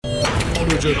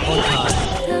Bonojo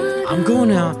podcast. I'm going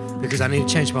now because I need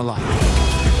to change my life.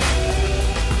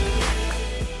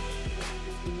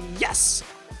 Yes!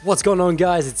 What's going on,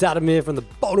 guys? It's Adam here from the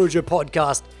Bonojo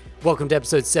podcast. Welcome to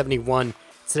episode 71.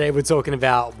 Today we're talking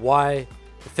about why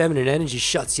the feminine energy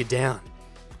shuts you down.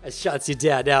 It shuts you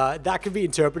down. Now, that can be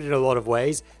interpreted in a lot of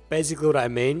ways. Basically, what I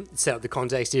mean, set up the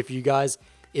context here for you guys,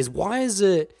 is why is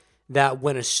it that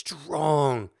when a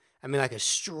strong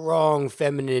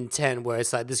feminine intent where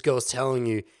it's like this girl's telling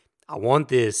you, I want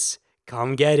this,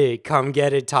 come get it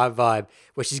type vibe,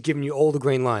 where she's giving you all the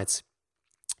green lights.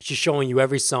 She's showing you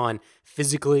every sign,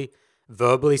 physically,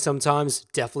 verbally sometimes,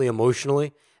 definitely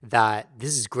emotionally, that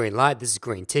this is green light, this is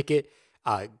green ticket,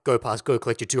 go collect your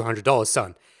 $200,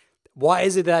 son. Why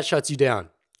is it that shuts you down?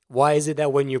 Why is it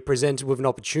that when you're presented with an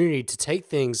opportunity to take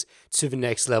things to the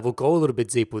next level, go a little bit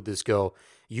deeper with this girl,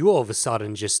 you all of a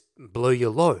sudden just blow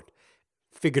your load?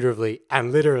 Figuratively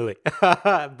and literally.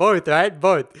 Both, right?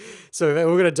 Both. So we're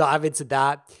going to dive into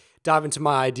that, dive into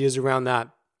my ideas around that,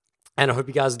 and I hope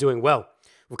you guys are doing well.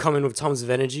 We'll come in with tons of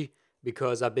energy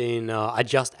because I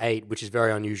just ate, which is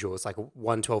very unusual. It's like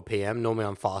 1:12 p.m. Normally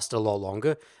I'm fasted a lot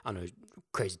longer. I know,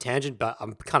 crazy tangent, but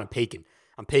I'm kind of peaking.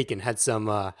 Had some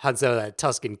of that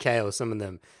Tuscan kale, some of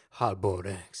them hard-boiled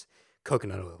eggs,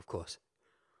 coconut oil, of course.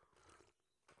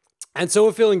 And so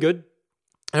we're feeling good.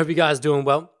 I hope you guys are doing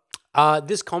well.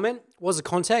 This comment was a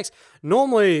context.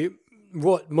 Normally,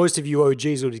 what most of you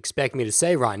OGs would expect me to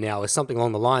say right now is something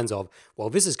along the lines of, well,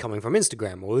 this is coming from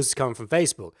Instagram or this is coming from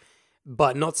Facebook.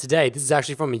 But not today. This is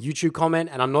actually from a YouTube comment,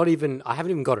 and I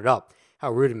haven't even got it up.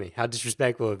 How rude of me. How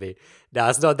disrespectful of me. No,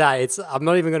 it's not that. I'm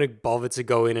not even going to bother to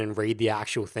go in and read the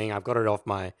actual thing. I've got it off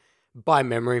by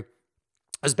memory.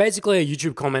 It's basically a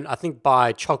YouTube comment, I think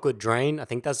by Chocolate Drain. I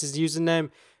think that's his username.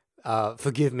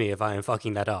 Forgive me if I am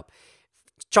fucking that up.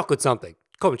 Chocolate something.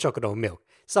 Call me chocolate or milk.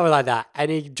 Something like that.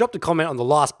 And he dropped a comment on the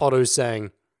last photo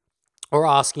saying, or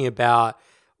asking about,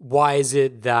 why is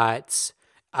it that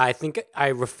I think I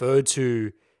referred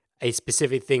to a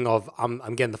specific thing of I'm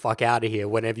getting the fuck out of here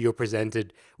whenever you're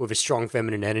presented with a strong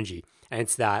feminine energy. And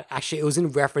it's that, actually, it was in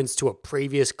reference to a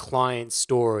previous client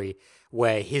story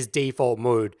where his default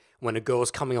mode, when a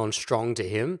girl's coming on strong to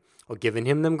him or giving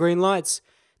him them green lights,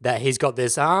 that he's got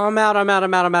this, I'm out,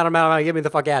 get me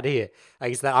the fuck out of here.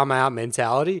 Like, it's that I'm out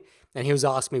mentality. And he was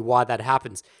asking me why that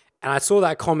happens. And I saw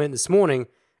that comment this morning,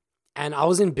 and I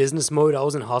was in business mode, I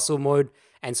was in hustle mode,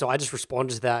 and so I just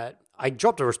responded to that. I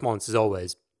dropped a response, as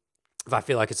always, if I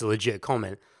feel like it's a legit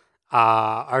comment.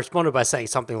 I responded by saying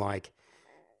something like,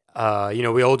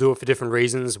 we all do it for different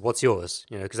reasons. What's yours?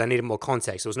 Because I needed more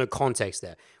context. There was no context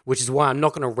there, which is why I'm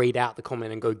not going to read out the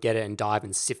comment and go get it and dive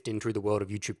and sift in through the world of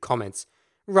YouTube comments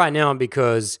right now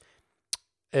because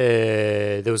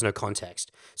there was no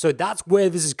context. So that's where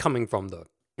this is coming from, though.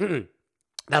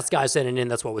 That's guy sending in.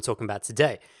 That's what we're talking about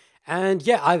today. And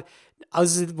yeah,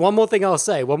 one more thing I'll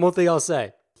say.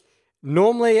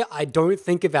 Normally, I don't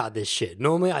think about this shit.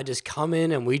 Normally, I just come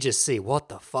in and we just see what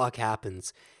the fuck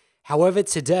happens. However,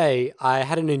 today, I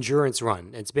had an endurance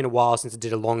run. It's been a while since I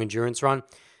did a long endurance run.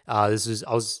 It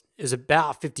was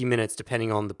about 50 minutes,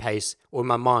 depending on the pace or in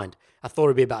my mind. I thought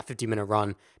it'd be about a 50-minute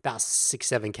run, about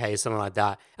 6-7K, something like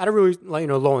that, at a really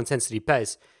low intensity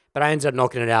pace. But I ended up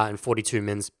knocking it out in 42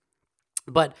 minutes.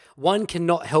 But one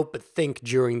cannot help but think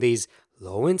during these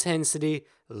low intensity,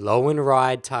 low and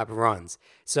ride type of runs.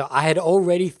 So I had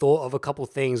already thought of a couple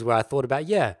things where I thought about,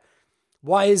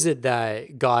 why is it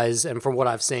that guys, and from what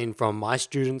I've seen from my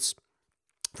students,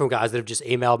 from guys that have just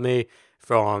emailed me,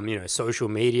 from, social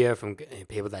media, from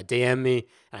people that DM me,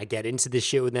 and I get into this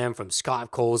shit with them, from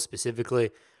Skype calls specifically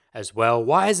as well.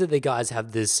 Why is it that guys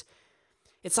have this,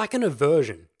 it's like an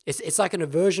aversion. It's like an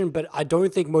aversion, but I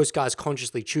don't think most guys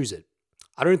consciously choose it.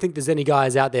 I don't think there's any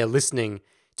guys out there listening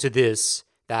to this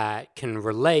that can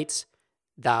relate,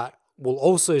 that will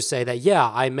also say that,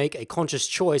 I make a conscious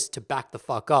choice to back the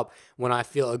fuck up when I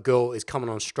feel a girl is coming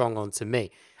on strong onto me.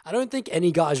 I don't think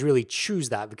any guys really choose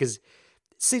that because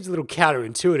it seems a little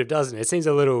counterintuitive, doesn't it? It seems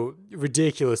a little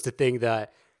ridiculous to think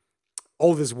that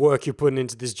all this work you're putting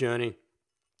into this journey,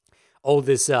 all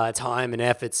this time and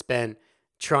effort spent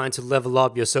trying to level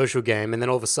up your social game, and then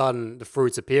all of a sudden the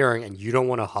fruit's appearing and you don't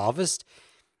want to harvest.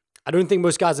 I don't think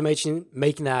most guys are making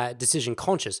that decision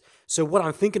conscious. So what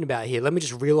I'm thinking about here, let me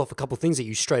just reel off a couple things at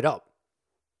you straight up.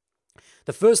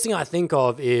 The first thing I think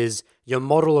of is your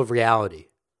model of reality,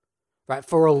 right?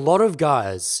 For a lot of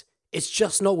guys, it's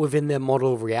just not within their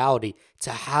model of reality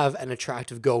to have an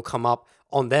attractive girl come up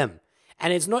on them.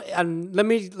 And it's not, and let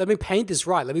me paint this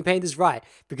right. Let me paint this right,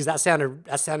 because that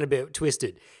sounded a bit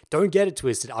twisted. Don't get it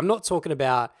twisted. I'm not talking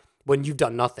about when you've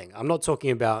done nothing. I'm not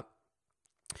talking about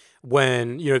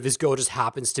when, this girl just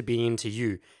happens to be into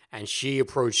you and she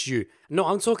approached you. No,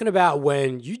 I'm talking about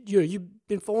when you've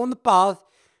been following the path,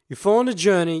 you're following the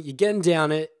journey, you're getting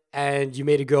down it, and you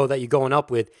meet a girl that you're going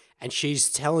up with, and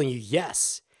she's telling you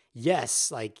yes,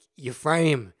 like your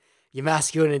frame, your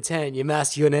masculine intent, your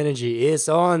masculine energy, it's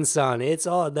on, son, it's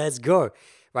on, let's go,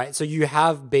 right? So you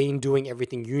have been doing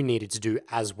everything you needed to do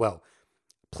as well.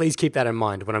 Please keep that in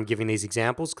mind when I'm giving these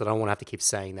examples, because I don't want to have to keep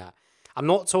saying that. I'm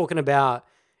not talking about,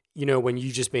 when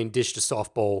you just been dished a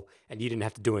softball and you didn't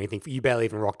have to do anything. You barely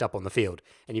even rocked up on the field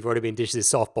and you've already been dished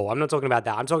this softball. I'm not talking about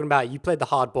that. I'm talking about you played the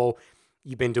hard ball,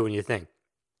 you've been doing your thing.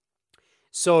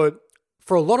 So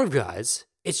for a lot of guys,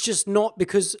 it's just not,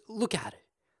 because look at it.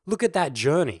 Look at that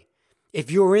journey. If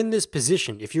you're in this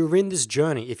position, if you're in this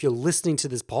journey, if you're listening to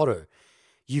this poddo,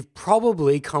 you've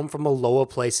probably come from a lower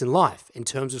place in life in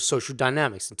terms of social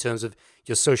dynamics, in terms of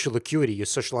your social acuity, your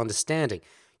social understanding.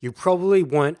 You probably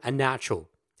weren't a natural.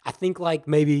 I think like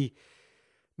maybe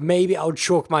I would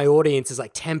chalk my audience as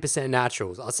like 10%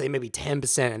 naturals. I'll say maybe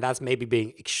 10%, and that's maybe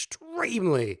being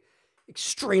extremely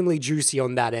juicy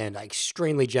on that end, like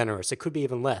extremely generous. It could be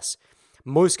even less.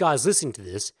 Most guys listening to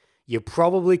this, you're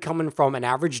probably coming from an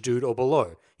average dude or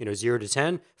below. 0 to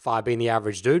 10, 5 being the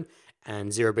average dude,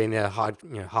 and 0 being the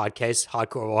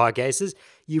hardcore or hard cases.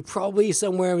 You're probably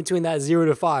somewhere between that 0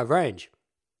 to 5 range.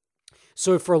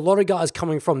 So for a lot of guys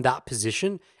coming from that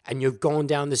position, and you've gone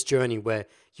down this journey where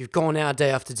you've gone out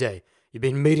day after day, you've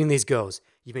been meeting these girls,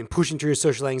 you've been pushing through your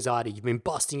social anxiety, you've been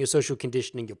busting your social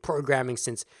conditioning, your programming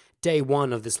since day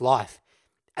one of this life,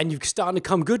 and you're starting to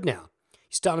come good now.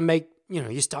 You're starting to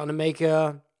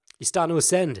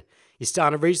ascend. You're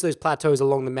starting to reach those plateaus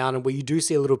along the mountain where you do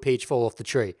see a little peach fall off the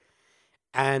tree.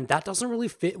 And that doesn't really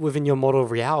fit within your model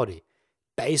of reality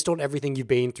based on everything you've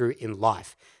been through in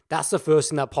life. That's the first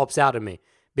thing that pops out at me,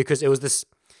 because it was this.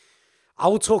 I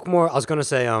will talk more. I was going to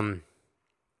say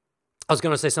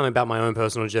something about my own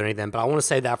personal journey then, but I want to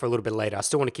say that for a little bit later. I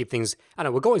still want to keep things, I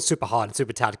know we're going super hard and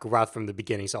super tactical right from the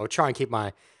beginning, so I'll try and keep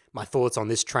my thoughts on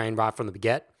this train right from the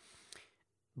get.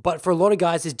 But for a lot of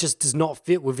guys, it just does not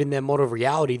fit within their model of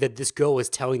reality that this girl is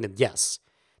telling them yes,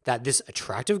 that this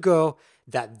attractive girl,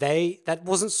 that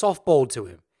wasn't softballed to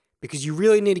him, because you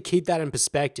really need to keep that in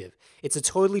perspective. It's a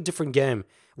totally different game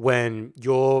when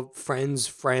your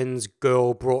friend's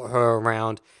girl brought her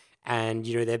around and,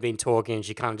 they've been talking and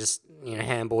she kind of just,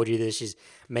 handballed you this.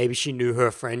 Maybe she knew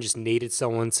her friend just needed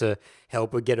someone to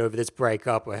help her get over this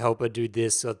breakup or help her do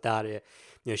this or that.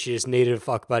 She just needed a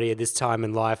fuck buddy at this time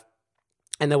in life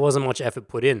and there wasn't much effort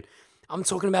put in. I'm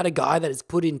talking about a guy that has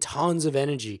put in tons of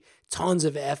energy, tons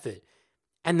of effort,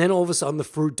 and then all of a sudden the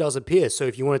fruit does appear. So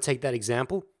if you want to take that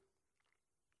example,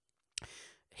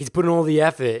 he's put in all the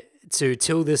effort to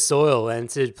till this soil and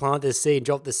to plant this seed,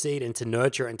 drop the seed, and to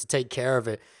nurture it and to take care of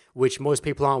it, which most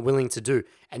people aren't willing to do.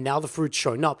 And now the fruit's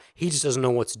showing up. He just doesn't know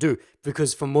what to do,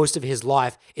 because for most of his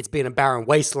life, it's been a barren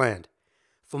wasteland.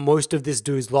 For most of this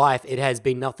dude's life, it has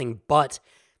been nothing but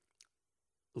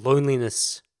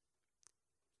loneliness,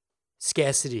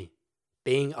 scarcity,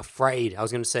 being afraid. I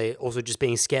was going to say also just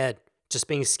being scared. Just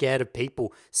being scared of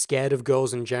people, scared of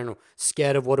girls in general,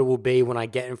 scared of what it will be when I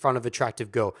get in front of an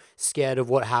attractive girl, scared of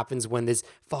what happens when there's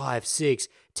 5, 6,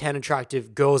 10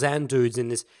 attractive girls and dudes in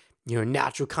this,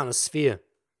 natural kind of sphere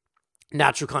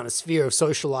of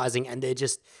socializing, and you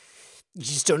just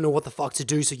don't know what the fuck to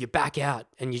do, so you back out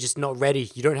and you're just not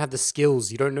ready. You don't have the skills.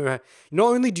 You don't know. Not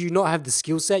only do you not have the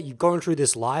skill set, you've gone through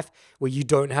this life where you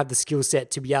don't have the skill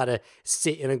set to be able to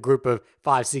sit in a group of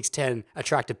 5, 6, 10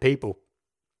 attractive people.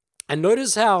 And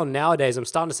notice how nowadays I'm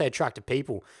starting to say attractive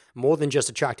people more than just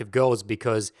attractive girls,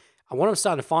 because what I'm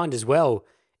starting to find as well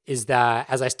is that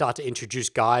as I start to introduce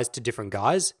guys to different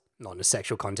guys, not in a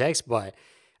sexual context, but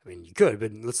I mean, you could,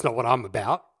 but that's not what I'm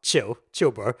about. Chill,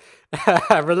 bro.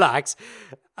 Relax.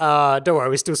 Don't worry,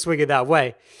 we're still swinging that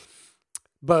way.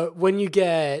 But when you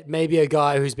get maybe a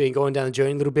guy who's been going down the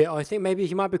journey a little bit, I think maybe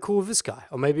he might be cool with this guy.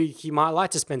 Or maybe he might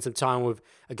like to spend some time with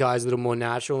a guy who's a little more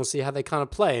natural and see how they kind of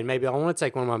play. And maybe I want to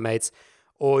take one of my mates.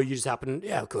 Or you just happen,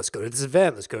 let's go to this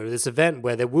event. Let's go to this event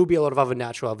where there will be a lot of other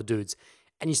dudes.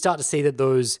 And you start to see that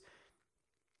those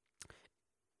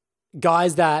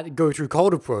guys that go through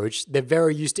cold approach, they're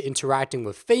very used to interacting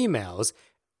with females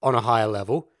on a higher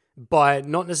level, but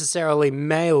not necessarily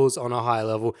males on a higher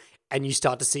level. And you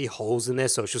start to see holes in their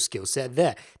social skill set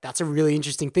there. That's a really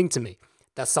interesting thing to me.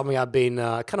 That's something I've been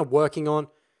kind of working on,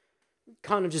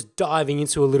 kind of just diving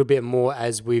into a little bit more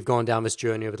as we've gone down this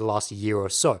journey over the last year or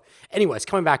so. Anyways,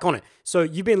 coming back on it. So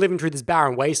you've been living through this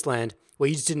barren wasteland where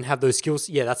you just didn't have those skills.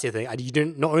 Yeah, that's the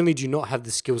thing. Not only do you not have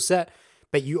the skill set,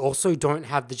 but you also don't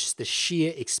have just the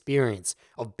sheer experience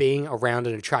of being around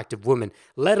an attractive woman,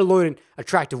 let alone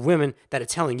attractive women that are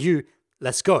telling you,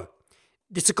 let's go.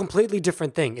 It's a completely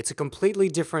different thing. It's a completely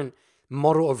different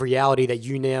model of reality that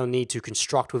you now need to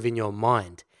construct within your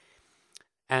mind.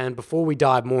 And before we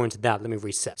dive more into that, let me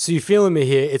reset. So you're feeling me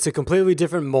here. It's a completely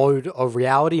different model of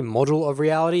reality,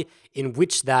 in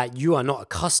which that you are not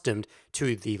accustomed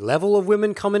to the level of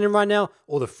women coming in right now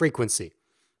or the frequency.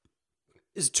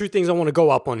 There's two things I want to go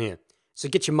up on here. So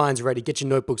get your minds ready, get your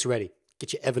notebooks ready,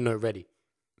 get your Evernote ready.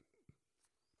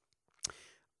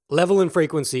 Level and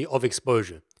frequency of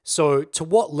exposure. So to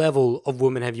what level of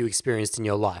women have you experienced in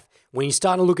your life? When you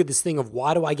start to look at this thing of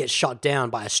why do I get shut down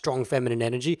by a strong feminine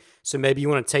energy? So maybe you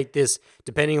want to take this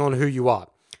depending on who you are.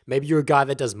 Maybe you're a guy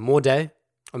that does more day,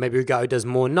 or maybe you're a guy who does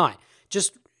more night.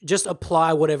 Just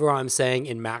apply whatever I'm saying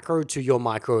in macro to your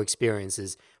micro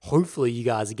experiences. Hopefully you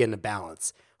guys are getting a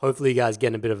balance. Hopefully you guys are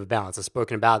getting a bit of a balance. I've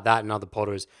spoken about that in other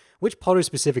potters. Which potter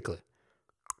specifically?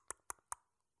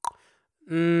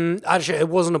 Actually, it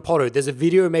wasn't a potter. There's a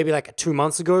video maybe like 2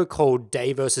 months ago called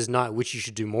Day versus Night, which you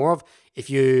should do more of. If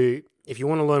you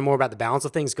want to learn more about the balance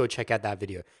of things, go check out that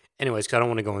video. Anyways, because I don't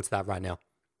want to go into that right now.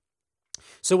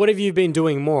 So what have you been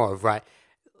doing more of, right?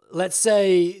 Let's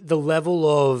say the level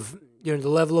of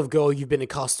girl you've been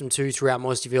accustomed to throughout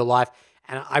most of your life.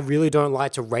 And I really don't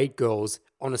like to rate girls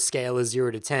on a scale of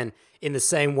 0 to 10 in the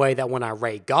same way that when I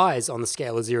rate guys on the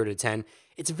scale of 0 to 10,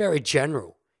 it's very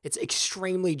general. It's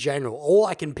extremely general. All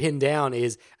I can pin down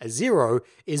is a 0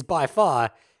 is by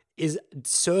far, is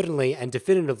certainly and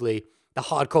definitively the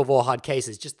hardcore of all hard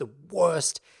cases. Just the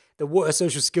worst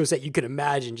social skill set you can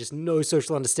imagine. Just no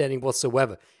social understanding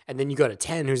whatsoever. And then you got a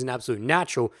 10 who's an absolute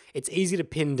natural. It's easy to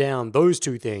pin down those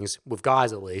two things, with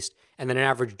guys at least, and then an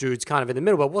average dude's kind of in the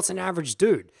middle. But what's an average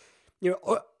dude? You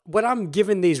know, when I'm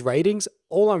given these ratings,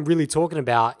 all I'm really talking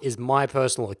about is my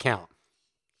personal account.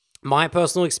 My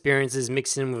personal experiences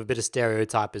mixed in with a bit of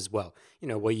stereotype as well, you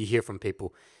know, what you hear from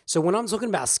people. So when I'm talking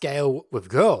about scale with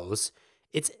girls,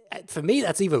 for me,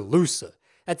 that's even looser.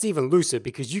 That's even looser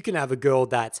because you can have a girl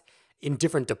that's in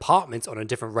different departments on a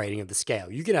different rating of the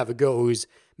scale. You can have a girl who's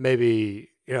maybe,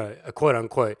 you know, a quote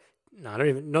unquote,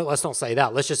 let's not say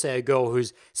that. Let's just say a girl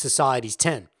who's society's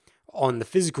 10 on the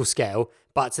physical scale,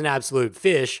 but it's an absolute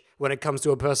fish when it comes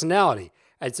to her personality.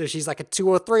 And so she's like a 2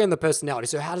 or 3 on the personality.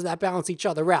 So how does that balance each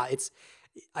other out?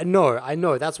 I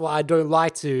know. That's why I don't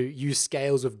like to use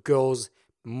scales with girls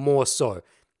more so,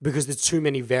 because there's too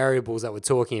many variables that we're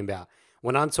talking about.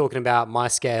 When I'm talking about my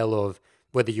scale of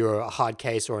whether you're a hard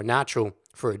case or a natural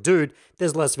for a dude,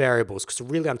 there's less variables because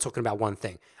really I'm talking about one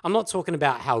thing. I'm not talking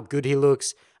about how good he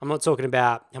looks. I'm not talking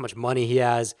about how much money he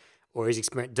has or his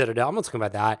experience, I'm not talking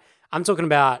about that. I'm talking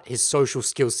about his social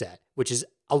skill set, which is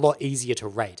a lot easier to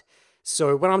rate.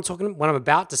 So what I'm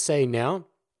about to say now,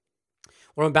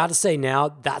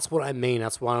 that's what I mean.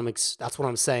 That's what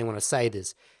I'm saying when I say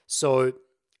this. So,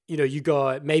 you know, you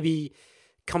got maybe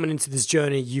coming into this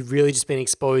journey, you've really just been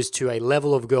exposed to a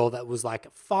level of girl that was like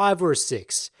a 5 or a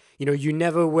 6. You know, you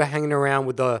never were hanging around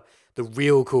with the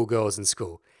real cool girls in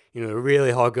school. You know, the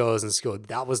really hot girls in school.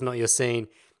 That was not your scene.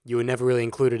 You were never really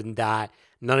included in that.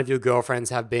 None of your girlfriends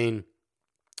have been,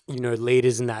 you know,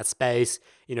 leaders in that space,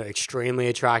 you know, extremely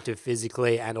attractive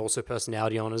physically and also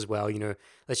personality on as well. You know,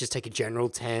 let's just take a general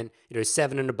 10, you know,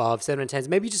 7 and above, 7 and 10s.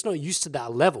 Maybe you're just not used to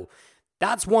that level.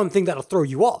 That's one thing that'll throw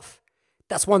you off.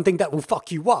 That's one thing that will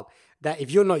fuck you up. That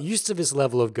if you're not used to this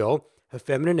level of girl, her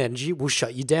feminine energy will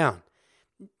shut you down.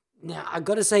 Now, I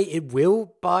gotta say it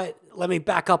will, but let me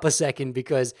back up a second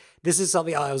because this is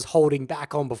something I was holding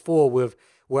back on before with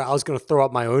where I was gonna throw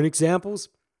up my own examples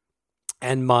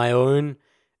and my own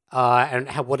and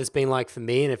what it's been like for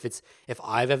me, and if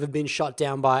I've ever been shut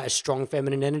down by a strong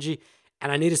feminine energy.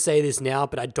 And I need to say this now,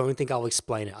 but I don't think I'll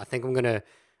explain it. I think I'm gonna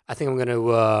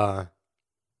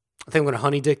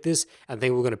honey dick this. I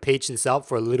think we're gonna peach this up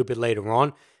for a little bit later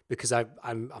on because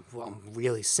I'm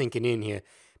really sinking in here.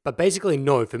 But basically,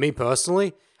 no. For me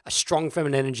personally, a strong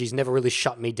feminine energy has never really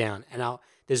shut me down, and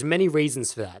there's many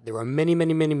reasons for that. There are many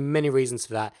reasons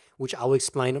for that, which I'll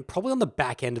explain probably on the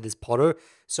back end of this podder.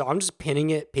 So I'm just peaching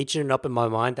it up in my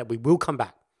mind that we will come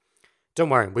back. Don't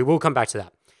worry, we will come back to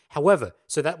that. However,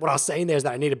 so that what I was saying there is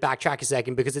that I need to backtrack a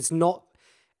second because it's not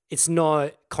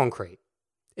concrete.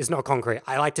 It's not concrete.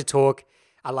 I like to talk.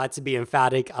 I like to be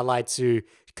emphatic. I like to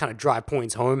kind of drive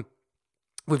points home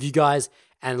with you guys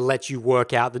and let you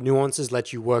work out the nuances,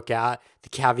 let you work out the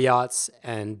caveats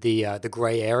and the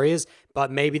gray areas.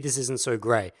 But maybe this isn't so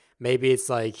gray. Maybe it's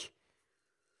like,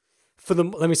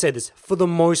 let me say this, for the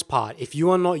most part, if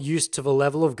you are not used to the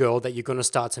level of girl that you're going to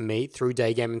start to meet through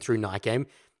day game and through night game,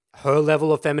 her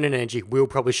level of feminine energy will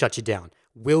probably shut you down.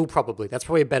 will probably, that's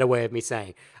probably a better way of me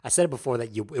saying. I said it before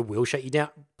that it will shut you down.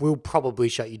 Will probably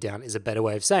shut you down is a better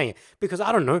way of saying it. Because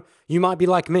I don't know, you might be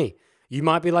like me. You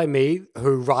might be like me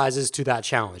who rises to that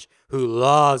challenge, who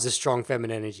loves a strong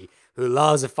feminine energy, who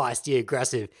loves a feisty,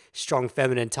 aggressive, strong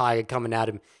feminine tiger coming at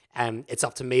him. And it's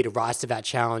up to me to rise to that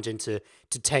challenge and to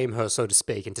tame her, so to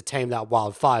speak, and to tame that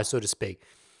wildfire, so to speak.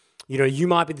 You know, you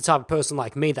might be the type of person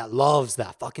like me that loves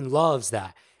that, fucking loves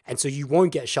that. And so you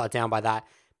won't get shut down by that.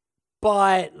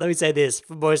 But let me say this,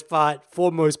 for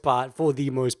the most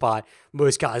part,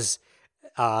 most guys,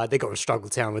 they got to struggle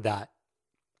down with that.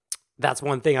 That's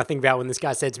one thing I think about when this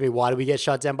guy said to me, why do we get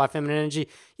shut down by feminine energy?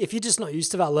 If you're just not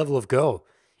used to that level of girl,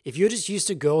 if you're just used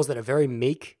to girls that are very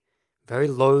meek, very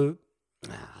low,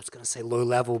 I was going to say low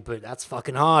level, but that's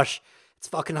fucking harsh. It's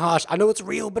fucking harsh. I know it's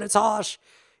real, but it's harsh.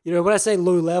 You know, when I say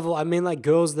low level, I mean like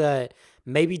girls that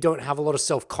maybe don't have a lot of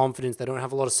self-confidence, they don't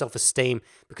have a lot of self-esteem,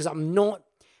 because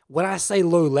when I say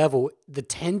low level, the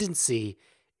tendency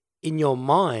in your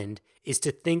mind is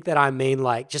to think that I mean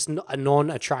like just a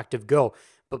non-attractive girl.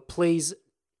 But please,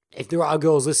 if there are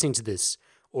girls listening to this,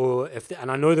 and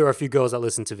I know there are a few girls that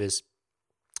listen to this,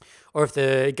 or if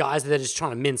the guys that are just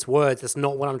trying to mince words, that's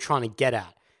not what I'm trying to get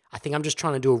at. I think I'm just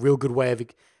trying to do a real good way of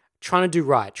trying to do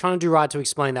right to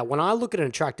explain that when I look at an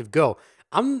attractive girl,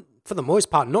 I'm, for the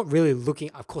most part, not really looking,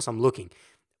 of course I'm looking,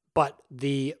 but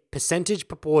the percentage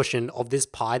proportion of this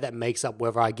pie that makes up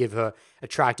whether I give her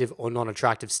attractive or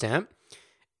non-attractive stamp,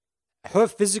 her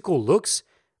physical looks,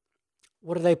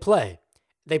 what do they play?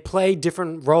 They play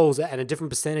different roles and a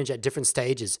different percentage at different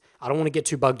stages. I don't want to get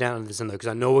too bogged down in this, though, because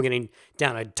I know we're getting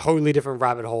down a totally different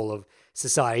rabbit hole of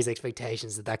society's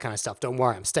expectations and that kind of stuff. Don't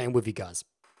worry, I'm staying with you guys.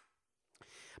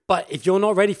 But if you're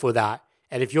not ready for that,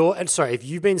 and if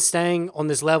you've been staying on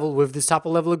this level with this type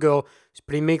of level of girl, she's a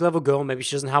pretty meek level girl, maybe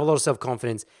she doesn't have a lot of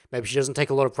self-confidence, maybe she doesn't take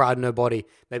a lot of pride in her body,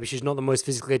 maybe she's not the most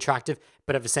physically attractive,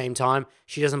 but at the same time,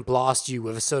 she doesn't blast you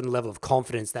with a certain level of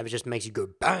confidence that just makes you go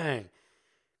bang.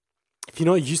 If you're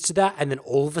not used to that, and then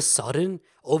all of a sudden,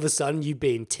 you've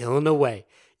been tilling away.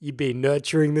 You've been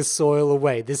nurturing the soil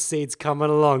away. This seed's coming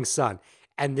along, son.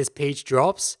 And this peach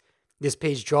drops, and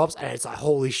it's like,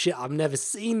 holy shit, I've never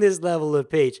seen this level of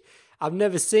peach. I've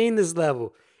never seen this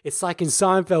level. It's like in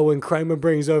Seinfeld when Kramer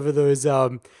brings over those,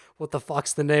 what the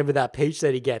fuck's the name of that peach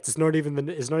that he gets? It's not even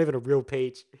a real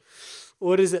peach.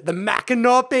 What is it? The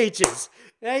Mackinac peaches.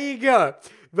 There you go.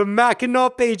 The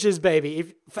Mackinac peaches, baby.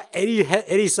 If for any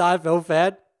Seinfeld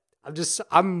fan,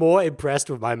 I'm more impressed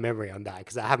with my memory on that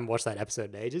because I haven't watched that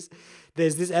episode in ages.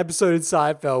 There's this episode in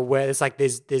Seinfeld where it's like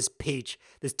this peach,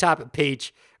 this type of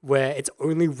peach where it's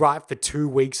only ripe for 2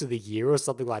 weeks of the year or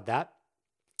something like that.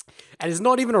 And it's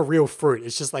not even a real fruit.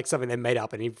 It's just like something they made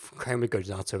up, and Kramer goes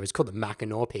nuts over. It's called the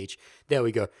Mackinac peach. There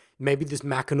we go. Maybe this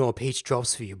Mackinac peach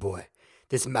drops for you, boy.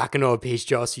 This Mackinac peach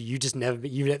drops for you.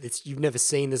 You've never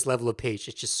seen this level of peach.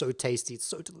 It's just so tasty. It's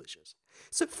so delicious.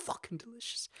 So fucking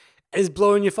delicious. And it's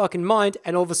blowing your fucking mind,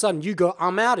 and all of a sudden you go,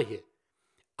 I'm out of here.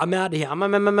 I'm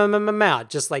out.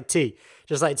 Just like T.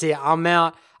 I'm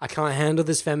out. I can't handle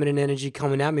this feminine energy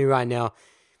coming at me right now.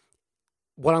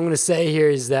 What I'm going to say here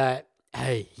is that,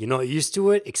 hey, you're not used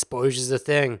to it. Exposure's a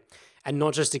thing. And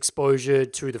not just exposure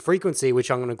to the frequency,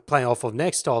 which I'm going to play off of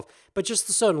next off, but just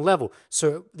a certain level.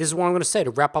 So this is what I'm going to say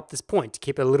to wrap up this point, to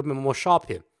keep it a little bit more sharp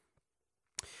here.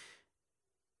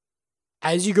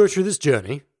 As you go through this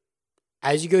journey,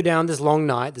 as you go down this long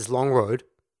night, this long road,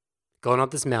 going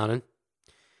up this mountain,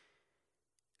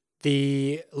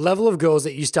 the level of girls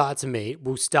that you start to meet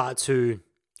will start to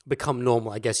become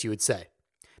normal, I guess you would say.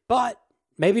 But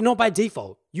maybe not by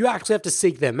default. You actually have to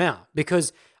seek them out,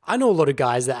 because I know a lot of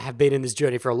guys that have been in this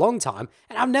journey for a long time,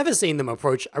 and I've never seen them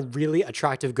approach a really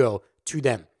attractive girl to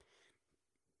them.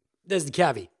 There's the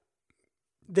cavi.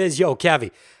 There's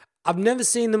cavi. I've never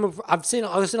seen them. I've seen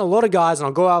a lot of guys, and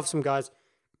I'll go out with some guys.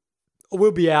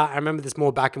 We'll be out. I remember this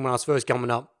more back when I was first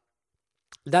coming up,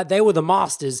 that they were the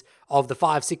masters of the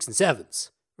 5, 6, and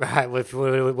 7s, right?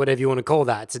 Whatever you want to call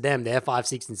that. To them, they're 5,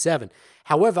 6, and 7.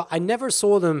 However, I never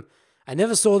saw them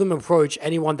approach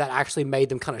anyone that actually made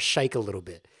them kind of shake a little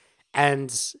bit.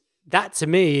 And that to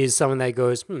me is someone that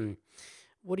goes,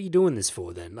 what are you doing this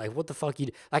for then? Like, what the fuck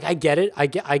like, I get it. I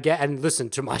get, and listen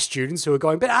to my students who are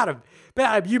going, but Adam,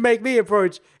 you make me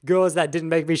approach girls that didn't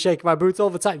make me shake my boots all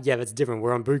the time. Yeah, that's different.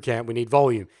 We're on boot camp. We need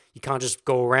volume. You can't just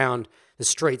go around the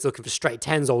streets looking for straight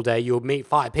 10s all day. You'll meet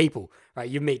 5 people, right?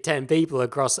 You meet 10 people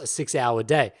across a 6-hour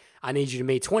day. I need you to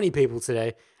meet 20 people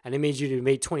today. And it means you to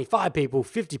meet 25 people,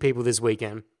 50 people this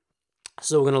weekend.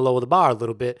 So we're going to lower the bar a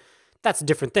little bit. That's a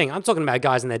different thing. I'm talking about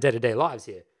guys in their day-to-day lives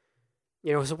here.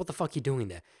 You know, so what the fuck are you doing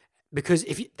there? Because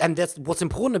and that's what's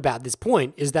important about this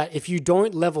point, is that if you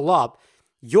don't level up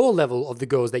your level of the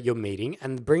girls that you're meeting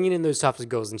and bringing in those types of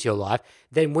girls into your life,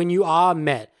 then when you are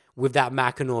met with that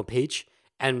Mackinac Peach,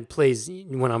 and please,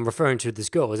 when I'm referring to this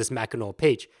girl as this Mackinac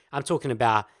Peach, I'm talking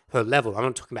about her level.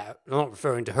 I'm not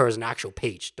referring to her as an actual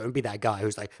peach. Don't be that guy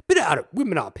who's like, but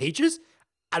women aren't peaches.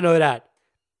 I know that.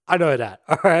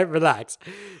 All right, relax.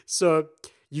 So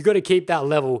you got to keep that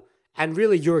level and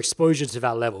really your exposure to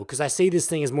that level, because I see this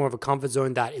thing as more of a comfort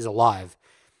zone that is alive.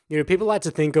 People like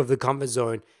to think of the comfort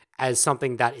zone as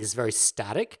something that is very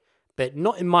static, but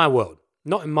not in my world,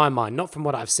 not in my mind, not from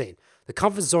what I've seen. The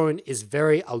comfort zone is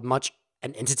very much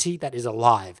an entity that is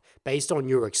alive based on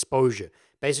your exposure.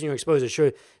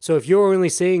 Sure. So if you're only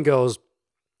seeing girls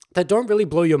that don't really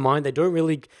blow your mind, they don't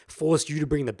really force you to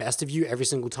bring the best of you every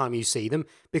single time you see them,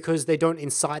 because they don't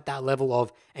incite that level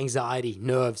of anxiety,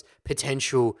 nerves,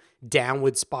 potential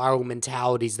downward spiral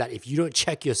mentalities that if you don't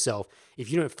check yourself, if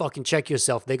you don't fucking check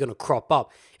yourself, they're going to crop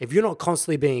up. If you're not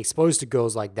constantly being exposed to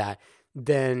girls like that,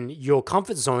 then your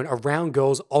comfort zone around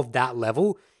girls of that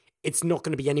level, it's not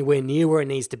going to be anywhere near where it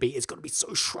needs to be. It's going to be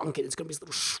so shrunken. It's going to be this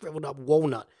little shriveled up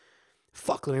walnut.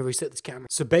 Fuck, let me reset this camera.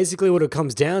 So basically what it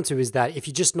comes down to is that if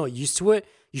you're just not used to it,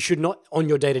 you should not, on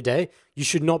your day-to-day, you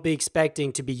should not be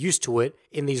expecting to be used to it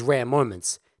in these rare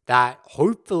moments that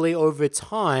hopefully over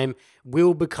time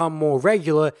will become more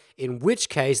regular, in which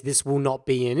case this will not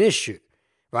be an issue,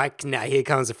 right? Now here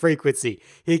comes the frequency.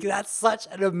 That's such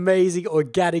an amazing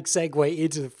organic segue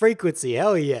into the frequency.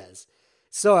 Hell yes.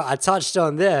 So I touched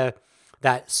on there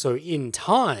that so in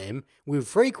time with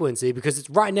frequency, because it's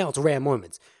right now it's rare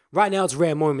moments. Right now, it's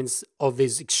rare moments of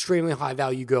these extremely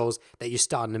high-value girls that you're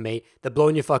starting to meet. They're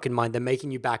blowing your fucking mind. They're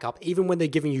making you back up, even when they're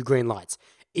giving you green lights.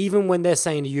 Even when they're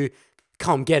saying to you,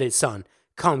 come get it, son.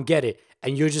 Come get it.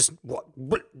 And you're just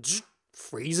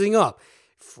freezing up.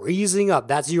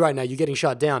 That's you right now. You're getting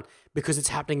shut down because it's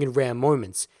happening in rare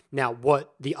moments. Now,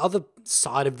 what the other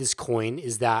side of this coin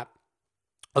is that,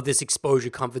 of this exposure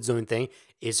comfort zone thing,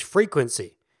 is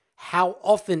frequency. How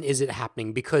often is it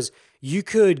happening? Because you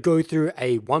could go through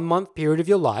a 1 month period of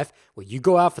your life where you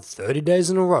go out for 30 days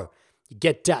in a row. You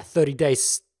get that 30-day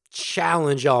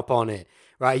challenge up on it,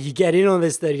 right? You get in on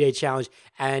this 30-day challenge.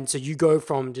 And so you go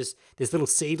from just this little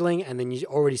seedling and then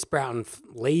you're already sprouting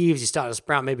leaves. You start to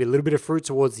sprout maybe a little bit of fruit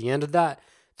towards the end of that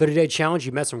 30-day challenge.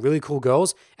 You met some really cool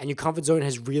girls and your comfort zone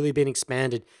has really been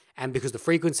expanded. And because the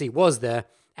frequency was there,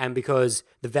 and because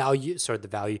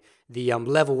the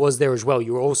level was there as well,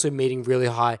 you were also meeting really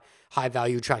high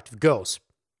value, attractive girls.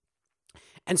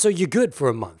 And so you're good for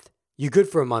a month.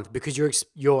 Because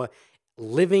your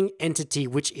living entity,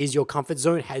 which is your comfort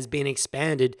zone, has been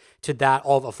expanded to that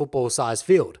of a football-sized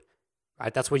field,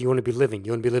 right? That's where you want to be living.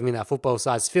 You want to be living in that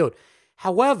football-sized field.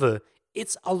 However,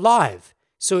 it's alive.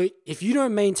 So if you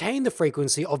don't maintain the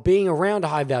frequency of being around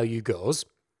high-value girls,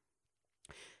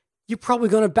 you're probably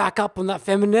going to back up on that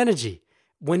feminine energy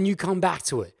when you come back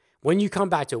to it.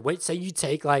 Say you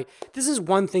take this is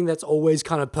one thing that's always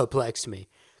kind of perplexed me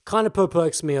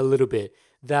a little bit,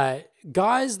 that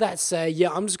guys that say, yeah,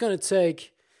 I'm just going to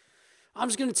take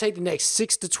the next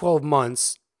 6 to 12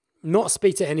 months, not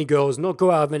speak to any girls, not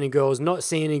go out with any girls, not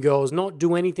see any girls, not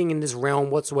do anything in this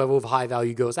realm whatsoever with high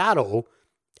value girls at all.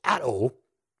 And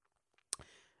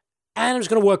I'm just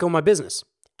going to work on my business.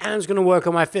 And I'm just going to work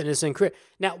on my fitness and career.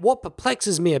 Now, what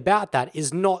perplexes me about that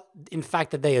is not, in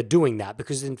fact, that they are doing that,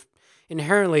 because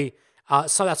inherently,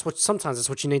 sometimes that's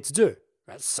what you need to do.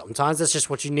 Right? Sometimes that's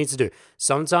just what you need to do.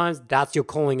 Sometimes that's your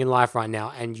calling in life right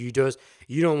now, and you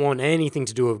don't want anything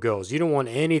to do with girls. You don't want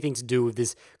anything to do with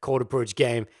this cold approach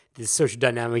game, this social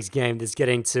dynamics game that's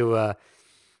getting to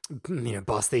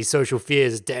bust these social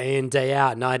fears day in, day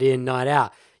out, night in, night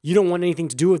out. You don't want anything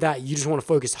to do with that. You just want to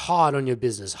focus hard on your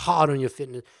business, hard on your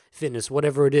fitness,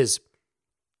 whatever it is.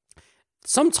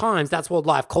 Sometimes that's what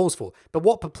life calls for. But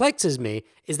what perplexes me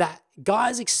is that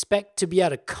guys expect to be able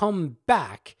to come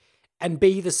back and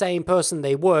be the same person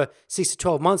they were 6 to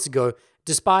 12 months ago,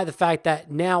 despite the fact that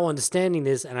now understanding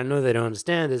this, and I know they don't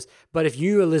understand this, but if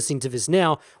you are listening to this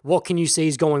now, what can you see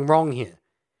is going wrong here?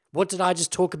 What did I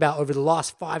just talk about over the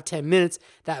last 5-10 minutes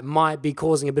that might be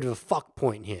causing a bit of a fuck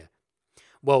point here?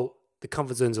 Well, the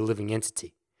comfort zone's a living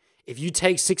entity. If you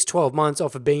take 6-12 months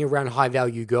off of being around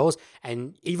high-value girls,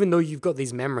 and even though you've got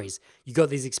these memories, you've got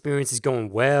these experiences going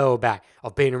well back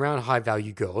of being around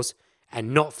high-value girls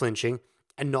and not flinching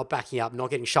and not backing up,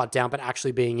 not getting shut down, but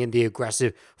actually being in the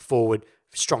aggressive, forward,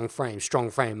 strong frame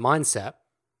mindset,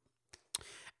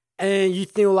 and you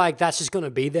feel like that's just going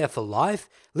to be there for life,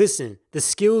 listen, the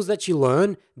skills that you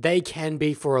learn, they can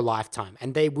be for a lifetime,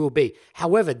 and they will be.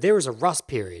 However, there is a rust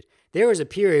period. There is a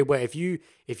period where if you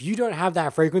don't have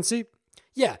that frequency,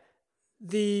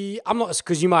 I'm not,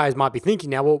 because you might be thinking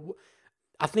now, well,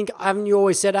 I think, haven't you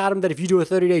always said, Adam, that if you do a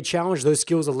 30-day challenge, those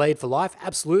skills are laid for life?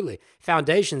 Absolutely.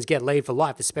 Foundations get laid for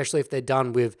life, especially if they're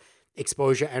done with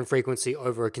exposure and frequency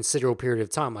over a considerable period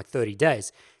of time, like 30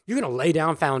 days. You're going to lay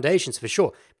down foundations for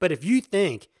sure. But if you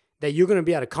think that you're going to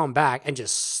be able to come back and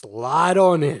just slide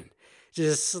on in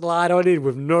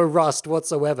with no rust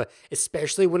whatsoever,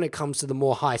 especially when it comes to the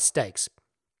more high stakes.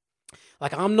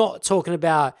 Like, I'm not talking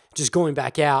about just going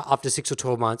back out after 6 or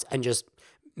 12 months and just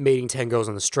meeting 10 girls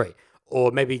on the street. Or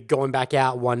maybe going back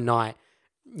out one night,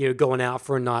 going out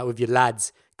for a night with your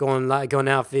lads, going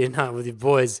out for your night with your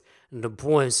boys and the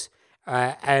boys,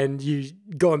 and you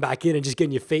going back in and just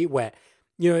getting your feet wet.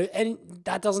 And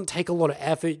that doesn't take a lot of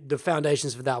effort. The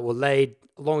foundations for that were laid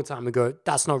a long time ago.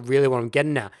 That's not really what I'm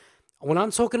getting at. When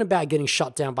I'm talking about getting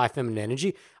shut down by feminine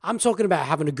energy, I'm talking about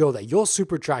having a girl that you're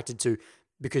super attracted to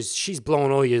because she's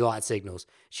blowing all your light signals.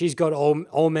 She's got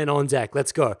all men on deck.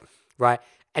 Let's go, right?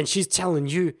 And she's telling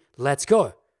you, let's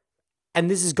go. And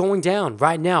this is going down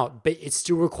right now, but it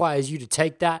still requires you to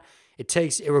take that.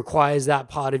 It requires that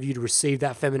part of you to receive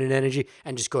that feminine energy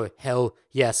and just go, hell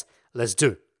yes, let's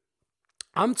do.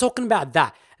 I'm talking about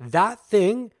that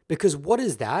thing, because what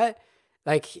is that?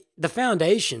 Like, the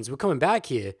foundations, we're coming back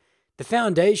here, the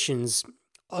foundations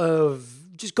of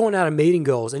just going out and meeting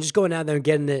girls and just going out there and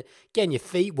getting your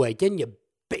feet wet, getting your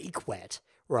beak wet,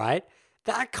 right?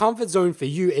 That comfort zone for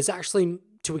you is actually,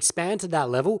 to expand to that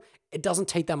level, it doesn't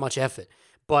take that much effort.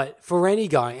 But for any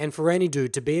guy and for any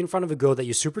dude to be in front of a girl that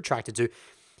you're super attracted to,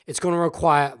 it's going to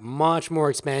require much more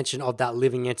expansion of that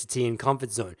living entity and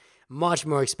comfort zone. Much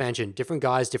more expansion. Different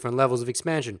guys, different levels of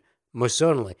expansion, most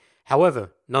certainly.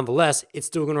 However, nonetheless, it's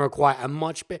still going to require a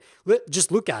much better...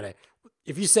 Just look at it.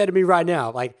 If you say to me right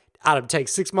now, like, Adam, take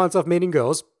 6 months off meeting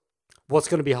girls, what's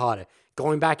going to be harder?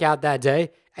 Going back out that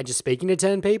day and just speaking to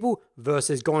 10 people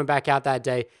versus going back out that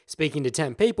day, speaking to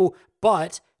 10 people,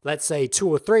 but let's say 2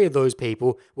 or 3 of those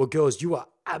people were girls you are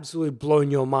absolutely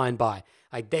blown your mind by.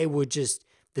 Like, they were just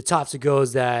the types of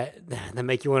girls that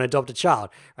make you want to adopt a child,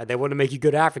 right? They want to make you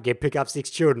go to Africa, pick up 6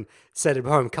 children, send them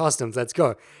home, customs, let's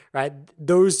go, right?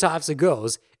 Those types of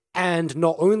girls. And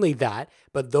not only that,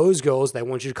 but those girls, they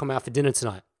want you to come out for dinner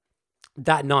tonight.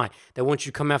 That night, they want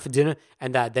you to come out for dinner,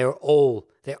 and that they're all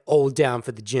down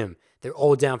for the gym. They're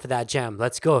all down for that jam.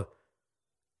 Let's go.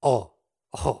 Oh,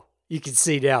 you can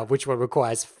see now which one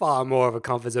requires far more of a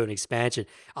comfort zone expansion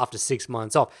after 6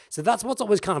 months off. So that's what's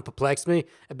always kind of perplexed me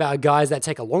about guys that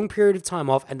take a long period of time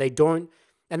off and they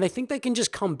think they can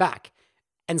just come back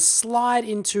and slide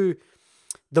into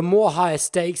the more higher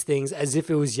stakes things as if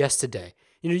it was yesterday.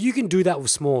 You can do that with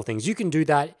small things. You can do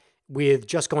that with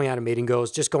just going out and meeting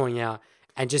girls, just going out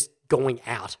and just going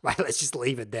out, right? Let's just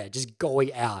leave it there, just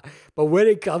going out. But when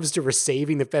it comes to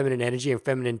receiving the feminine energy and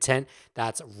feminine intent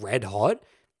that's red hot,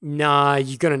 nah,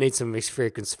 you're going to need some mixed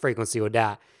frequency with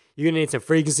that. You're going to need some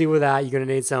frequency with that. You're going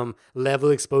to need some level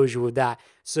exposure with that.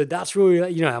 So that's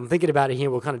really, I'm thinking about it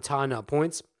here. We're kind of tying up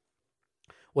points.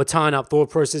 We're tying up thought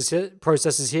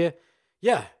processes here.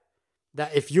 Yeah.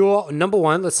 That if you're, number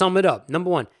one, let's sum it up. Number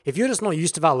one, if you're just not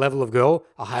used to that level of girl,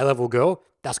 a high level girl,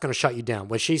 that's going to shut you down.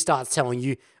 When she starts telling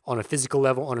you on a physical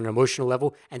level, on an emotional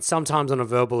level, and sometimes on a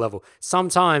verbal level.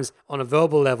 Sometimes on a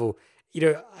verbal level,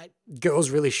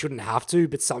 girls really shouldn't have to,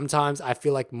 but sometimes I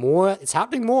feel like it's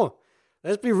happening more.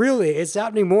 Let's be real here. It's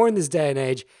happening more in this day and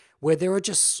age where there are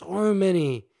just so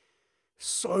many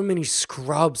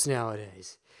scrubs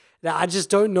nowadays. Now, I just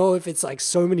don't know if it's like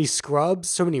so many scrubs,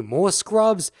 so many more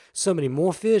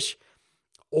fish,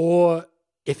 or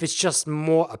if it's just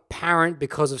more apparent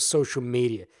because of social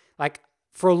media. Like,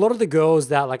 for a lot of the girls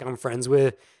that like I'm friends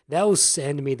with, they'll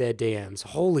send me their DMs.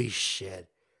 Holy shit.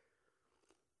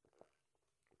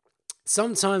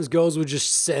 Sometimes girls will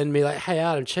just send me like, hey,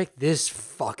 Adam, check this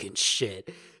fucking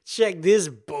shit. Check this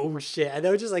bullshit. And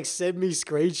they'll just like send me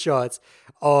screenshots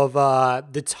of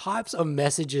the types of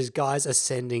messages guys are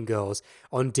sending girls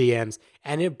on DMs.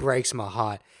 And it breaks my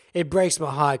heart. It breaks my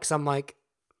heart because I'm like,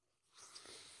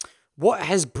 what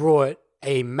has brought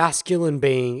a masculine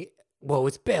being, well,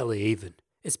 it's barely even.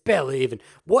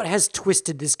 What has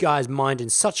twisted this guy's mind in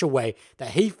such a way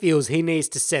that he feels he needs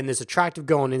to send this attractive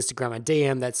girl on Instagram a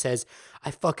DM that says,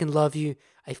 I fucking love you.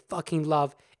 I fucking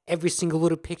love every single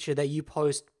little picture that you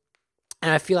post.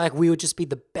 And I feel like we would just be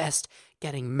the best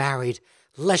getting married.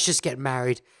 Let's just get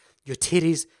married. Your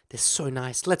titties, they're so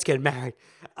nice. Let's get married.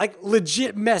 Like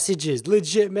legit messages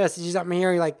I'm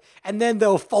hearing like, and then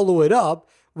they'll follow it up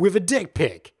with a dick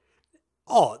pic.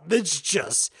 oh, let's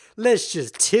just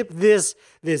tip this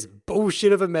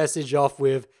bullshit of a message off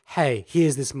with, hey,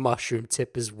 here's this mushroom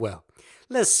tip as well.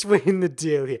 Let's sweeten the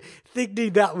deal here.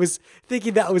 Thinking that was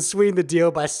sweeten the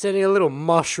deal by sending a little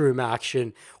mushroom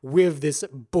action with this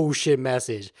bullshit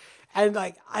message. And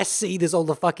like, I see this all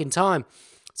the fucking time.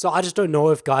 So I just don't know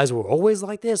if guys were always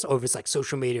like this, or if it's like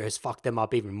social media has fucked them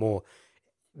up even more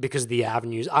because of the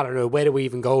avenues. I don't know. Where do we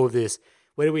even go with this?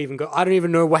 Where do we even go? I don't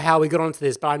even know how we got onto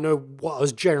this, but I know what I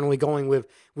was generally going with,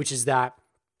 which is that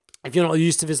if you're not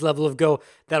used to this level of girl,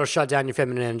 that'll shut down your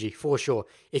feminine energy, for sure.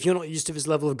 If you're not used to this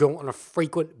level of girl on a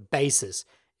frequent basis,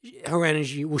 her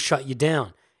energy will shut you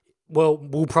down. Well,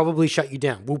 we'll probably shut you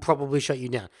down.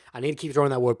 I need to keep throwing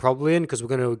that word probably in because we're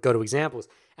going to go to examples.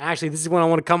 And actually, this is what I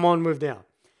want to come on with now.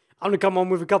 I'm going to come on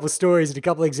with a couple of stories and a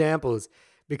couple of examples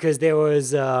because there was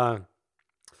something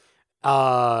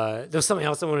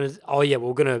else I wanted to, oh yeah,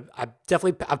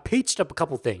 I've peached up a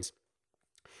couple of things.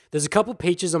 There's a couple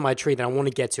peaches on my tree that I want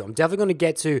to get to. I'm definitely going to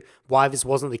get to why this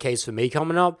wasn't the case for me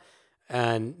coming up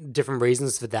and different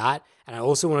reasons for that. And I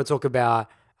also want to talk about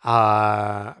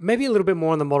maybe a little bit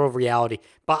more on the model of reality.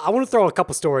 But I want to throw a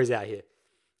couple stories out here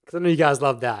because I know you guys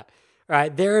love that. All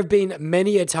right, there have been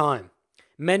many a time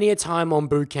on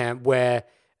boot camp where,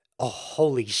 oh,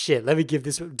 holy shit, let me give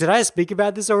this. Did I speak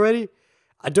about this already?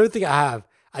 I don't think I have.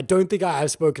 I don't think I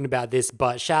have spoken about this,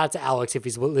 but shout out to Alex if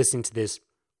he's listening to this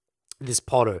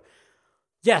Potter.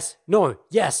 Yes, no,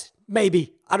 yes,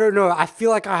 maybe. I don't know. I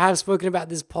feel like I have spoken about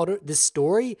this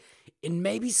story in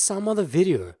maybe some other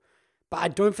video, but I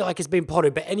don't feel like it's been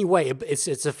potted. But anyway, it's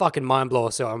a fucking mind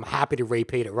blower, so I'm happy to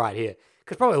repeat it right here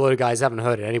because probably a lot of guys haven't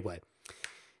heard it anyway.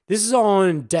 This is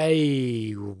on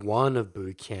day 1 of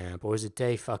boot camp, or is it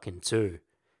day fucking 2?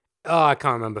 Oh, I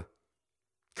can't remember.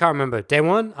 Day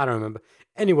 1? I don't remember.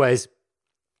 Anyways,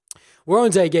 we're on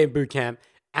day game boot camp.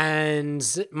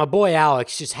 And my boy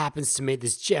Alex just happens to meet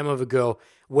this gem of a girl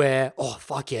where, oh,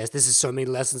 fuck yes, this is so many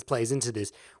lessons plays into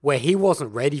this, where he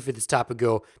wasn't ready for this type of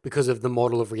girl because of the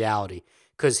model of reality.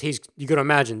 Because you got to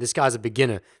imagine, this guy's a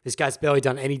beginner. This guy's barely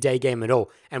done any day game at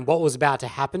all. And what was about to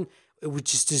happen, it would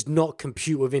just does not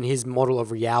compute within his model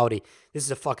of reality. This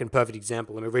is a fucking perfect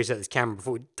example. Let me reset this camera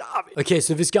before we dive in. Okay,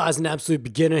 so this guy's an absolute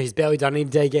beginner. He's barely done any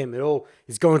day game at all.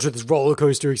 He's going through this roller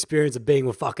coaster experience of being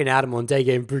with fucking Adam on day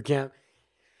game boot camp.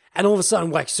 And all of a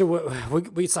sudden, like, so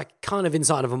it's like kind of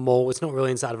inside of a mall. It's not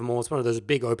really inside of a mall. It's one of those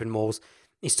big open malls.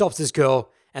 He stops this girl,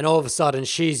 and all of a sudden,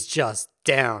 she's just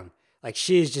down. Like,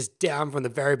 she's just down from the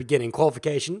very beginning.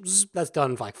 Qualification, that's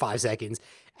done in like 5 seconds.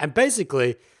 And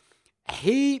basically,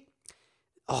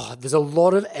 there's a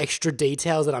lot of extra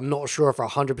details that I'm not sure if are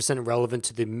 100% relevant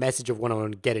to the message of what I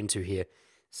want to get into here.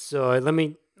 So let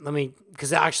me,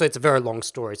 because actually it's a very long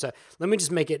story. So let me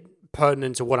just make it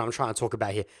pertinent to what I'm trying to talk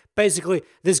about here. Basically,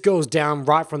 this girl's down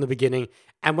right from the beginning.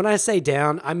 And when I say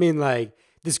down, I mean like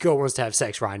this girl wants to have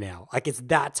sex right now. Like it's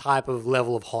that type of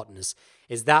level of hotness.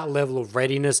 It's that level of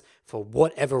readiness for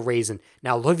whatever reason.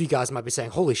 Now, a lot of you guys might be saying,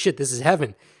 holy shit, this is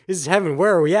heaven. This is heaven.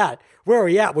 Where are we at? Where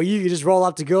you can just roll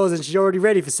up to girls and she's already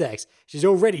ready for sex. She's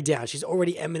already down. She's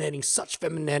already emanating such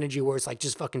feminine energy where it's like,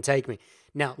 just fucking take me.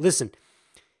 Now, listen.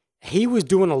 He was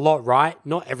doing a lot right,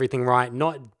 not everything right,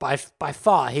 not by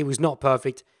far. He was not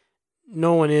perfect.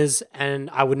 No one is, and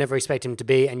I would never expect him to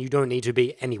be, and you don't need to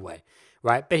be anyway,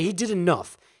 right? But he did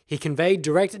enough. He conveyed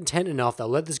direct intent enough that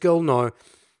let this girl know,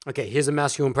 okay, here's a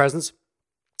masculine presence,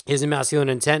 here's a masculine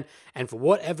intent, and for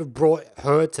whatever brought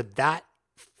her to that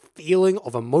feeling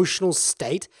of emotional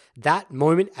state, that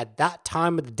moment at that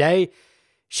time of the day,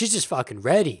 she's just fucking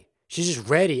ready. She's just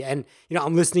ready, and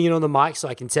I'm listening in on the mic so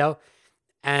I can tell.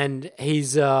 And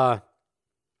he's, otherwise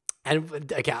the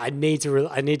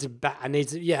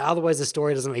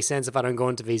story doesn't make sense if I don't go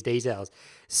into these details.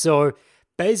 So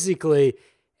basically,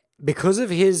 because of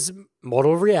his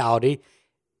model of reality,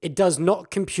 it does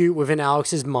not compute within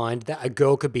Alex's mind that a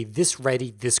girl could be this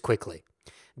ready this quickly.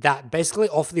 That basically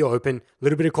off the open, a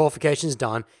little bit of qualifications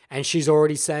done, and she's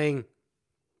already pretty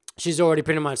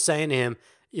much saying to him,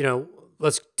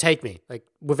 let's take me, like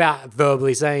without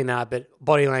verbally saying that, but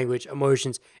body language,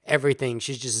 emotions, everything.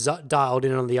 She's just dialed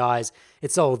in on the eyes.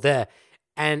 It's all there.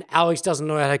 And Alex doesn't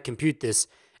know how to compute this.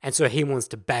 And so he wants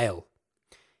to bail.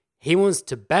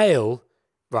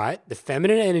 Right? The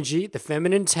feminine energy, the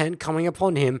feminine intent coming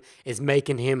upon him is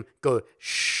making him go,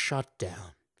 shut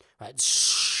down. Right?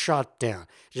 Shut down.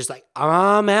 Just like,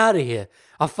 I'm out of here.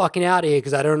 I'm fucking out of here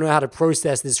because I don't know how to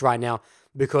process this right now,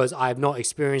 because I have not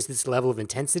experienced this level of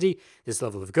intensity, this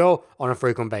level of girl on a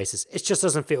frequent basis. It just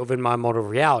doesn't fit within my model of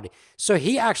reality. So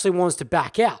he actually wants to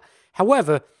back out.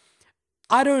 However,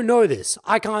 I don't know this.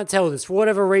 I can't tell this. For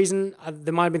whatever reason,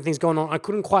 there might have been things going on. I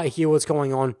couldn't quite hear what's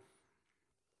going on.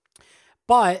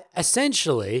 But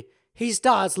essentially, he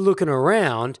starts looking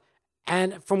around,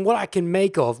 and from what I can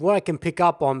what I can pick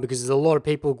up on, because there's a lot of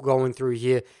people going through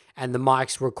here, and the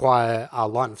mics require a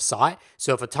line of sight.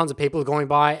 So if tons of people are going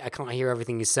by, I can't hear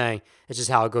everything he's saying. It's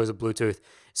just how it goes with Bluetooth.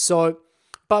 So,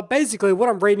 but basically, what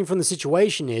I'm reading from the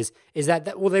situation is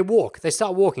that well, they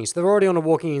start walking. So they're already on a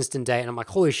walking instant date, and I'm like,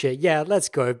 holy shit, yeah, let's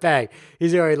go, bang.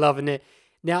 He's already loving it.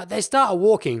 Now, they start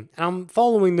walking, and I'm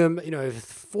following them,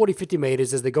 40, 50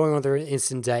 meters as they're going on their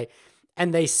instant date,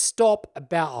 and they stop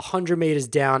about 100 meters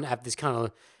down at this kind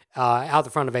of, out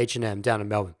the front of H&M down in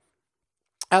Melbourne.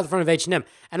 Out the front of H&M.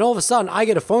 And all of a sudden, I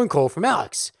get a phone call from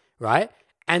Alex, right?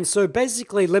 And so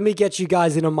basically, let me get you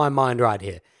guys in on my mind right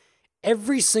here.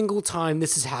 Every single time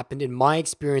this has happened in my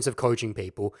experience of coaching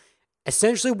people,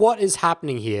 essentially what is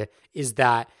happening here is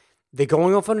that they're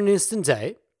going off on an instant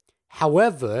date.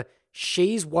 However,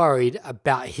 she's worried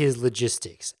about his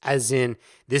logistics. As in,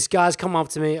 this guy's come up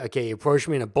to me, okay, he approached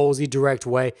me in a ballsy, direct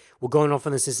way. We're going off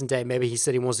on this instant date. Maybe he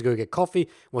said he wants to go get coffee,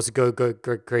 wants to go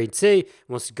green tea,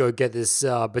 wants to go get this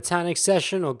botanic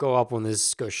session, or go up on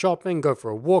this, go shopping, go for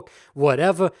a walk,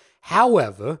 whatever.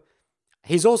 However,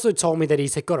 he's also told me that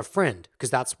he's got a friend, because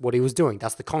that's what he was doing.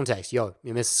 That's the context. Yo,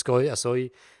 Mrs. Scotty, I saw you.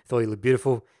 Thought you looked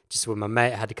beautiful. Just with my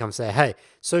mate, I had to come say hey.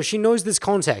 So she knows this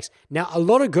context. Now, a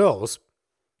lot of girls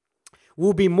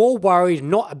will be more worried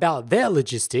not about their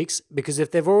logistics, because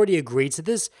if they've already agreed to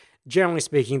this, generally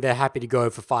speaking, they're happy to go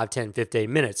for 5, 10,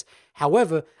 15 minutes.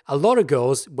 However, a lot of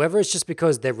girls, whether it's just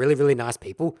because they're really, really nice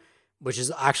people, which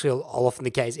is actually often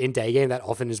the case in day game, that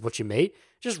often is what you meet,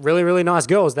 just really, really nice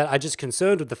girls that are just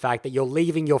concerned with the fact that you're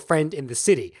leaving your friend in the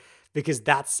city, because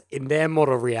that's, in their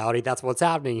model reality, that's what's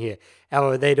happening here.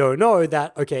 However, they don't know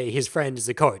that, okay, his friend is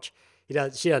a coach.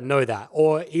 She doesn't know that.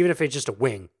 Or even if it's just a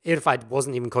wing. Even if I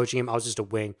wasn't even coaching him, I was just a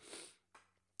wing.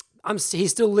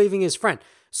 He's still leaving his friend.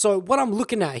 So what I'm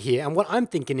looking at here and what I'm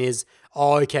thinking is,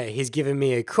 oh, okay, he's giving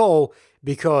me a call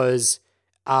because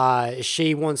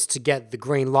she wants to get the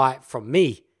green light from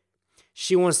me.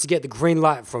 She wants to get the green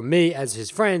light from me as his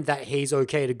friend that he's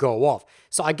okay to go off.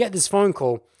 So I get this phone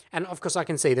call, and of course I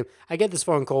can see them. I get this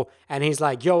phone call, and he's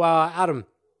like, yo, Adam,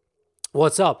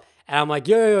 what's up? And I'm like,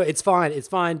 yo, it's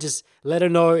fine. Just let her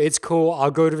know it's cool.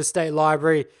 I'll go to the state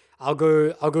library. I'll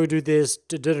go do this,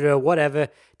 whatever.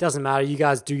 Doesn't matter. You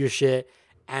guys do your shit.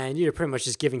 And you're pretty much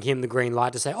just giving him the green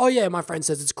light to say, oh yeah, my friend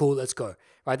says it's cool. Let's go.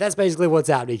 Right? That's basically what's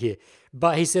happening here.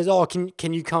 But he says, oh,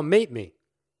 can you come meet me?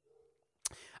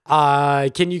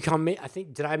 Can you come meet? I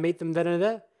think, did I meet them then and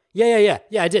there? Yeah,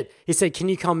 I did. He said, can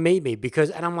you come meet me?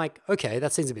 And I'm like, okay,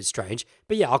 that seems a bit strange.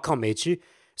 But yeah, I'll come meet you.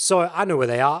 So I know where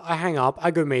they are. I hang up. I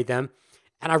go meet them.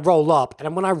 And I roll up.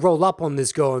 And when I roll up on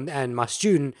this girl and my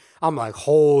student, I'm like,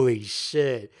 holy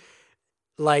shit.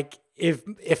 Like,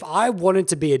 if I wanted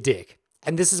to be a dick,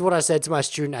 and this is what I said to my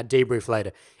student at debrief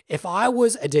later, if I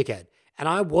was a dickhead and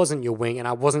I wasn't your wing and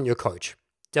I wasn't your coach,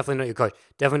 definitely not your coach,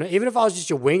 definitely not, even if I was just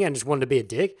your wing and just wanted to be a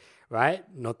dick, right?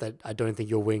 Not that I don't think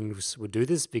your wings would do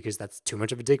this, because that's too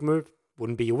much of a dick move.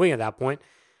 Wouldn't be your wing at that point.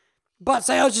 But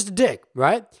say I was just a dick,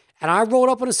 right? And I rolled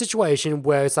up on a situation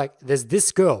where it's like, there's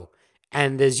this girl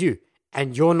and there's you,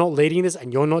 and you're not leading this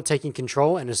and you're not taking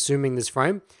control and assuming this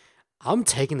frame. I'm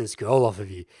taking this girl off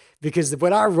of you, because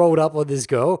when I rolled up on this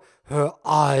girl, her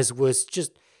eyes was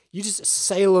just, you just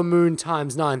Sailor Moon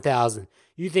times 9,000.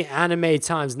 You think anime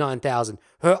times 9,000.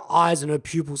 Her eyes and her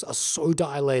pupils are so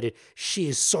dilated. She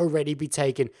is so ready to be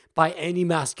taken by any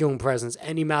masculine presence,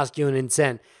 any masculine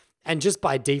intent. And just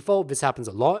by default, this happens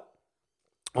a lot.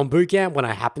 On bootcamp, when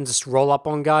I happen to roll up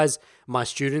on guys, my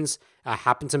students, I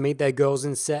happen to meet their girls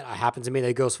in set, I happen to meet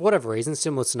their girls for whatever reason,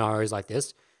 similar scenarios like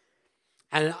this.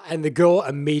 And the girl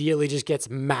immediately just gets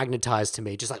magnetized to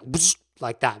me, just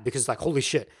like that, because like, holy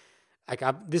shit. Like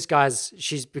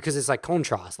she's, because it's like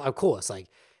contrast, of course, like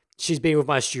she's been with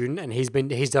my student and he's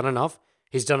done enough.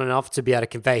 He's done enough to be able to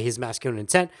convey his masculine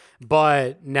intent,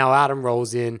 but now Adam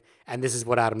rolls in and this is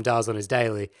what Adam does on his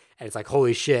daily. And it's like,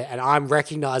 holy shit. And I'm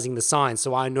recognizing the signs.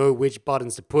 So I know which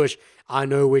buttons to push. I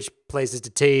know which places to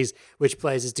tease, which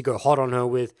places to go hot on her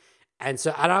with. And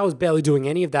I was barely doing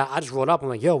any of that. I just rolled up. I'm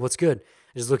like, yo, what's good?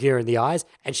 I just look her in the eyes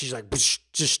and she's like,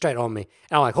 just straight on me.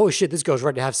 And I'm like, holy shit, this girl's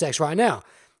ready to have sex right now.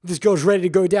 This girl's ready to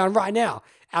go down right now.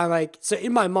 And I'm like, so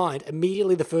in my mind,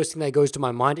 immediately the first thing that goes to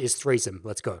my mind is threesome.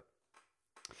 Let's go.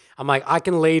 I'm like, I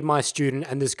can lead my student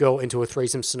and this girl into a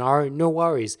threesome scenario. No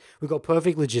worries. We've got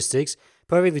perfect logistics.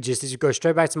 You go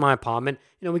straight back to my apartment.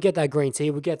 You know, we get that green tea.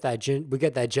 We get that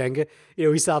Jenga. You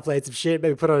know, we start playing some shit.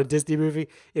 Maybe put on a Disney movie.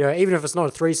 You know, even if it's not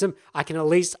a threesome, I can at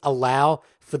least allow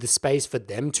for the space for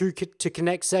them to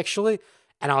connect sexually,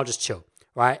 and I'll just chill,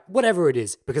 right? Whatever it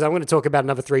is, because I'm going to talk about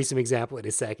another threesome example in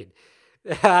a second.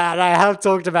 And I have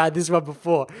talked about this one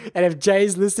before. And if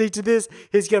Jay's listening to this,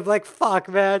 he's going to be like, fuck,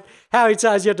 man, how many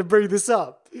times you have to bring this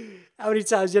up? How many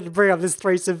times you have to bring up this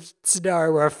threesome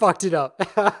scenario where I fucked it up?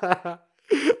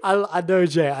 I know,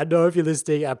 Jay. I know if you're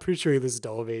listening. I'm pretty sure you listen to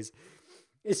all these.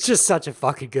 It's just such a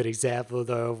fucking good example,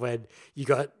 though, when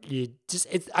it's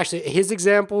actually his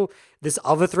example, this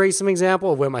other threesome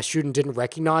example where my student didn't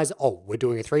recognize, oh, we're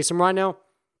doing a threesome right now.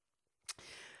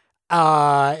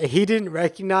 He didn't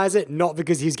recognize it, not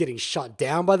because he's getting shut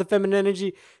down by the feminine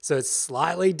energy, so it's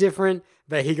slightly different,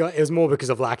 but it was more because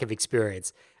of lack of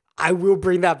experience. I will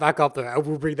bring that back up, though. I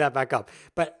will bring that back up.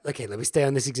 But, okay, let me stay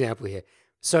on this example here.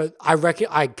 So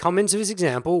I come into this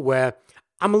example where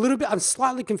I'm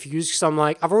slightly confused because I'm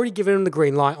like, I've already given him the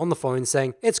green light on the phone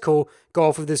saying, it's cool, go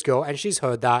off with this girl, and she's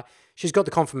heard that. She's got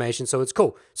the confirmation, so it's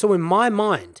cool. So in my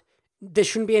mind, there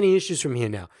shouldn't be any issues from here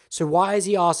now. So why is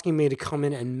he asking me to come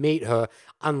in and meet her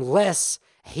unless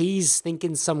he's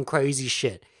thinking some crazy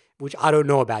shit, which I don't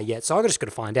know about yet. So I'm just going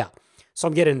to find out. So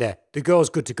I'm getting there. The girl's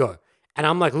good to go. And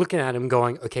I'm like looking at him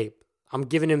going, okay, I'm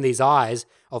giving him these eyes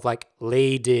of like,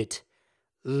 lead it.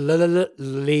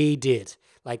 Lead it.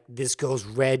 Like, this girl's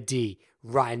ready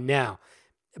right now.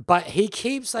 But he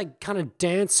keeps like kind of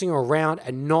dancing around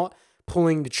and not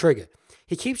pulling the trigger.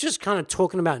 He keeps just kind of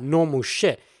talking about normal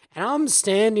shit. And I'm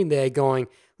standing there going,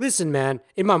 listen, man,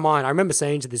 in my mind, I remember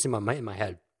saying to this in my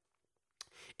head,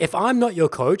 if I'm not your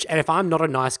coach and if I'm not a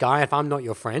nice guy, if I'm not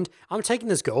your friend, I'm taking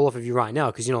this girl off of you right now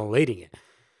because you're not leading it.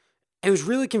 It was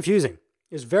really confusing.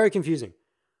 It was very confusing.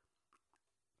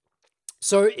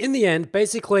 So in the end,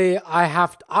 basically, I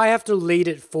have to lead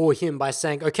it for him by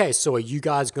saying, okay, so are you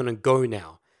guys going to go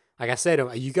now? Like I said,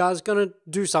 are you guys going to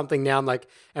do something now? I'm like,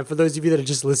 and for those of you that are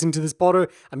just listening to this photo,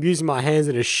 I'm using my hands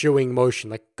in a shooing motion.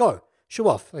 Like, go, shoo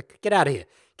off. Like, get out of here.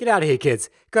 Get out of here, kids.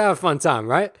 Go have a fun time,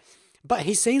 right? But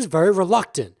he seems very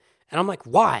reluctant. And I'm like,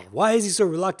 why? Why is he so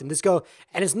reluctant? This girl,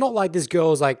 and it's not like this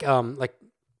girl's like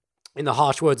in the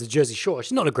harsh words of Jersey Shore,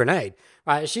 she's not a grenade,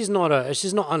 right? She's not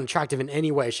unattractive in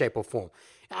any way, shape, or form.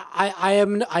 I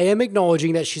am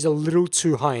acknowledging that she's a little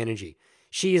too high energy.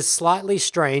 She is slightly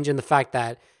strange in the fact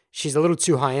that she's a little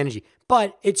too high energy,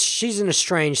 but she's in a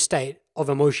strange state of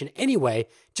emotion anyway,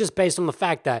 just based on the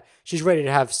fact that she's ready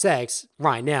to have sex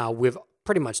right now with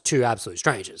pretty much two absolute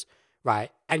strangers, right?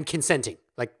 And consenting,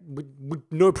 like with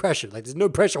no pressure. Like, there's no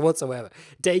pressure whatsoever.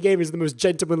 Day game is the most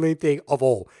gentlemanly thing of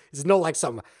all. It's not like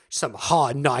some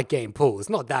hard night game pool. It's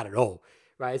not that at all,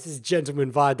 right? It's this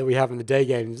gentleman vibe that we have in the day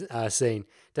game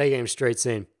day game street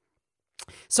scene.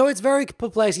 So it's very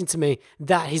perplexing to me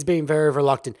that he's being very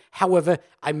reluctant. However,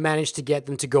 I managed to get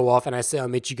them to go off, and I say I'll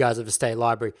meet you guys at the state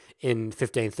library in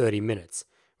 15-30 minutes.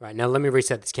 Right, now let me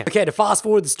reset this camera. Okay, to fast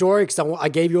forward the story, because I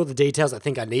gave you all the details I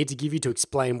think I need to give you to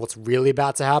explain what's really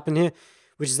about to happen here,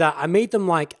 which is that I meet them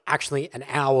like actually an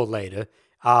hour later,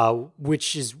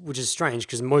 which is strange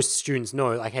because most students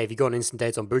know, like, hey, if you got instant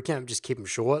dates on bootcamp, just keep them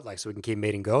short, like, so we can keep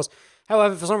meeting girls.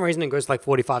 However, for some reason, it goes like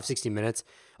 45, 60 minutes.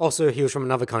 Also, he was from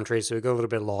another country, so we got a little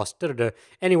bit lost.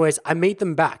 Anyways, I meet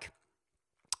them back.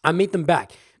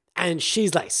 And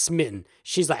she's like smitten.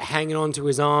 She's like hanging onto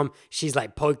his arm. She's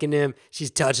like poking him. She's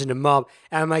touching him up.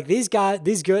 And I'm like, this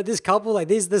couple, like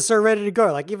they're so ready to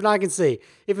go. Like, even I can see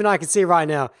right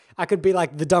now, I could be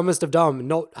like the dumbest of dumb,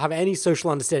 not have any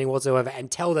social understanding whatsoever, and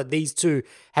tell that these two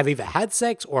have either had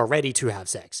sex or are ready to have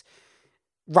sex.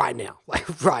 Right now.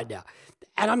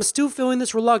 And I'm still feeling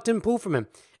this reluctant pull from him.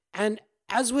 And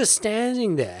as we're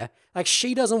standing there, like,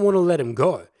 she doesn't want to let him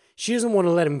go. She doesn't want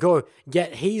to let him go,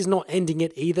 yet he's not ending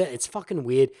it either. It's fucking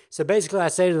weird. So basically I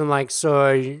say to them, like,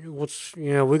 so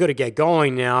we got to get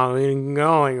going now. We're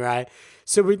going, right?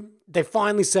 So they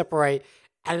finally separate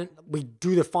and we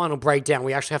do the final breakdown.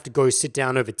 We actually have to go sit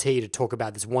down over tea to talk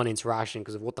about this one interaction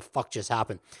because of what the fuck just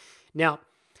happened. Now,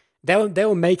 they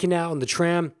were making out on the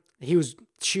tram.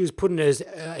 She was putting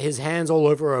his hands all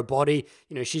over her body.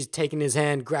 You know, she's taking his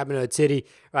hand, grabbing her titty.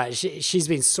 Right? She's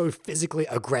been so physically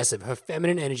aggressive. Her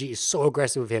feminine energy is so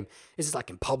aggressive with him. This is like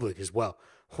in public as well.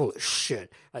 Holy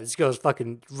shit! This girl's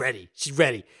fucking ready. She's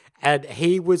ready, and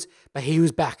he was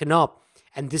backing up.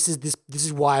 And this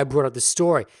is why I brought up this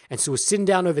story. And so we're sitting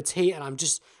down over tea, and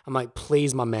I'm like,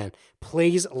 please, my man,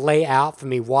 please lay out for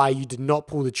me why you did not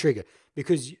pull the trigger,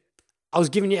 because I was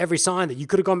giving you every sign that you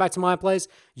could have gone back to my place.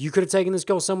 You could have taken this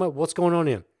girl somewhere. What's going on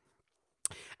here?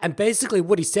 And basically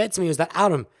what he said to me was that,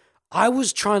 Adam, I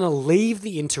was trying to leave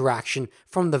the interaction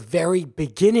from the very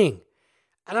beginning.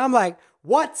 And I'm like,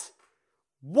 what?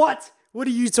 What are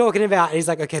you talking about? And he's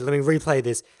like, okay, let me replay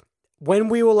this. when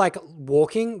we were like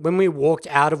walking, when we walked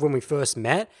out of when we first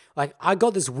met, like I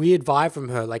got this weird vibe from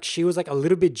her. Like she was like a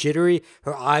little bit jittery.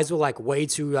 Her eyes were like way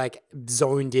too like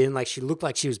zoned in. Like she looked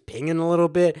like she was pinging a little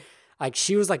bit. Like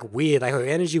she was like weird. Like her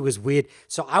energy was weird.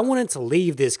 So I wanted to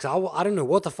leave this because I don't know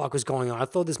what the fuck was going on. I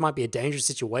thought this might be a dangerous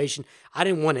situation. I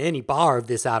didn't want any bar of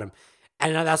this, Adam.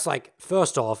 And that's like,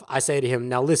 first off, I say to him,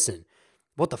 now listen,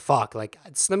 what the fuck? Like,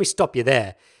 let me stop you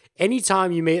there.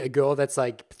 Anytime you meet a girl that's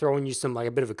like throwing you some like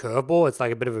a bit of a curveball, it's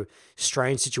like a bit of a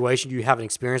strange situation you haven't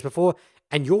experienced before,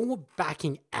 and you're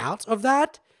backing out of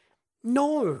that,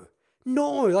 no.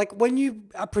 Like when you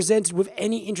are presented with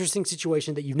any interesting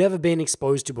situation that you've never been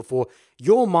exposed to before,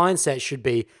 your mindset should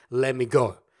be, let me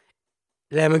go.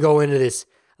 Let me go into this.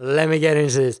 Let me get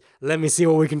into this. Let me see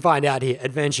what we can find out here.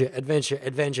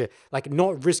 Adventure. Like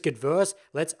not risk adverse.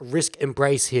 Let's risk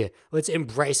embrace here. Let's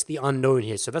embrace the unknown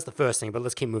here. So that's the first thing, but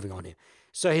let's keep moving on here.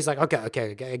 So he's like,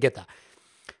 okay, I get that.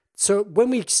 So when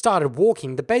we started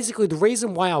walking, basically the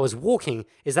reason why I was walking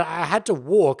is that I had to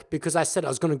walk because I said I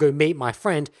was going to go meet my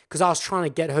friend because I was trying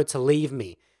to get her to leave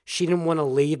me. She didn't want to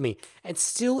leave me. And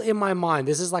still in my mind,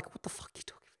 this is like, what the fuck are you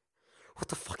doing? What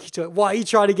the fuck are you doing? Why are you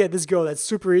trying to get this girl that's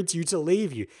super into you to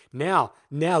leave you? Now,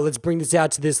 let's bring this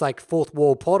out to this like fourth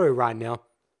wall Poto right now.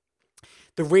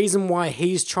 The reason why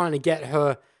he's trying to get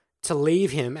her to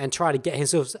leave him and try to get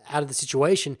himself out of the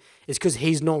situation is because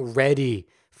he's not ready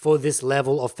for this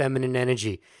level of feminine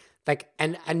energy. Like,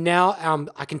 and now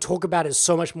I can talk about it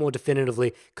so much more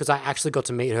definitively because I actually got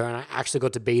to meet her and I actually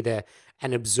got to be there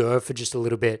and observe for just a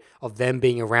little bit of them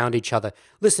being around each other.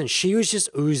 Listen, she was just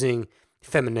oozing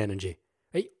feminine energy.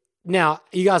 Now,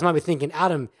 you guys might be thinking,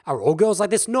 Adam, are all girls like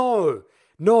this? No,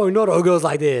 not all girls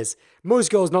like this.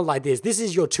 Most girls not like this. This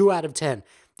is your 2 out of 10.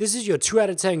 This is your 2 out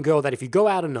of 10 girl that if you go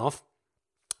out enough,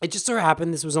 it just so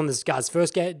happened this was on this guy's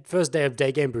first day of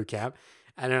day game boot camp,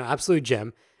 and an absolute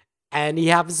gem. And he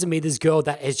happens to meet this girl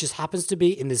that just happens to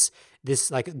be in this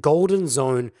like golden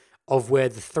zone of where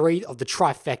the three of the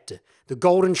trifecta, the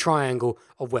golden triangle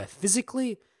of where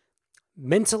physically,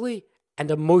 mentally,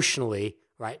 and emotionally,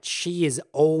 right? She is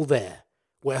all there.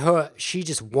 Where she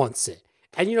just wants it.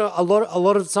 And you know, a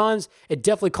lot of times it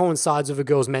definitely coincides with a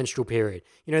girl's menstrual period.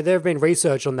 You know, there have been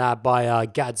research on that by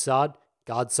Gad Saad,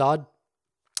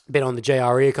 been on the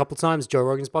JRE a couple times, Joe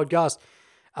Rogan's podcast.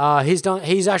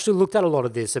 He's actually looked at a lot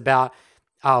of this about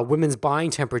women's buying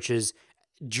temperatures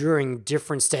during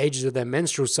different stages of their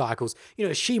menstrual cycles. You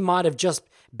know, she might have just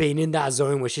been in that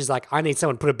zone where she's like, I need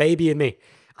someone to put a baby in me.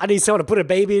 I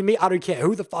don't care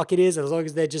who the fuck it is, as long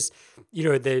as they're just, you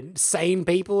know, they're sane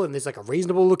people and there's like a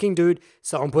reasonable looking dude,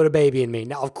 someone put a baby in me.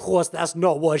 Now, of course, that's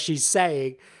not what she's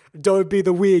saying. Don't be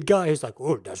the weird guy who's like,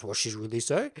 oh, that's what she's really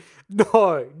saying?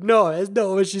 No, that's not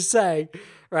what she's saying,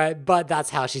 right? But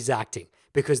that's how she's acting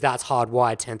because that's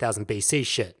hardwired 10,000 BC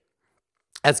shit.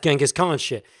 That's Genghis Khan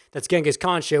shit. That's Genghis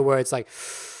Khan shit where it's like,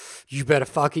 you better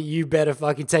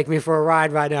fucking take me for a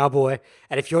ride right now, boy.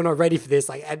 And if you're not ready for this,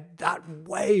 like that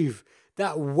wave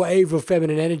of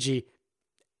feminine energy,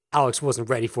 Alex wasn't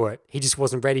ready for it. He just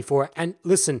wasn't ready for it. And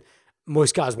listen,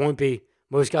 most guys won't be.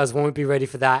 Most guys won't be ready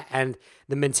for that. And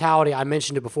the mentality, I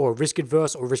mentioned it before, risk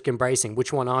adverse or risk embracing.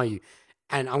 Which one are you?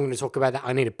 And I'm going to talk about that.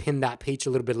 I need to pin that peach a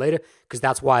little bit later because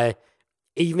that's why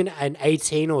even an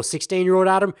 18 or 16-year-old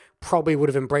Adam probably would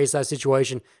have embraced that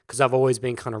situation because I've always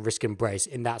been kind of risk embrace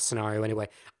in that scenario anyway.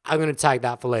 I'm going to tag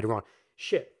that for later on.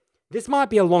 Shit. This might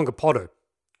be a longer Poto.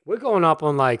 We're going up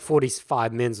on like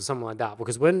 45 mins or something like that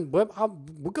because we've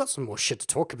got some more shit to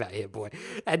talk about here, boy.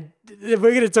 And we're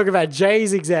going to talk about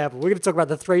Jay's example. We're going to talk about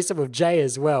the threesome with Jay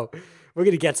as well. We're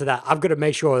going to get to that. I've got to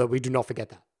make sure that we do not forget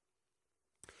that.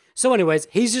 So anyways,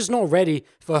 he's just not ready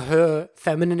for her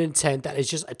feminine intent that is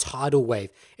just a tidal wave.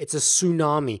 It's a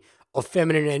tsunami of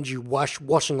feminine energy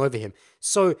washing over him.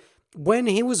 So when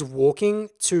he was walking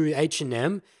to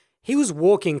H&M, he was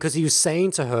walking because he was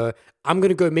saying to her, I'm going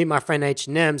to go meet my friend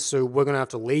H&M, so we're going to have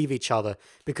to leave each other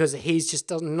because he's just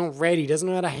not ready. He doesn't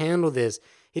know how to handle this.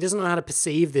 He doesn't know how to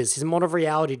perceive this. His model of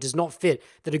reality does not fit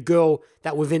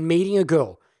that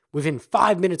within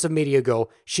 5 minutes of meeting a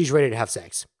girl, she's ready to have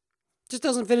sex. Just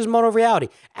doesn't fit his model of reality.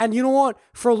 And you know what?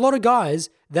 For a lot of guys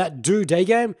that do day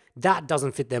game, that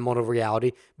doesn't fit their model of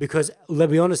reality because,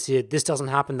 let's be honest here, this doesn't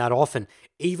happen that often.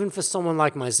 Even for someone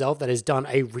like myself that has done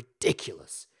a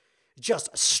ridiculous, just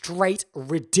straight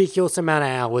ridiculous amount of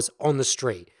hours on the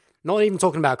street. Not even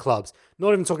talking about clubs.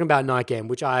 Not even talking about night game,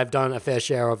 which I have done a fair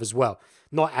share of as well.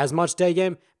 Not as much day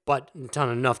game, but done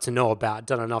enough to know about,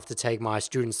 done enough to take my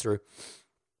students through.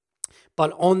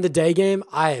 But on the day game,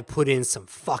 I put in some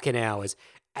fucking hours.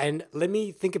 And let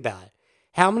me think about it.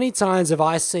 How many times have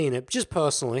I seen it, just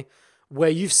personally, where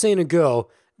you've seen a girl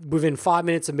within 5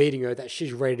 minutes of meeting her that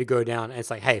she's ready to go down. And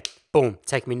it's like, hey, boom,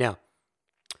 take me now.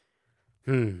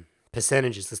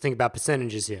 Percentages. Let's think about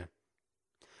percentages here.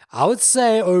 I would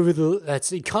say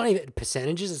you can't even,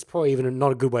 percentages is probably even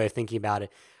not a good way of thinking about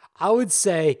it. I would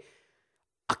say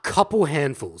a couple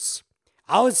handfuls.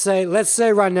 I would say, let's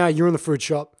say right now you're in the fruit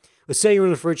shop. Let's say you're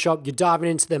in the fruit shop, you're diving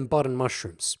into them button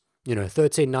mushrooms.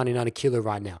 $13.99 a kilo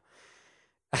right now.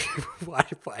 Why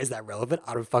is that relevant?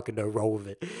 I don't fucking know. Roll with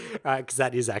it. Because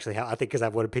that is actually how I think, because I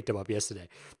would have picked them up yesterday.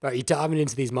 But you're diving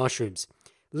into these mushrooms.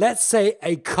 Let's say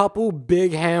a couple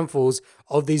big handfuls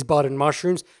of these button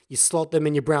mushrooms, you slot them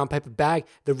in your brown paper bag,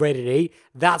 they're ready to eat.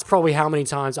 That's probably how many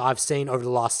times I've seen over the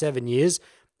last 7 years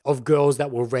of girls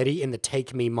that were ready in the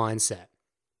take me mindset.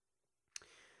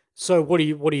 So what are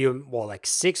you, like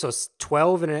 6 or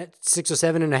 12 and 6 or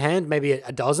 7 in a hand? Maybe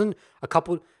a dozen, a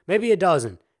couple, maybe a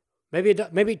dozen, maybe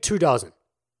 2 dozen.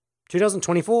 2 dozen,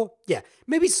 24? Yeah,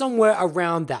 maybe somewhere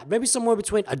around that. Maybe somewhere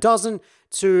between a dozen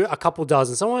to a couple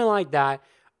dozen, somewhere like that,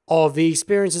 of the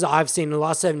experiences I've seen in the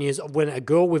last 7 years of when a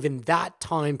girl within that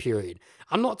time period.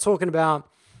 I'm not talking about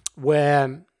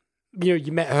where,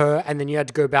 you met her and then you had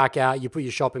to go back out, you put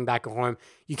your shopping back at home,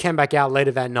 you came back out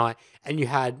later that night and you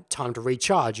had time to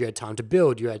recharge, you had time to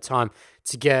build, you had time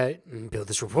to build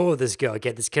this rapport with this girl,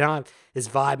 get this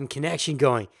vibe and connection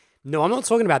going. No, I'm not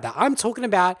talking about that. I'm talking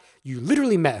about you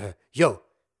literally met her. Yo,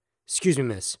 excuse me,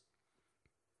 miss.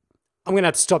 I'm going to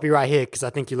have to stop you right here because I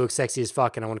think you look sexy as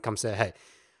fuck and I want to come say, hey,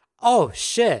 oh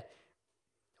shit,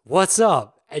 what's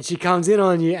up? And she comes in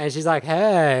on you and she's like,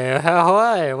 hey, how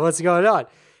are you? What's going on?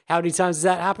 How many times does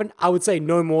that happen? I would say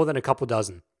no more than a couple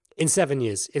dozen in 7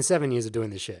 years. In 7 years of doing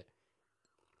this shit.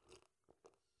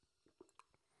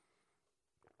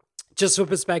 Just for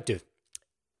perspective,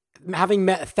 having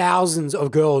met thousands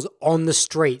of girls on the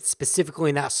street, specifically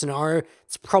in that scenario,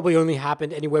 it's probably only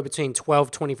happened anywhere between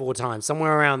 12, 24 times,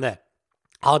 somewhere around there.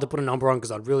 Hard to put a number on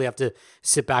because I'd really have to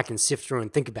sit back and sift through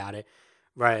and think about it,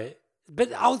 right?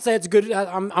 But I would say it's good.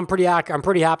 I'm pretty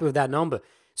happy with that number.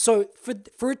 So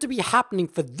for it to be happening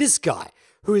for this guy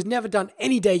who has never done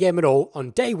any day game at all,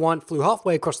 on day one, flew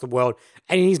halfway across the world,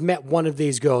 and he's met one of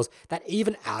these girls that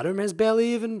even Adam has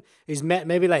he's met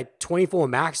maybe like 24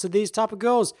 max of these type of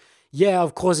girls. Yeah,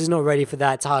 of course he's not ready for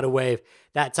that tidal wave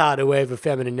of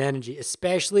feminine energy,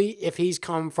 especially if he's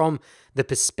come from the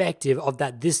perspective of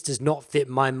that this does not fit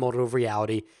my model of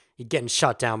reality. You're getting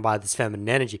shut down by this feminine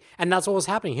energy. And that's what was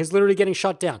happening. He's literally getting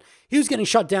shut down. He was getting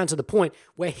shut down to the point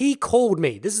where he called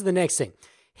me. This is the next thing.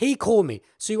 He called me.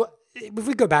 So if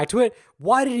we go back to it,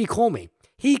 why did he call me?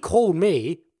 He called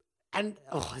me, and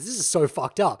this is so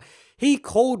fucked up. He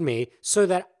called me so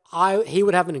that he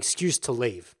would have an excuse to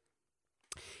leave.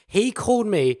 He called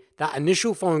me, that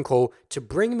initial phone call, to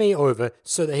bring me over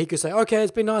so that he could say, okay, it's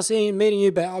been nice meeting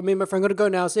you, but me and my friend got to go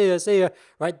now. See ya.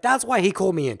 Right? That's why he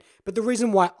called me in. But the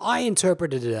reason why I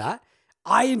interpreted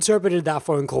that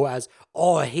phone call as,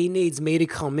 he needs me to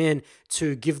come in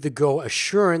to give the girl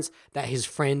assurance that his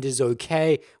friend is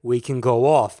okay, we can go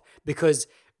off. Because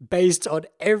based on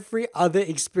every other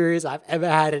experience I've ever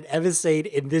had and ever seen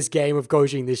in this game of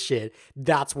coaching this shit,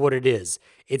 that's what it is.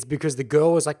 It's because the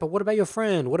girl was like, but what about your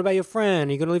friend? What about your friend?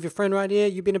 Are you going to leave your friend right here?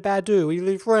 You've been a bad dude. Will you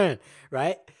leave your friend?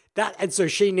 Right? And so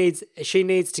she needs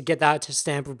to get that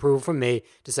stamp of approval from me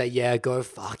to say, yeah, go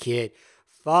fuck it,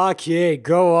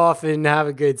 go off and have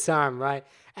a good time, right?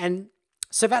 And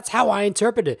so that's how I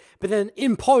interpret it. But then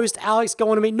in post, Alex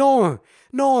going to me, no,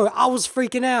 I was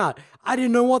freaking out. I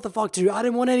didn't know what the fuck to do. I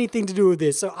didn't want anything to do with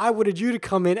this. So I wanted you to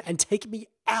come in and take me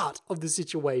out of the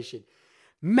situation.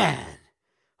 Man.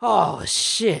 Oh,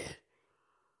 shit.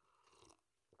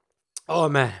 Oh,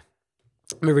 man.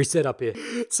 Let me reset up here.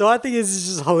 So I think it's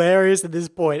just hilarious at this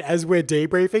point as we're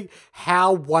debriefing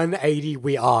how 180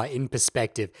 we are in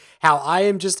perspective. How I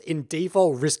am just in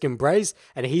default risk embrace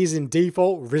and he's in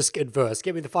default risk adverse.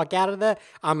 Get me the fuck out of there.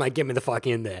 I'm like, get me the fuck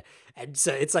in there. And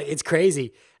so it's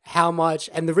crazy how much.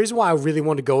 And the reason why I really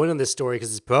want to go in on this story because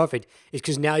it's perfect is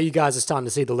because now you guys are starting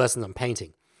to see the lessons I'm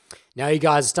painting. Now you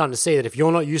guys are starting to see that if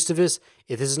you're not used to this,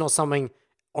 if this is not something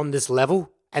on this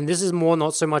level, and this is more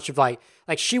not so much of like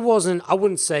she wasn't, I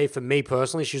wouldn't say for me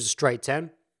personally, she was a straight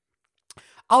 10.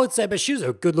 I would say, but she was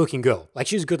a good looking girl. Like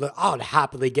she was good. I would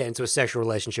happily get into a sexual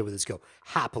relationship with this girl.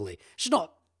 Happily. She's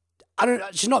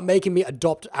not making me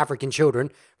adopt African children,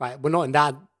 right? We're not in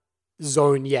that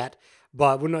zone yet,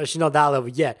 but she's not that level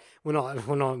yet. We're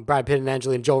not Brad Pitt and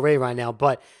Angelina Jolie right now,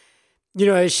 but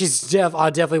she's I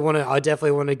definitely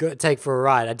want to go take for a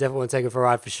ride. I definitely want to take her for a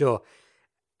ride for sure.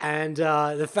 And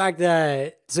the fact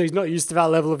that, so he's not used to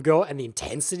that level of girl and the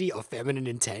intensity of feminine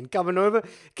intent coming over.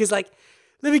 Because let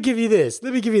me give you this.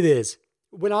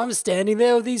 when I'm standing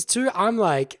there with these two, I'm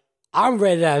like, I'm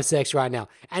ready to have sex right now.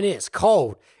 And it's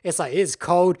cold. It's like, it's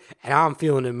cold and I'm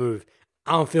feeling it move.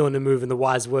 I'm feeling it move in the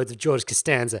wise words of George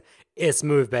Costanza. It's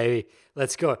move, baby.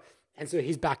 Let's go. And so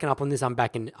he's backing up on this. I'm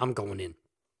going in.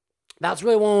 That's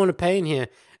really what I want to pay in here.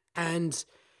 And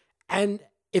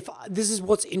if this is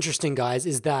what's interesting, guys,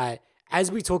 is that as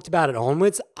we talked about it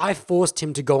onwards, I forced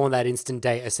him to go on that instant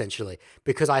date essentially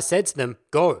because I said to them,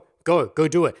 go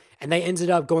do it. And they ended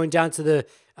up going down to the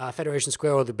Federation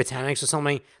Square or the Botanics or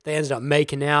something. They ended up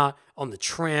making out on the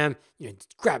tram,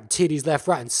 grabbed titties left,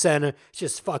 right, and center,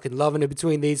 just fucking loving it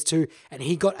between these two. And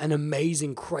he got an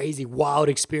amazing, crazy, wild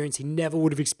experience he never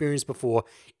would have experienced before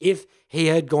if he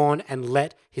had gone and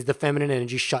let the feminine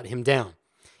energy shut him down.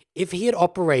 If he had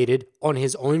operated on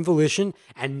his own volition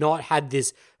and not had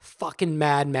this fucking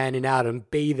madman in Adam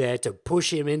be there to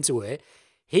push him into it,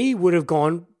 he would have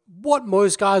gone what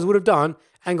most guys would have done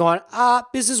and gone,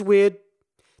 this is weird.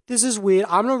 This is weird.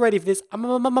 I'm not ready for this. I'm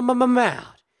out.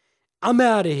 I'm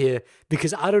out of here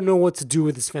because I don't know what to do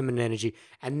with this feminine energy.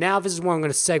 And now this is where I'm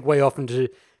going to segue off into,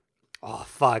 oh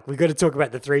fuck, we got to talk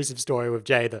about the threesome story with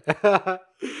Jay though.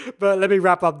 But let me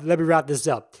wrap this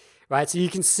up. Right, so you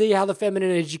can see how the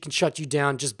feminine energy can shut you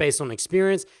down just based on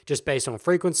experience, just based on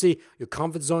frequency, your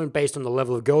comfort zone, based on the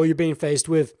level of girl you're being faced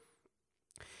with.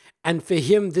 And for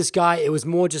him, this guy, it was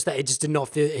more just that it just did not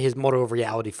fit his model of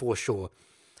reality for sure.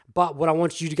 But what I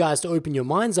want you guys to open your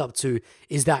minds up to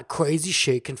is that crazy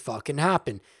shit can fucking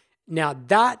happen. Now,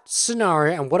 that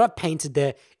scenario and what I've painted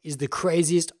there is the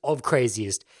craziest of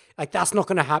craziest. Like, that's not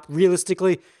going to happen.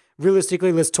 Realistically,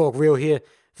 let's talk real here.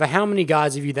 For how many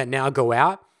guys of you that now go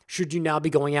out, should you now be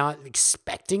going out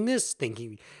expecting this,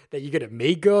 thinking that you're going to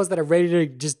meet girls that are ready to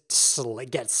just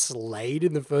get slayed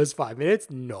in the first 5 minutes?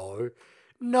 No,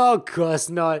 of course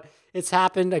not. It's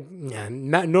happened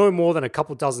no more than a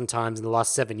couple dozen times in the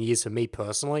last 7 years for me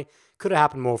personally. Could have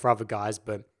happened more for other guys,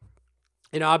 but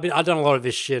I've done a lot of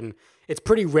this shit, and it's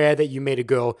pretty rare that you meet a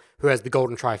girl who has the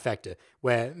golden trifecta,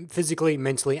 where physically,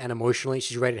 mentally, and emotionally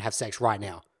she's ready to have sex right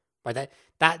now. Right?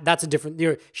 That's a different.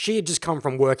 She had just come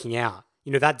from working out.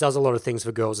 That does a lot of things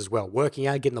for girls as well. Working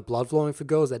out, getting the blood flowing for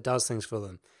girls, that does things for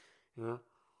them.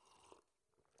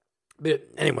 But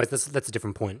anyways, that's a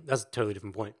different point. That's a totally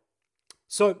different point.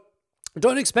 So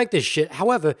don't expect this shit.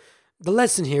 However, the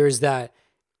lesson here is that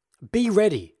be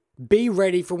ready. Be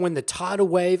ready for when the tidal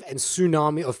wave and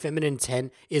tsunami of feminine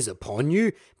intent is upon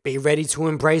you. Be ready to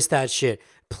embrace that shit.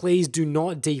 Please do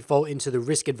not default into the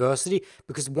risk adversity,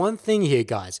 because one thing here,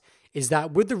 guys, is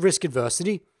that with the risk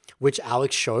adversity, which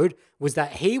Alex showed, was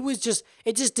that it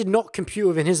just did not compute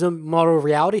within his model of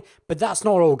reality. But that's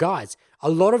not all guys. A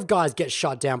lot of guys get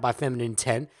shut down by feminine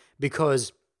intent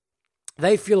because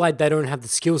they feel like they don't have the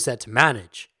skill set to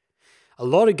manage. A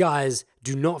lot of guys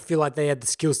do not feel like they have the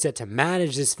skill set to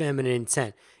manage this feminine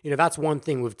intent. That's one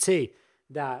thing with T,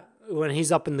 that when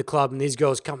he's up in the club and these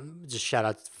girls come, just shout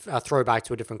out, throwback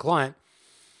to a different client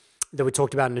that we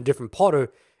talked about in a different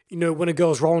potter, when a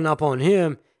girl's rolling up on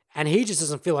him, and he just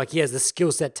doesn't feel like he has the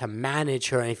skill set to manage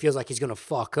her, and he feels like he's going to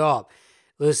fuck up.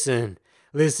 Listen,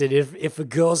 if a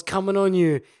girl's coming on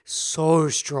you so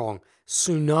strong,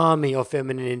 tsunami of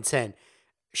feminine intent,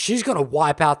 she's going to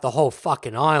wipe out the whole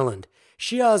fucking island.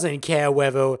 She doesn't care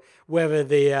whether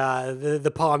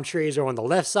the palm trees are on the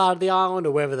left side of the island,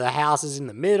 or whether the house is in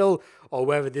the middle, or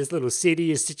whether this little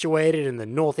city is situated in the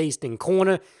northeastern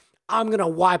corner. I'm going to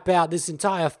wipe out this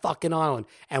entire fucking island.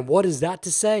 And what is that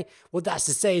to say? What that's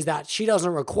to say is that she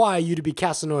doesn't require you to be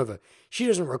Casanova. She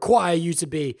doesn't require you to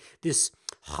be this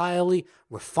highly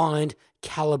refined,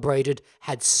 calibrated,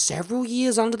 had several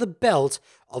years under the belt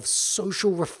of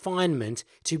social refinement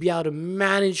to be able to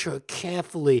manage her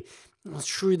carefully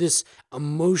through this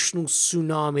emotional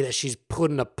tsunami that she's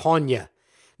putting upon you.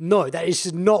 No, that is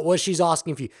just not what she's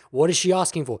asking for you. What is she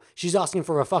asking for? She's asking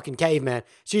for a fucking caveman.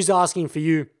 She's asking for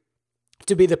you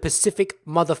to be the Pacific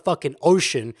motherfucking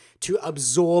Ocean, to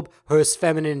absorb her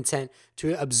feminine intent,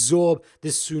 to absorb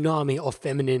this tsunami of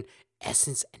feminine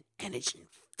essence and energy and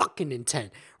fucking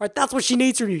intent. Right? That's what she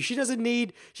needs from you. She doesn't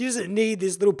need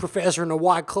this little professor in a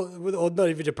white clothes, or not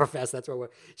even a professor, that's what word.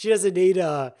 She doesn't need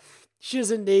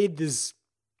this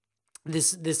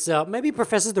maybe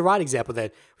professor's the right example then.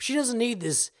 She doesn't need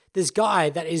this guy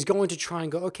that is going to try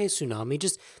and go, okay, tsunami,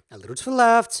 just a little to the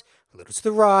left, a little to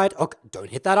the right. Okay, don't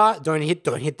hit that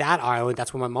island.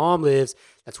 That's where my mom lives.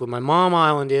 That's where my mom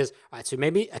island is. All right, so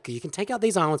maybe you can take out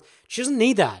these islands. She doesn't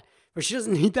need that. But she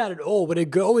doesn't need that at all. When a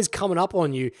girl is coming up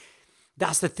on you,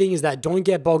 that's the thing, is that don't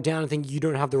get bogged down and think you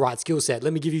don't have the right skill set.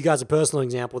 Let me give you guys a personal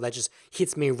example that just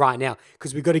hits me right now,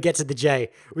 because we got to get to the J.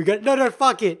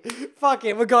 Fuck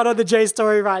it. We're going on the J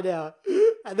story right now.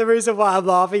 And the reason why I'm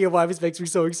laughing and why this makes me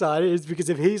so excited is because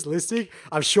if he's listening,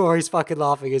 I'm sure he's fucking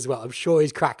laughing as well. I'm sure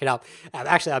he's cracking up.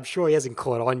 Actually, I'm sure he hasn't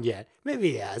caught on yet.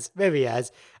 Maybe he has.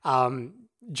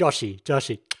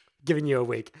 Joshy, giving you a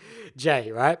week.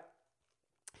 Jay, right?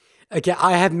 Okay,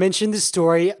 I have mentioned this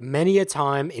story many a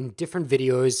time in different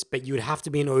videos, but you would have to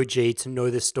be an OG to know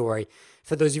this story.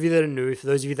 For those of you that are new, for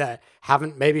those of you that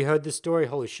haven't maybe heard this story,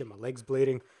 holy shit, my leg's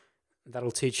bleeding.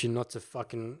 That'll teach you not to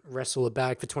fucking wrestle a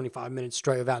bag for 25 minutes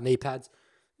straight without knee pads.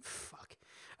 Fuck.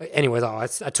 Anyways,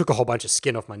 I took a whole bunch of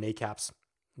skin off my kneecaps.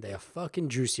 They are fucking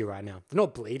juicy right now. They're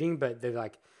not bleeding, but they're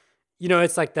like,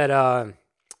 it's like that,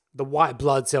 the white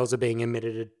blood cells are being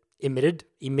emitted.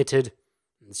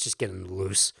 It's just getting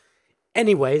loose.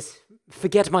 Anyways,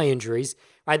 forget my injuries.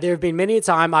 Right, there have been many a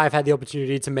time I've had the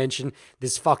opportunity to mention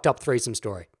this fucked up threesome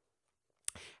story.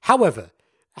 However,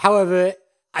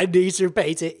 I need to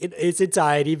repeat it in its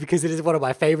entirety because it is one of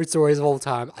my favorite stories of all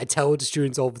time. I tell it to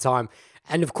students all the time.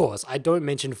 And of course, I don't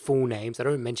mention full names. I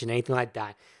don't mention anything like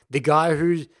that. The guy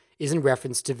who is in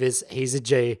reference to this, he's a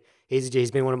G.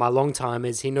 He's been one of my long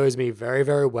timers. He knows me very,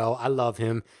 very well. I love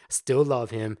him. Still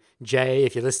love him. Jay,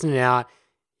 if you're listening out,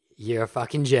 you're a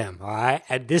fucking gem, all right?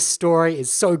 And this story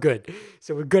is so good.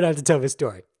 So we're going to have to tell this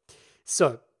story.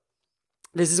 So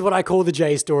this is what I call the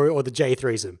J story or the J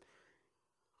threesome.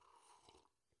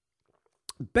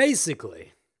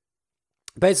 Basically,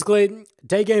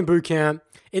 day game boot camp.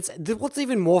 It's what's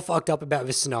even more fucked up about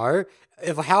this scenario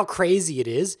of how crazy it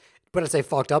is. But I say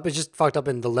fucked up, it's just fucked up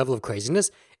in the level of craziness,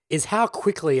 is how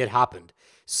quickly it happened.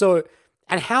 So,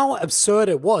 and how absurd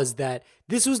it was that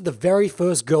this was the very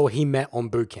first girl he met on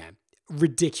boot camp.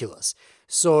 Ridiculous.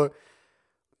 So,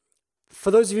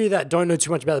 for those of you that don't know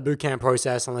too much about the boot camp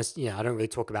process, unless, I don't really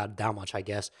talk about it that much, I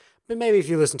guess. But maybe if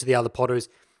you listen to the other potters,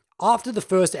 after the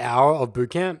first hour of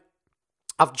boot camp,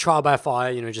 after trial by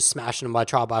fire, just smashing them by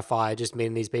trial by fire, just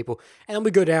meeting these people. And then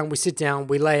we go down, we sit down,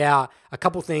 we lay out a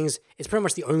couple things. It's pretty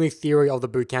much the only theory of the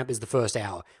boot camp is the first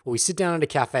hour. Where we sit down at a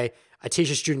cafe, I teach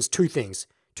the students two things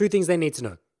they need to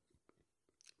know.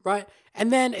 Right?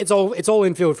 And then it's all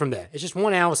infield from there. It's just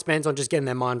 1 hour spent on just getting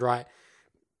their mind right,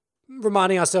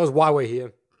 reminding ourselves why we're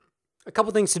here. A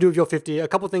couple things to do with your 50, a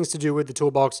couple things to do with the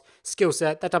toolbox, skill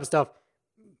set, that type of stuff.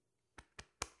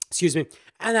 Excuse me.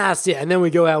 And that's it. And then we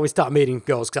go out and we start meeting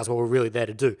girls because that's what we're really there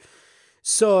to do.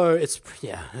 So it's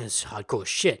hardcore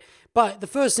shit. But the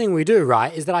first thing we do,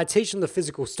 right, is that I teach them the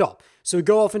physical stop. So we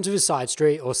go off into the side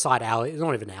street or side alley. It's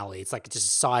not even an alley. It's like just a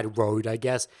side road, I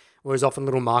guess, where there's often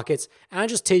little markets. And I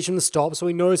just teach him the stop so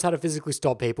he knows how to physically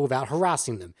stop people without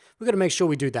harassing them. We've got to make sure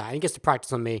we do that. And he gets to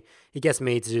practice on me. He gets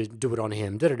me to do it on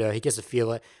him. He gets to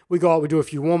feel it. We go out, we do a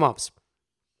few warm-ups.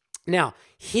 Now,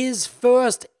 his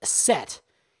first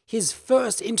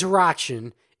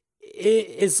interaction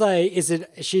is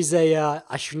she's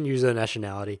I shouldn't use her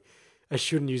nationality.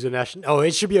 Oh,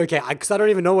 it should be okay because I don't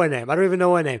even know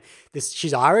her name.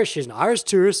 She's Irish. She's an Irish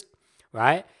tourist,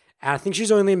 right? And I think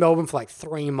she's only in Melbourne for like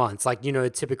 3 months. Like,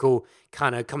 typical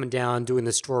kind of coming down, doing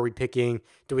the strawberry picking,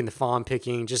 doing the farm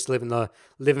picking, just living the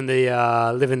dream,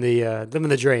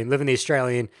 living the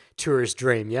Australian tourist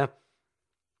dream, yeah?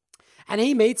 And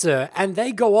he meets her and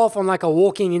they go off on like a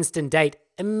walking instant date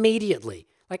immediately.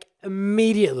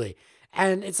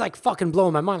 And it's like fucking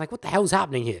blowing my mind. Like, what the hell's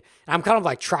happening here? And I'm kind of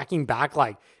like tracking back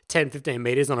like 10, 15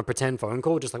 meters on a pretend phone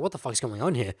call, just like, what the fuck's going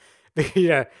on here?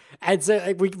 And so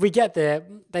like, we get there.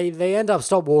 They end up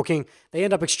stop walking. They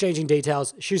end up exchanging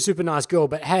details. She's a super nice girl,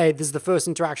 but hey, this is the first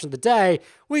interaction of the day.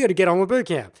 We got to get on with boot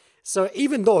camp. So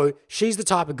even though she's the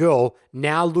type of girl,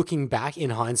 now looking back in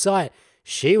hindsight,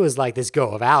 she was like this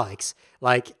girl of Alex.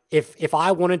 Like, if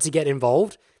I wanted to get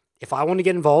involved,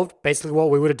 basically what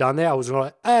we would have done there, I was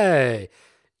like, hey,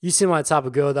 you seem like the type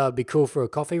of girl that would be cool for a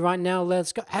coffee right now.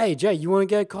 Let's go. Hey, Jay, you want to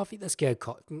get a coffee? Let's get a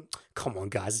coffee. Come on,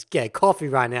 guys. Let's get a coffee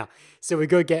right now. So we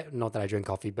go get, not that I drink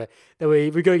coffee, but then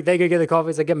they go get the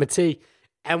coffees. I get my tea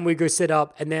and we go sit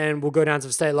up and then we'll go down to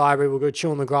the state library. We'll go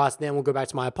chill on the grass. And then we'll go back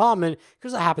to my apartment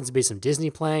because there happens to be some Disney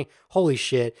playing. Holy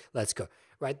shit. Let's go.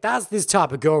 Right, that's this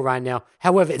type of girl right now.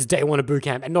 However, it's day one of boot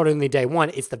camp, and not only day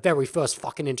one, it's the very first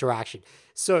fucking interaction.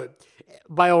 So,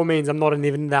 by all means, I'm not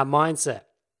even in that mindset.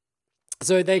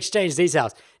 So they exchange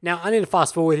details. Now, I need to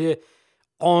fast forward here.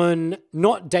 On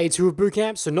not day 2 of boot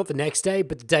camp, so not the next day,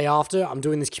 but the day after, I'm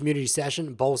doing this community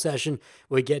session, bowl session,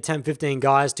 where we get 10, 15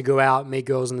 guys to go out, meet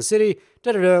girls in the city.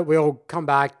 We all come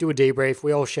back, do a debrief.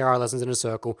 We all share our lessons in a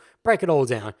circle, break it all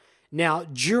down. Now,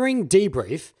 during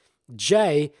debrief,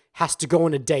 Jay has to go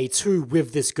on a day 2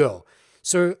 with this girl.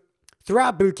 So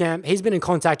throughout boot camp, he's been in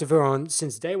contact with her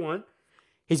since day 1.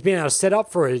 He's been able to set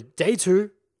up for a day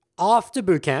 2 after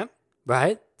boot camp,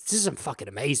 right? This is fucking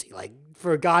amazing. Like,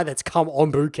 for a guy that's come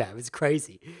on boot camp. It's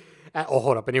crazy.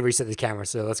 Hold up. I need to reset the camera,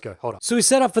 so let's go. Hold on. So we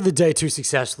set up for the day 2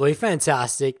 successfully.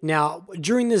 Fantastic. Now,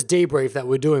 during this debrief that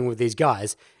we're doing with these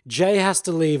guys, Jay has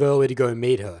to leave early to go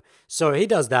meet her. So he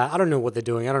does that. I don't know what they're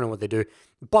doing. I don't know what they do.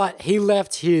 But he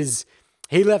left his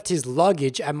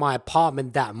luggage at my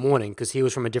apartment that morning because he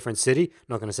was from a different city.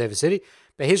 Not going to say the city,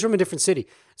 but he's from a different city.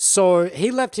 So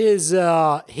he left his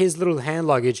little hand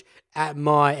luggage at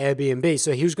my Airbnb.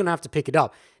 So he was going to have to pick it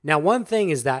up. Now, one thing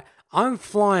is that I'm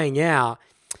flying out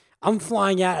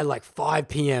at like 5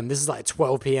 p.m. This is like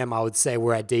 12 p.m. I would say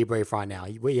we're at debrief right now.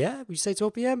 Yeah, would you say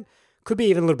 12 p.m.? Could be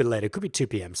even a little bit later. Could be 2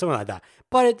 p.m. Something like that.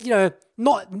 But I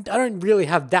don't really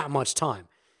have that much time.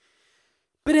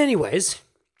 But anyways,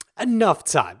 enough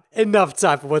time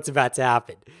for what's about to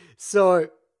happen. So,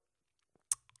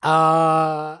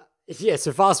 so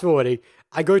fast forwarding,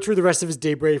 I go through the rest of his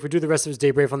debrief. We do the rest of his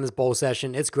debrief on this bowl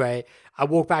session. It's great. I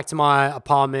walk back to my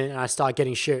apartment and I start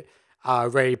getting shit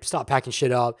ready, start packing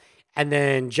shit up. And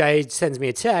then Jay sends me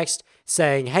a text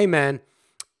saying, hey man,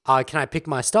 can I pick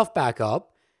my stuff back up?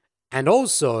 And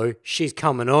also, she's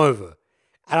coming over.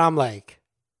 And I'm like,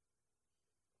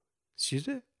 excuse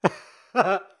me?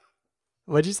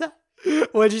 What'd you say?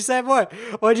 What'd you say, boy?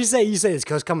 What'd you say? You say this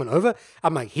girl's coming over?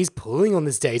 I'm like, he's pulling on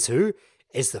this day 2.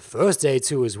 It's the first day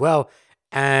 2 as well.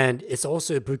 And it's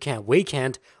also boot camp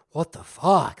weekend. What the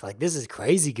fuck? Like, this is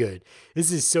crazy good.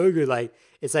 This is so good. Like,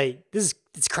 it's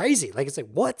crazy. Like, it's like,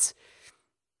 what?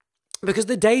 Because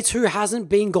the day 2 hasn't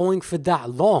been going for that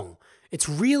long. It's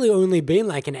really only been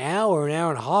like an hour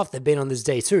and a half they've been on this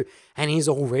day 2. And he's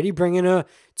already bringing her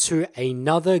to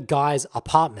another guy's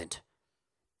apartment.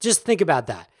 Just think about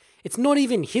that. It's not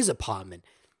even his apartment.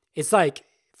 It's like,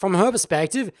 from her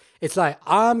perspective, it's like,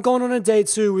 I'm going on a day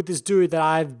 2 with this dude that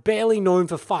I've barely known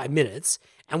for 5 minutes.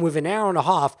 And with an hour and a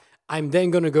half, I'm then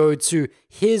going to go to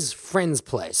his friend's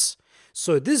place.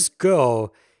 So this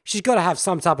girl, she's got to have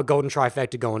some type of golden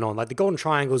trifecta going on. Like the golden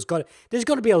triangle's there's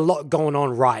got to be a lot going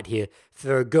on right here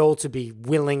for a girl to be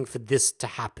willing for this to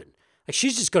happen. Like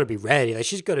she's just got to be ready. Like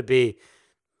she's got to be,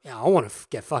 I want to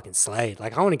get fucking slayed.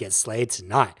 Like I want to get slayed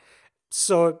tonight.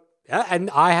 So, yeah, and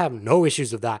I have no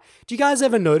issues with that. Do you guys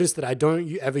ever notice that I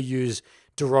don't ever use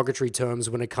derogatory terms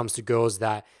when it comes to girls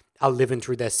that are living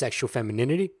through their sexual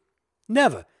femininity?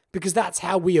 Never, because that's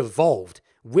how we evolved.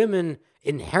 Women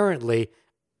inherently,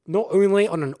 not only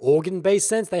on an organ-based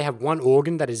sense, they have one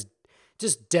organ that is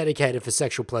just dedicated for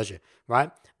sexual pleasure,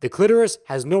 right? The clitoris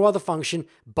has no other function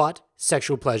but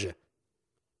sexual pleasure.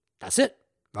 That's it,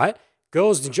 right?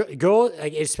 Girls,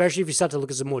 especially if you start to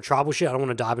look at some more tribal shit, I don't want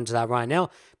to dive into that right now,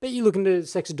 but you look into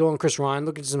Sex Adore and Chris Ryan,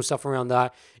 look into some stuff around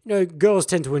that, girls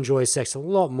tend to enjoy sex a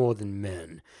lot more than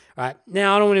men, right?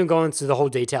 Now, I don't want to go into the whole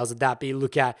details of that, but you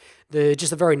look at the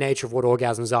very nature of what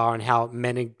orgasms are and how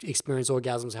men experience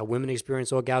orgasms, how women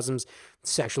experience orgasms,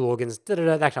 sexual organs, that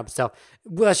type of stuff.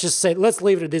 Let's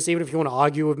leave it at this. Even if you want to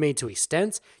argue with me to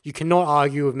extent, you cannot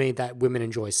argue with me that women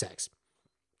enjoy sex.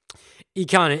 You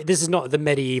can't. This is not the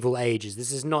medieval ages.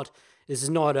 This is not the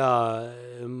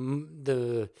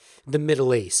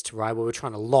Middle East, right? Where we're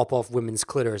trying to lop off women's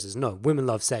clitorises. No, women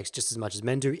love sex just as much as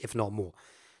men do, if not more.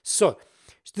 So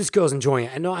this girl's enjoying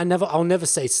it, and I'll never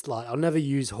say slut. I'll never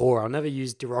use whore. I'll never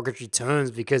use derogatory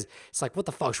terms because it's like, what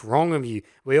the fuck's wrong with you?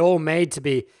 We're all made to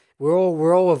be. We're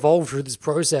all evolved through this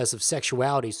process of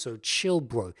sexuality. So chill,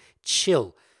 bro.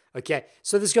 Chill. Okay.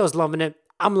 So this girl's loving it.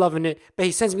 I'm loving it. But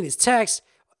he sends me this text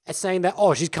saying that,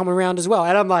 she's coming around as well.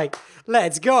 And I'm like,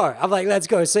 let's go. Let's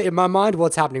go. So in my mind,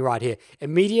 what's happening right here?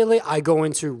 Immediately, I go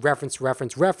into reference.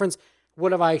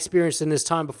 What have I experienced in this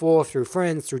time before through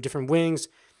friends, through different wings?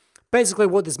 Basically,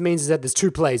 what this means is that there's 2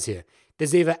 plays here.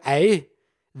 There's either A,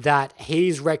 that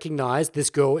he's recognized this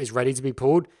girl is ready to be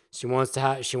pulled. She wants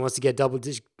to get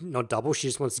not double, she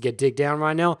just wants to get digged down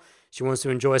right now. She wants to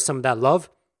enjoy some of that love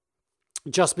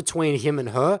just between him and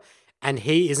her. And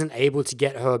he isn't able to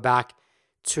get her back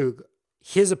to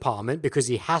his apartment because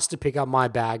he has to pick up my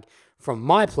bag from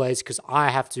my place because I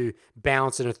have to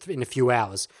bounce in a few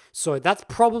hours. So that's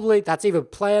either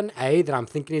plan A that I'm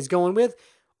thinking he's going with,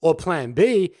 or plan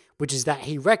B, which is that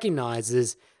he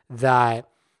recognizes that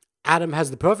Adam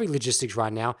has the perfect logistics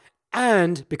right now,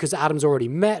 and because Adam's already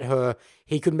met her,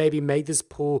 he could maybe make this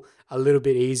pull a little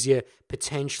bit easier,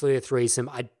 potentially a threesome.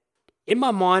 In my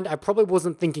mind, I probably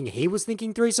wasn't thinking he was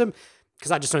thinking threesome,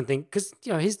 because I just don't think, because,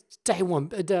 his day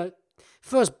 1,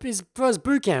 his first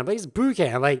boot camp, he's boot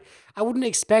camp. Like, I wouldn't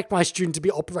expect my student to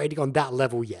be operating on that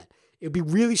level yet. It would be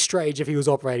really strange if he was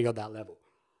operating on that level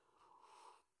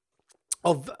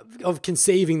of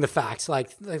conceiving the fact.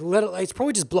 It's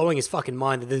probably just blowing his fucking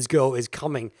mind that this girl is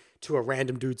coming to a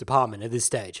random dude's apartment at this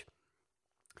stage.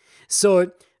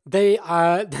 So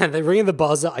They ring the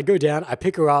buzzer. I go down, I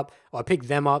pick her up, or I pick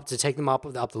them up to take them up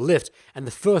the lift. And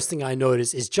the first thing I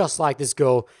notice is just like this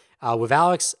girl with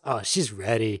Alex. Oh, she's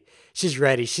ready. She's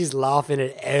ready. She's laughing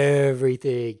at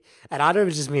everything. And I don't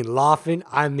just mean laughing.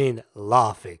 I mean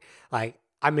laughing. Like,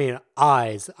 I mean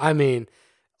eyes. I mean,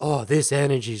 oh, this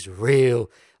energy's real.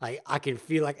 Like, I can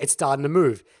feel like it's starting to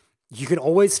move. You can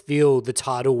always feel the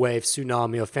tidal wave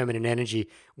tsunami of feminine energy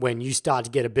when you start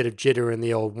to get a bit of jitter in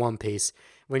the old one piece.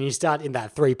 When you start in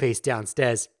that 3-piece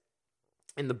downstairs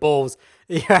in the balls,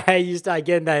 you start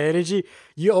getting that energy.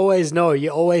 You always know, you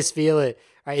always feel it.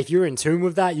 Right? If you're in tune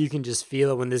with that, you can just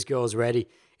feel it when this girl's ready.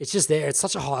 It's just there. It's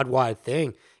such a hardwired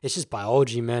thing. It's just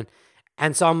biology, man.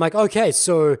 And so I'm like, okay,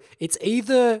 so it's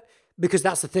either, because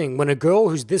that's the thing, when a girl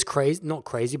who's this crazy, not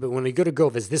crazy, but when you got a girl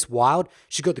that's this wild,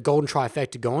 she's got the golden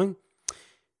trifecta going,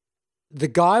 the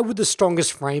guy with the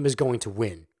strongest frame is going to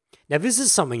win. Now, this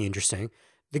is something interesting.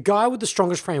 The guy with the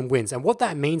strongest frame wins. And what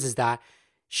that means is that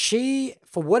she,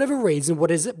 for whatever reason,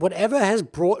 whatever has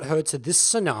brought her to this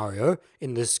scenario,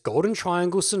 in this golden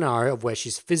triangle scenario of where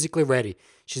she's physically ready,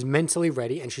 she's mentally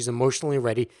ready, and she's emotionally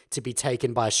ready to be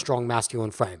taken by a strong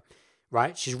masculine frame.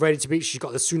 Right? She's ready to be, she's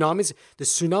got the tsunamis. The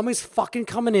tsunami's fucking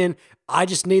coming in. I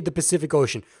just need the Pacific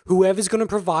Ocean. Whoever's going to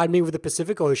provide me with the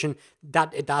Pacific Ocean,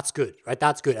 that's good, right?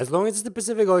 That's good. As long as it's the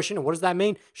Pacific Ocean, and what does that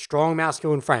mean? Strong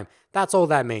masculine frame. That's all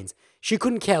that means. She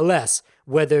couldn't care less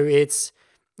whether it's,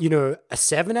 a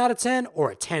 7 out of 10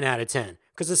 or a 10 out of 10.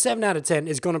 Because a 7 out of 10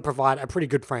 is going to provide a pretty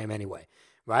good frame anyway,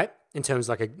 right? In terms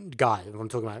of like a guy, if I'm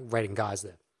talking about rating guys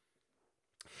there.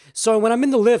 So when I'm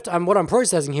in the lift, what I'm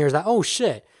processing here is that, oh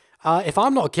shit, if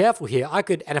I'm not careful here,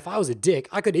 and if I was a dick,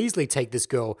 I could easily take this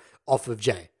girl off of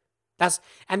Jay.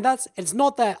 It's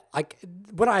not that, like,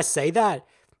 when I say that,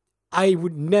 I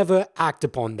would never act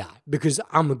upon that because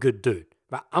I'm a good dude,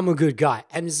 right? I'm a good guy,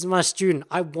 and this is my student.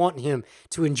 I want him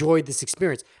to enjoy this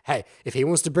experience. Hey, if he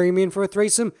wants to bring me in for a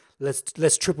threesome,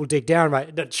 let's triple dig down,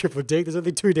 right? Not triple dig, there's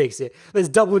only 2 digs here. Let's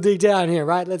double dig down here,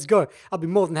 right? Let's go. I'll be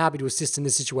more than happy to assist in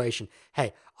this situation.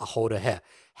 Hey, I'll hold her hair.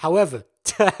 However,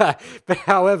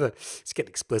 it's getting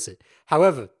explicit.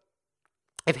 However,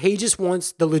 if he just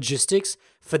wants the logistics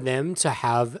for them to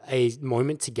have a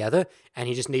moment together and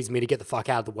he just needs me to get the fuck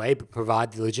out of the way but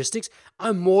provide the logistics,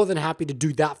 I'm more than happy to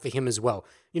do that for him as well.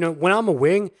 When I'm a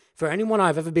wing, for anyone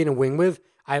I've ever been a wing with,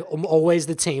 I'm always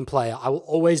the team player. I will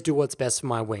always do what's best for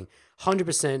my wing.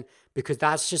 100%, because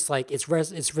that's just like, it's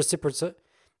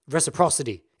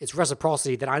reciprocity. It's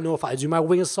reciprocity that I know if I do my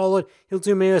wing a solid, he'll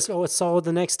do me a solid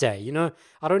the next day.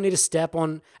 I don't need to step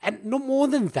on, and no more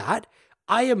than that,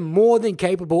 I am more than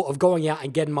capable of going out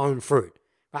and getting my own fruit.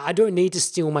 Right? I don't need to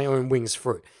steal my own wings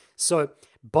fruit. So,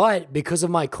 but because of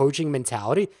my coaching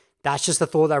mentality, that's just the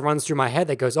thought that runs through my head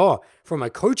that goes, oh, from a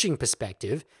coaching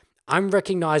perspective, I'm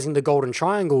recognizing the golden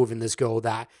triangle within this girl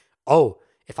that, oh,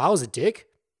 if I was a dick,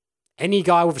 any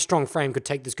guy with a strong frame could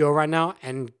take this girl right now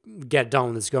and get done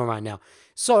with this girl right now.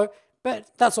 So, but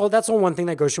that's all one thing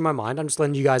that goes through my mind. I'm just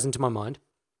letting you guys into my mind.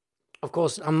 Of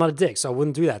course, I'm not a dick, so I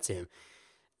wouldn't do that to him.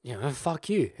 Fuck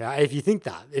you. If you think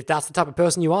that. If that's the type of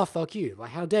person you are, fuck you. Like,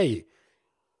 how dare you?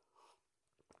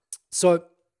 So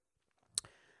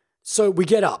we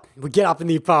get up. We get up in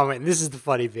the apartment, and this is the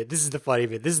funny bit. This is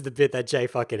the bit that Jay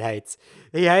fucking hates.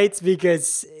 He hates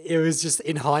because it was just,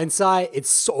 in hindsight, it's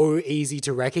so easy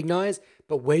to recognize,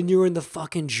 but when you're in the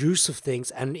fucking juice of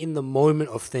things and in the moment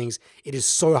of things, it is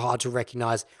so hard to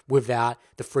recognize without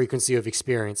the frequency of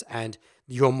experience and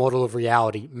your model of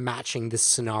reality matching this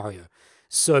scenario.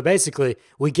 So basically,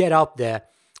 we get up there,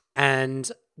 and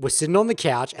we're sitting on the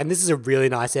couch, and this is a really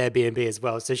nice Airbnb as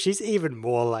well, so she's even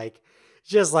more like,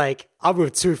 just like, I'm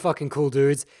with 2 fucking cool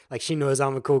dudes. Like, she knows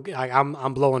I'm a cool, like,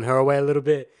 I'm blowing her away a little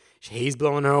bit. He's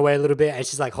blowing her away a little bit. And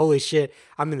she's like, holy shit,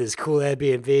 I'm in this cool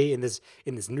Airbnb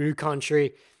in this new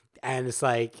country. And it's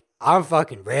like, I'm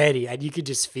fucking ready. And you could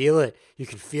just feel it. You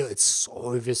can feel it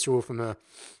so visceral from her.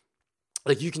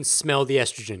 Like, you can smell the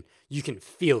estrogen. You can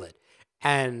feel it.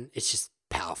 And it's just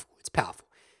powerful. It's powerful.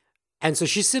 And so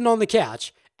she's sitting on the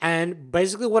couch. And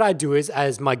basically what I do is,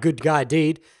 as my good guy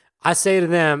deed, I say to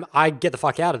them, I get the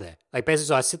fuck out of there. Like, basically,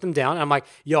 so I sit them down, and I'm like,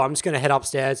 yo, I'm just going to head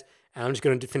upstairs, and I'm just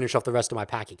going to finish off the rest of my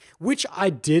packing, which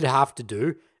I did have to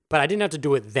do, but I didn't have to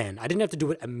do it then. I didn't have to do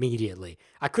it immediately.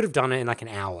 I could have done it in like an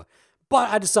hour,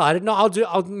 but I decided, no,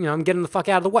 I'm getting the fuck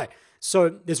out of the way. So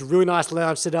this really nice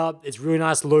lounge set up. It's really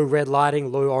nice low red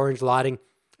lighting, low orange lighting.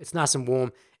 It's nice and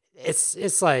warm.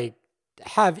 It's a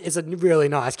really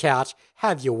nice couch.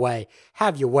 Have your way,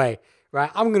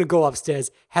 right? I'm going to go upstairs,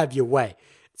 have your way.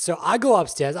 So I go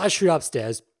upstairs, I shoot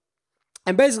upstairs,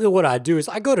 and basically what I do is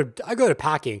I go to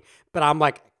packing, but I'm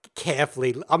like,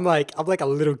 carefully. I'm like a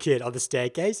little kid on the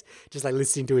staircase, just like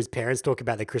listening to his parents talk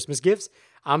about their Christmas gifts.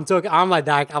 I'm like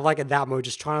that. I'm like in that mode,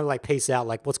 just trying to like piece out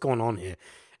like what's going on here.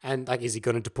 And like, is he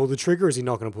going to pull the trigger or is he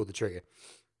not going to pull the trigger?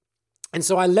 And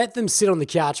so I let them sit on the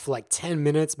couch for like 10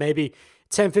 minutes, maybe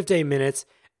 10, 15 minutes.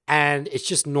 And it's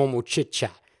just normal chit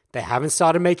chat. They haven't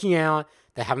started making out.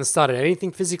 They haven't started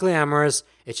anything physically amorous.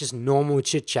 It's just normal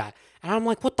chit chat. And I'm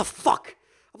like, what the fuck?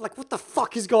 I'm like, what the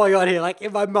fuck is going on here? Like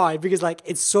in my mind, because like,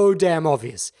 it's so damn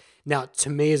obvious. Now, to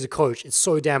me as a coach, it's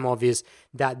so damn obvious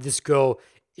that this girl,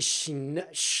 she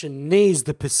needs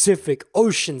the Pacific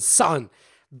Ocean sun,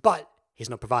 but he's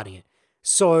not providing it.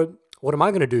 So what am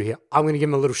I going to do here? I'm going to give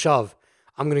him a little shove.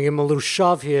 I'm going to give him a little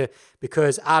shove here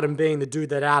because Adam, being the dude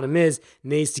that Adam is,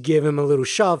 needs to give him a little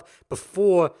shove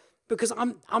because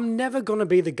I'm never going to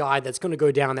be the guy that's going to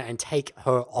go down there and take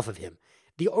her off of him.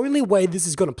 The only way this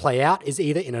is going to play out is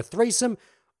either in a threesome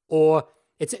or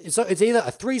it's either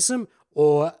a threesome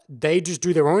or they just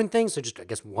do their own thing. So just, I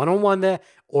guess, one-on-one there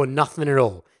or nothing at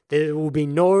all. There will be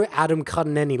no Adam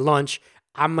cutting any lunch.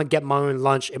 I'm going to get my own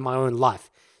lunch in my own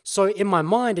life. So in my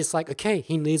mind, it's like, okay,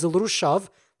 he needs a little shove.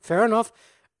 Fair enough.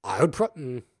 I would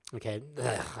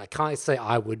I can't say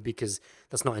I would because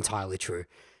that's not entirely true.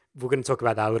 We're going to talk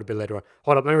about that a little bit later on.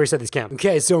 Hold up, let me reset this cam.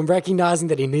 Okay, so I'm recognizing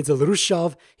that he needs a little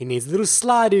shove. He needs a little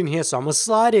slide in here, so I'm going to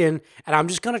slide in, and I'm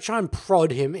just going to try and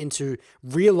prod him into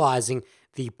realizing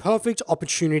the perfect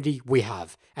opportunity we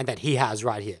have, and that he has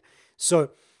right here.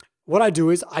 So what I do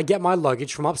is I get my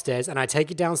luggage from upstairs, and I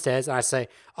take it downstairs, and I say,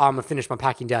 I'm going to finish my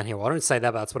packing down here. Well, I don't say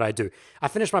that, but that's what I do. I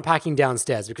finish my packing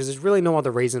downstairs because there's really no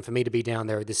other reason for me to be down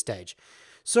there at this stage.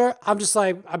 So I'm just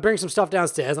like, I bring some stuff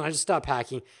downstairs and I just start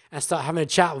packing and I start having a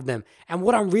chat with them. And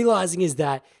what I'm realizing is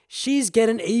that she's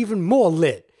getting even more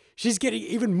lit. She's getting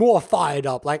even more fired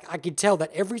up. Like I can tell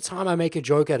that every time I make a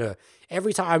joke at her,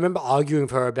 every time I remember arguing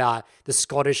with her about the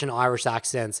Scottish and Irish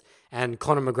accents and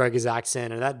Conor McGregor's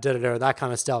accent and that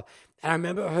kind of stuff. And I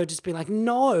remember her just being like,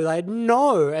 no,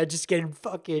 and just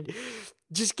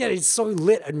getting so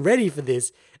lit and ready for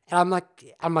this. And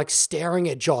I'm like staring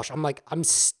at Josh. I'm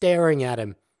staring at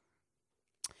him.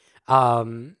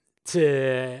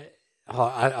 The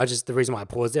reason why I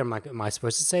paused there, I'm like, am I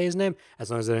supposed to say his name? As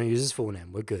long as I don't use his full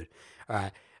name, we're good. All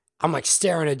right. I'm like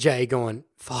staring at Jay going,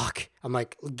 fuck. I'm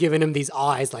like giving him these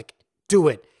eyes, like, do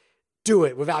it,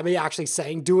 without me actually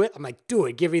saying do it. I'm like, do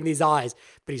it, giving these eyes,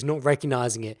 but he's not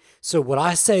recognizing it. So what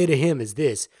I say to him is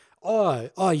this, you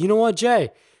know what,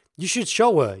 Jay? You should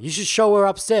show her. You should show her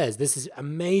upstairs. This is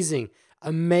amazing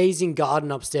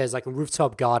garden upstairs, like a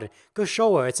rooftop garden. Go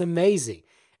show her. It's amazing.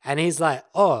 And he's like,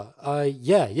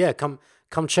 yeah, come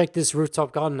check this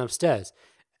rooftop garden upstairs.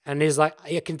 And he's like,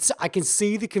 I can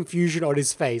see the confusion on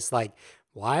his face. Like,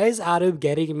 why is Adam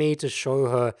getting me to show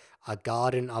her a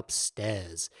garden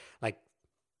upstairs? Like,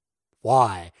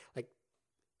 why? Like,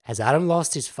 has Adam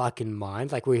lost his fucking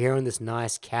mind? Like, we're here on this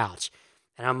nice couch.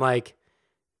 And I'm like,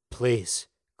 please,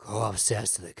 go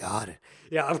upstairs to the garden.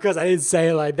 Yeah, of course I didn't say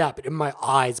it like that, but in my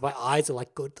eyes are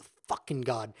like, go to the fucking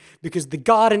garden. Because the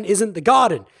garden isn't the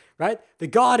garden, right? The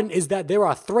garden is that there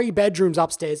are 3 bedrooms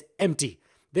upstairs empty.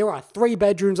 There are 3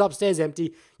 bedrooms upstairs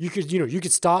empty. You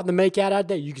could start the makeout out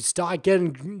there. You could start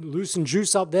getting loose and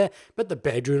juice up there, but the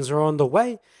bedrooms are on the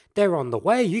way. They're on the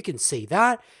way. You can see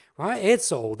that, right?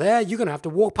 It's all there. You're going to have to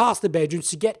walk past the bedrooms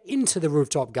to get into the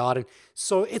rooftop garden.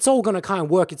 So it's all going to kind of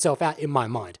work itself out in my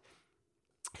mind.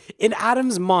 In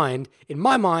Adam's mind, in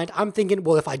my mind, I'm thinking,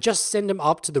 well, if I just send him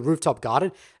up to the rooftop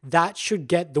garden, that should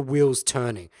get the wheels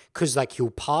turning. Because, like,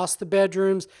 he'll pass the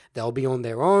bedrooms, they'll be on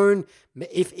their own.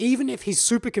 Even if he's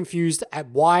super confused at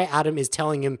why Adam is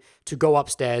telling him to go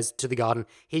upstairs to the garden,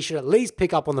 he should at least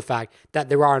pick up on the fact that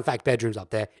there are, in fact, bedrooms up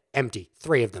there, empty.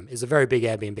 3 of them. It's a very big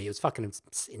Airbnb. It was fucking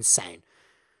insane.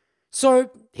 So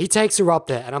he takes her up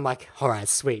there, and I'm like, all right,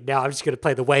 sweet. Now I'm just going to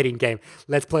play the waiting game.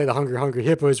 Let's play the Hungry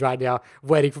Hippos right now,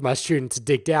 waiting for my student to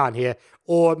dig down here.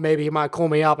 Or maybe he might call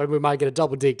me up and we might get a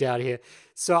double dig down here.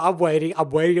 So I'm waiting at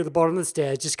the bottom of the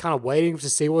stairs, just kind of waiting to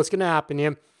see what's going to happen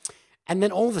here. And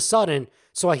then all of a sudden,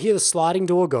 so I hear the sliding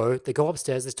door go. They go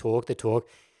upstairs, they talk.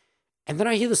 And then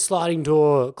I hear the sliding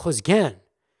door close again.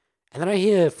 And then I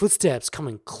hear footsteps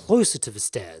coming closer to the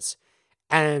stairs.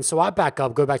 And so I back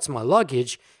up, go back to my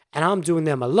luggage, and I'm doing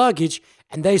my luggage,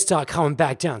 and they start coming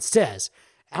back downstairs.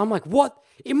 And I'm like, what?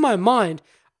 In my mind,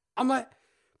 I'm like,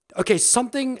 okay,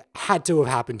 something had to have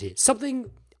happened here. Something,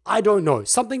 I don't know.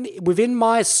 Something within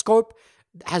my scope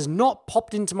has not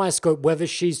popped into my scope, whether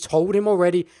she's told him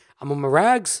already, I'm on my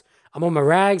rags,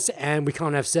 and we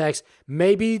can't have sex.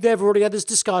 Maybe they've already had this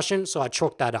discussion, so I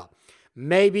chalked that up.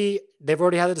 Maybe they've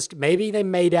already had maybe they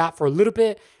made out for a little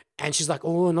bit, and she's like,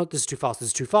 oh, no, this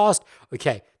is too fast.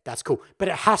 Okay, that's cool. But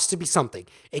it has to be something.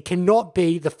 It cannot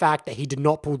be the fact that he did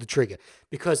not pull the trigger.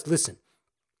 Because listen,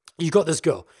 you got this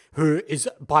girl who is,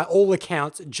 by all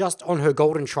accounts, just on her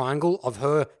golden triangle of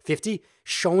her 50,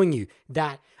 showing you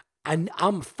that and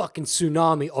I'm a fucking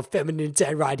tsunami of feminine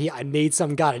intent right here. I need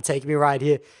some guy to take me right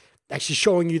here. Like, she's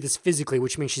showing you this physically,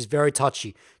 which means she's very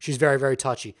touchy. She's very, very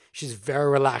touchy. She's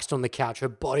very relaxed on the couch. Her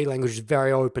body language is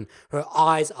very open. Her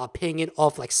eyes are pinging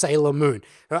off like Sailor Moon.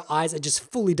 Her eyes are just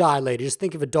fully dilated. Just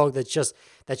think of a dog that's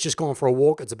just going for a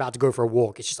walk. It's about to go for a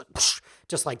walk. It's just like, whoosh,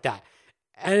 just like that.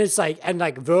 And it's like, and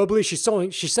like verbally, she's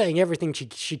saying everything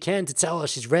she can to tell her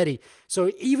she's ready.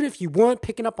 So even if you weren't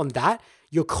picking up on that,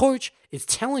 your coach is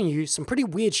telling you some pretty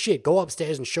weird shit. Go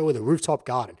upstairs and show her the rooftop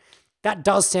garden. That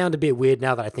does sound a bit weird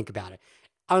now that I think about it.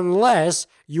 Unless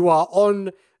you are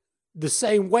on the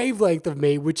same wavelength of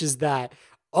me, which is that,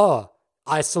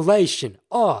 isolation.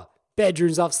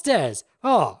 Bedrooms upstairs.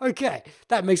 Okay.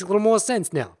 That makes a little more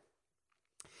sense now.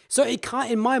 So it can't,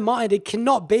 in my mind, it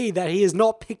cannot be that he has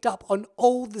not picked up on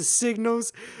all the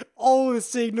signals. All the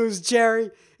signals, Jerry.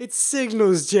 It's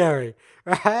signals, Jerry.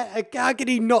 Right? How can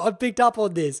he not have picked up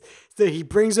on this? So he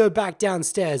brings her back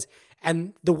downstairs.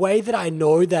 And the way that I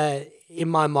know that in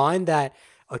my mind that,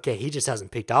 okay, he just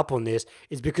hasn't picked up on this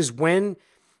is because when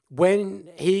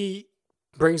he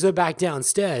brings her back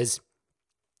downstairs,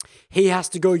 he has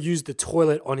to go use the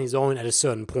toilet on his own at a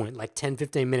certain point, like 10,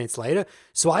 15 minutes later.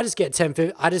 So I just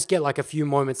get like a few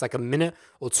moments, like a minute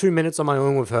or 2 minutes on my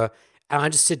own with her. And I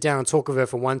just sit down and talk with her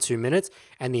for 1-2 minutes.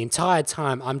 And the entire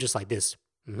time I'm just like this.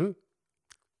 Mm-hmm.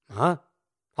 Oh,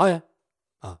 yeah.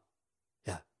 Oh,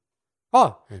 yeah.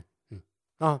 Oh,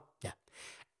 oh, yeah.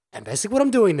 And basically what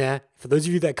I'm doing there, for those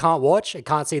of you that can't watch and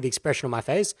can't see the expression on my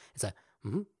face, it's like,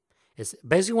 mm-hmm. It's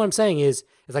basically what I'm saying is,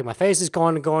 it's like my face is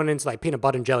going into like peanut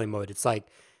butter and jelly mode. It's like,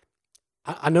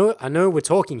 I know we're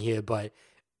talking here, but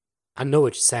I know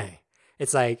what you're saying.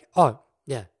 It's like, oh,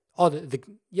 yeah. Oh,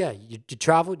 yeah, you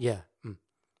traveled? Yeah. Mm.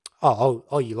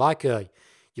 Oh, you like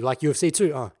UFC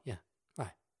too? Oh, yeah.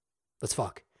 Right. Let's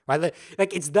fuck. Right?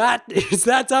 Like it's that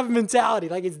type of mentality.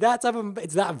 Like it's that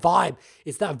vibe.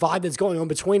 It's that vibe that's going on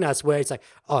between us where it's like,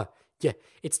 oh, yeah,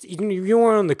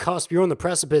 you're on the cusp, you're on the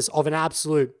precipice of an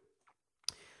absolute.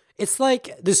 It's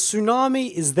like the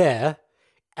tsunami is there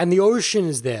and the ocean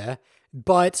is there,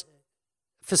 but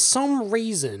for some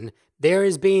reason, there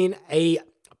has been a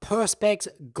Perspex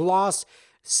glass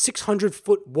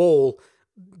 600-foot wall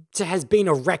has been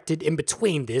erected in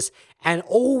between this, and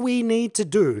all we need to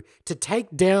do to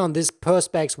take down this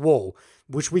Perspex wall,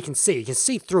 which you can see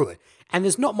through it, and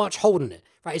there's not much holding it,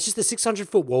 right? It's just a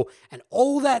 600-foot wall, and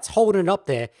all that's holding it up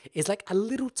there is like a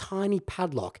little tiny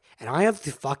padlock, and I have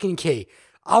the fucking key.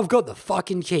 I've got the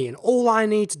fucking key, and all I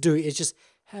need to do is just,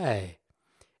 hey,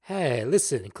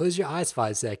 listen, close your eyes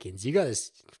 5 seconds. You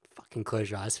guys fucking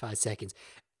close your eyes 5 seconds.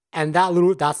 And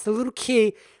that's the little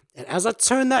key. And as I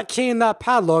turn that key in that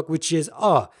padlock, which is,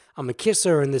 I'm gonna kiss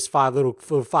her in this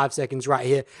 5 seconds right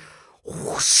here.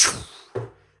 Whoosh,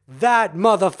 that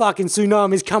motherfucking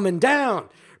tsunami's coming down,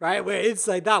 right? Where it's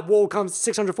like that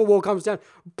 600-foot wall comes down,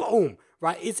 boom,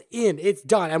 right? It's in, it's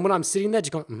done. And when I'm sitting there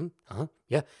just going,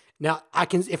 yeah. Now,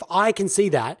 if I can see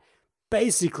that,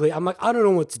 basically, I'm like, I don't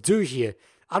know what to do here.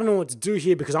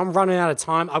 Because I'm running out of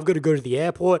time. I've got to go to the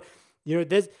airport. You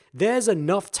know, there's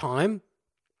enough time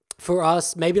for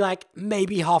us, maybe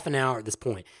half an hour at this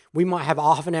point. We might have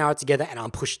half an hour together, and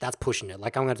that's pushing it.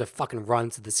 Like, I'm going to have to fucking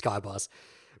run to the Skybus.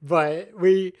 But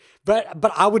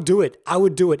I would do it.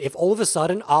 If all of a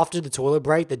sudden, after the toilet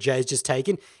break that Jay's just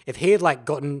taken, if he had like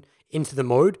gotten into the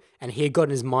mode and he had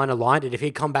gotten his mind aligned, and if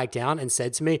he'd come back down and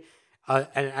said to me,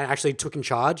 and actually took in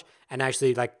charge and actually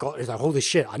he's like, holy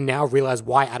shit, I now realize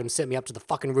why Adam sent me up to the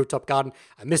fucking rooftop garden.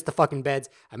 I missed the fucking beds.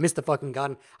 I missed the fucking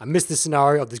garden. I missed the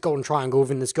scenario of this golden triangle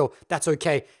within this girl. That's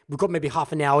okay. We've got maybe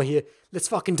half an hour here. Let's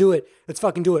fucking do it.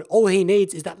 All he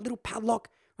needs is that little padlock,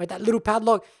 right? That little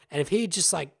padlock. And if he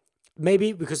just like,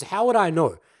 maybe, because how would I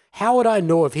know? How would I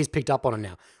know if he's picked up on it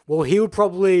now? Well, he would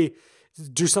probably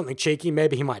do something cheeky.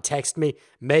 Maybe he might text me.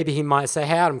 Maybe he might say,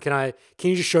 hey, Adam, can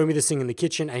you just show me this thing in the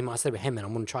kitchen? And he might say, hey, man,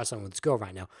 I'm going to try something with this girl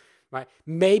right now. Right?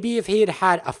 Maybe if he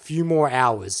had a few more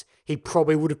hours, he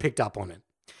probably would have picked up on it.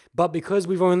 But because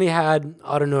we've only had,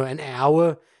 I don't know, an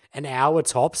hour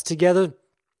tops together,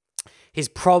 it's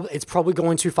probably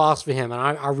going too fast for him.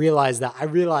 And I realize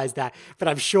that. But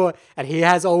I'm sure, and he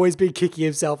has always been kicking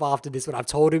himself after this, when I've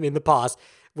told him in the past,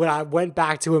 when I went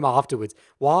back to him afterwards,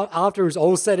 after it was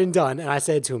all said and done, and I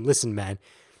said to him, listen, man,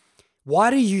 why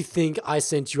do you think I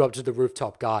sent you up to the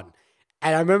rooftop garden?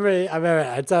 And I remember,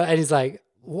 and he's like,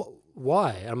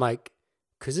 why? And I'm like,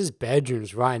 because his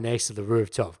bedroom's right next to the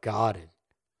rooftop garden.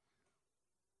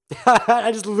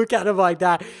 I just look at him like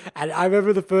that. And I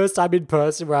remember the first time in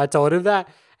person where I told him that,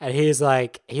 and he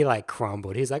like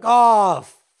crumbled. He's like, oh,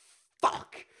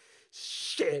 fuck.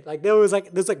 Shit. Like there's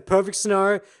like perfect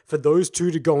scenario for those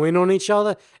two to go in on each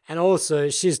other. And also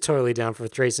she's totally down for a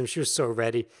threesome. She was so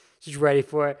ready. She's ready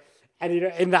for it. And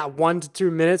in that 1 to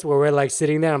 2 minutes where we're like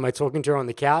sitting there, I'm like talking to her on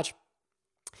the couch.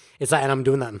 It's like, and I'm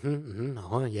doing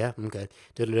that. Yeah, I'm good.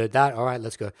 That. All right,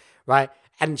 let's go. Right.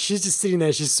 And she's just sitting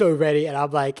there. She's so ready. And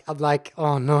I'm like,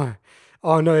 oh no.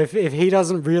 Oh no. If he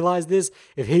doesn't realize this,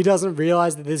 if he doesn't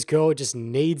realize that this girl just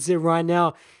needs it right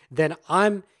now, then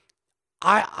I'm,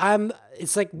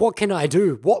 it's like, what can I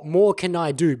do? What more can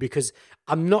I do? Because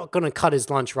I'm not going to cut his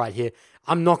lunch right here.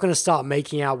 I'm not going to start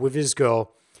making out with his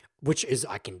girl, which is,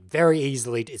 I can very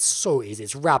easily, it's so easy.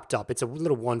 It's wrapped up. It's a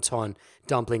little wonton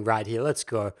dumpling right here. Let's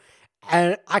go.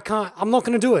 And I'm not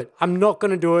going to do it. I'm not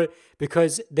going to do it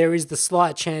because there is the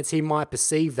slight chance he might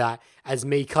perceive that as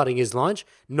me cutting his lunch,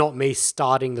 not me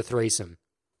starting the threesome.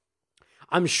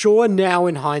 I'm sure now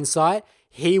in hindsight,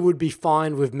 he would be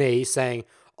fine with me saying,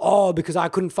 oh, because I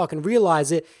couldn't fucking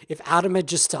realize it. If Adam had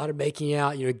just started making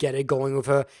out, get it going with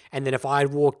her, and then if I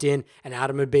had walked in and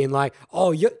Adam had been like,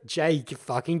 oh, Jay,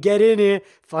 fucking get in here,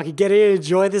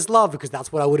 enjoy this love, because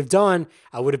that's what I would have done.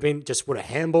 I would have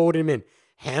handballed him in.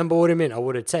 I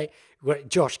would have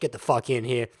Josh, get the fuck in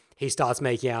here. He starts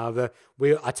making out of her.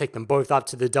 I take them both up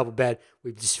to the double bed.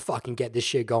 We just fucking get this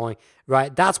shit going,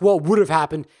 right? That's what would have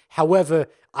happened. However,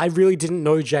 I really didn't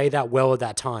know Jay that well at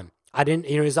that time. I didn't,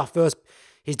 it's our first.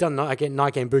 He's done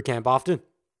night game boot camp after.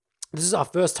 This is our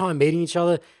first time meeting each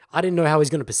other. I didn't know how he's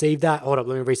going to perceive that. Hold up,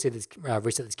 let me reset this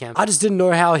camera. I just didn't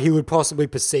know how he would possibly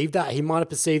perceive that. He might have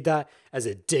perceived that as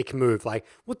a dick move. Like,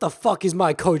 what the fuck is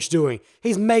my coach doing?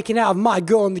 He's making out with my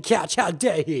girl on the couch. How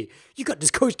dare he? You got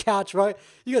this coach couch, right?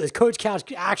 You got this coach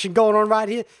couch action going on right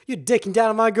here. You're dicking down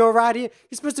on my girl right here.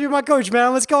 You're supposed to be my coach,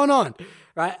 man. What's going on?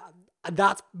 Right?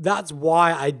 That's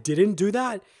why I didn't do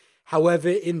that. However,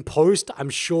 in post, I'm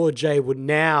sure Jay would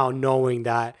now, knowing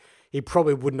that, he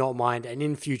probably would not mind. And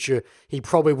in future, he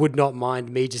probably would not mind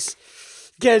me just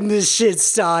getting this shit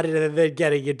started and then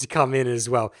getting it to come in as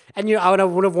well. And, I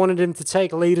would have wanted him to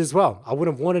take lead as well. I would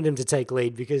have wanted him to take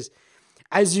lead because,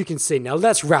 as you can see, now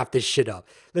let's wrap this shit up.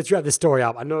 Let's wrap this story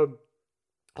up. I know,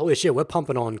 holy shit, we're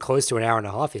pumping on close to an hour and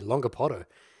a half here. Longer potto.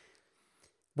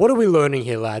 What are we learning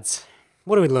here, lads?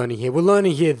 What are we learning here? We're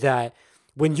learning here that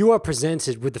when you are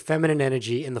presented with the feminine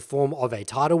energy in the form of a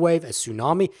tidal wave, a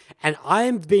tsunami, and I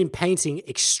have been painting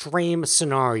extreme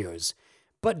scenarios,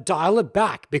 but dial it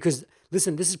back because,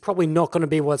 listen, this is probably not going to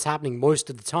be what's happening most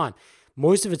of the time.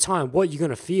 Most of the time, what you're going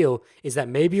to feel is that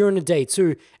maybe you're on a date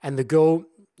too, and the girl,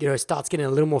 starts getting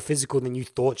a little more physical than you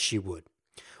thought she would.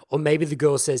 Or maybe the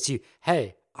girl says to you,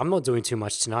 hey, I'm not doing too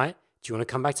much tonight. Do you want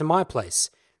to come back to my place?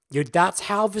 That's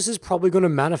how this is probably going to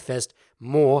manifest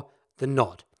more than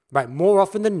not. Right, more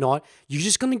often than not, you're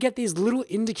just going to get these little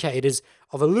indicators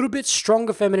of a little bit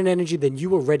stronger feminine energy than you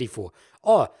were ready for.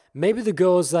 Or maybe the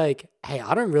girl's like, hey,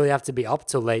 I don't really have to be up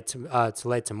till late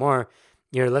tomorrow.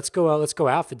 Let's go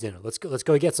out for dinner. Let's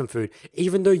go get some food.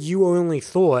 Even though you only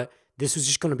thought this was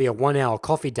just going to be a 1 hour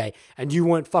coffee date and you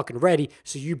weren't fucking ready,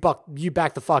 so you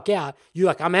back the fuck out. You're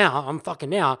like, I'm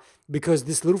fucking out because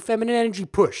this little feminine energy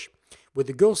push. With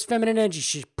the girl's feminine energy,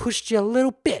 she pushed you a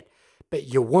little bit,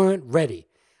 but you weren't ready.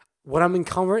 What I'm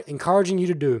encouraging you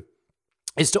to do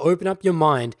is to open up your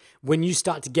mind when you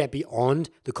start to get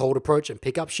beyond the cold approach and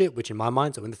pick up shit, which in my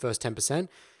mind are in the first 10%,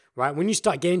 right? When you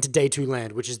start getting to day 2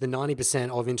 land, which is the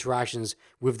 90% of interactions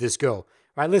with this girl,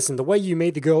 right? Listen, the way you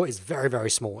meet the girl is very,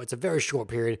 very small. It's a very short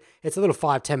period. It's a little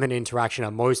 5-10 minute interaction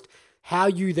at most. How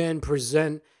you then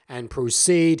present and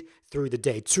proceed through the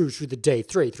day 2, through the day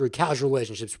 3, through casual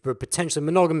relationships, potentially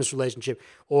monogamous relationship,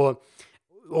 or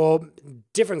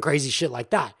different crazy shit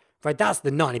like that. Right, that's the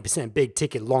 90% big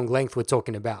ticket long length we're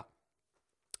talking about.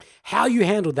 How you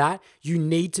handle that, you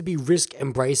need to be risk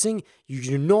embracing. You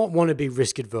do not want to be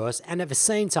risk adverse. And at the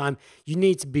same time, you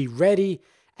need to be ready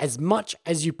as much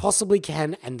as you possibly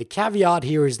can. And the caveat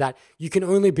here is that you can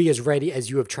only be as ready as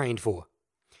you have trained for.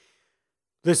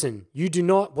 Listen,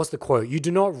 what's the quote? You do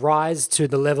not rise to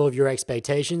the level of your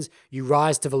expectations. You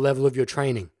rise to the level of your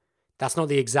training. That's not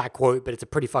the exact quote, but it's a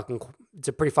pretty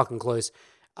fucking close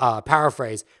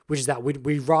paraphrase, which is that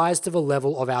we rise to the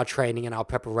level of our training and our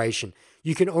preparation.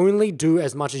 You can only do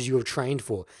as much as you have trained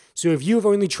for. So if you have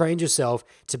only trained yourself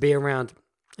to be around,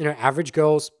 average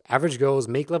girls,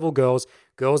 meek level girls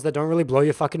that don't really blow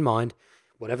your fucking mind,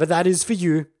 whatever that is for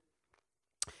you,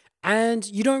 and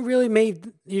you don't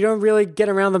really get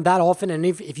around them that often, and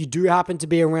if you do happen to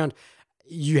be around,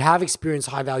 you have experienced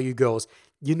high value girls,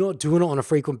 You're not doing it on a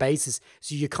frequent basis.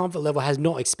 So your comfort level has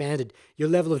not expanded. Your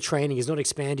level of training has not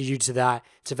expanded you to that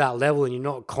level, and you're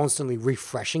not constantly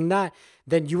refreshing that.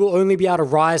 Then you will only be able to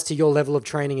rise to your level of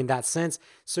training in that sense.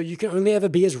 So you can only ever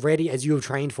be as ready as you have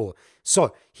trained for.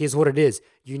 So here's what it is.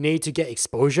 You need to get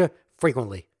exposure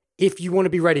frequently if you want to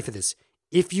be ready for this.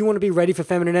 If you want to be ready for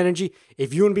feminine energy,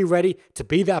 if you want to be ready to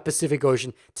be that Pacific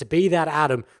Ocean, to be that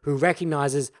Adam who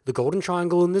recognizes the golden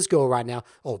triangle in this girl right now.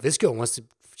 Oh, this girl wants to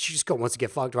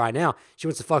get fucked right now. She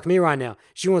wants to fuck me right now.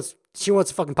 She wants to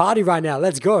fucking party right now.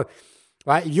 Let's go.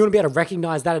 Right? If you want to be able to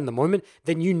recognize that in the moment,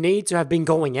 then you need to have been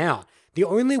going out. The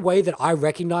only way that I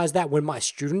recognize that when my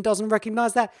student doesn't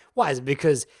recognize that, why is it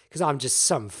because I'm just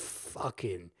some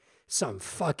fucking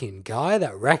guy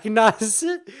that recognizes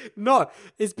it? No,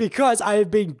 it's because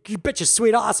you bet your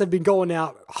sweet ass I've been going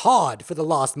out hard for the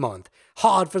last month.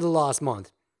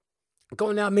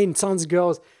 Going out meeting tons of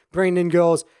girls, bringing in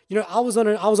girls. You know, I was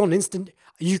on instant,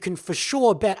 you can for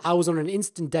sure bet I was on an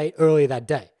instant date earlier that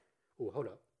day. Oh, hold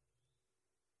up.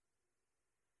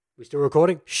 We still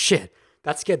recording? Shit.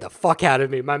 That scared the fuck out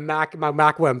of me. My Mac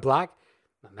went black.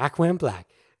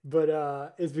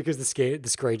 But it's because the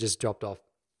screen just dropped off.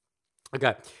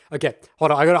 Okay.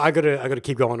 Hold on. I gotta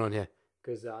keep going on here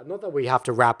because not that we have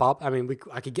to wrap up. I mean,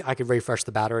 I could refresh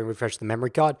the battery and refresh the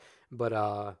memory card, but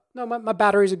no, my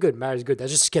batteries are good. That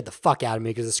just scared the fuck out of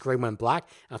me because the screen went black.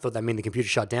 And I thought that meant the computer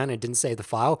shut down and it didn't save the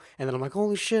file. And then I'm like,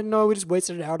 holy shit, no, we just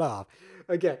wasted an hour and a half.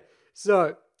 Okay,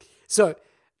 so.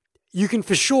 You can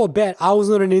for sure bet I was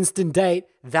on an instant date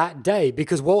that day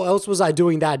because what else was I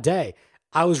doing that day?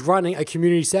 I was running a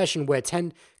community session where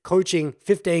coaching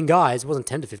 15 guys, it wasn't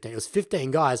 10 to 15, it was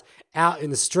 15 guys out in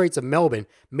the streets of Melbourne,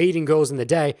 meeting girls in the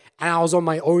day, and I was on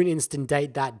my own instant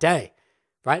date that day,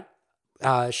 right?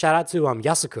 Shout out to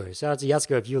Yasuko. Shout out to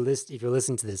Yasuko if you're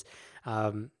listening to this.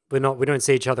 We don't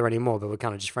see each other anymore, but we're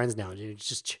kind of just friends now. It's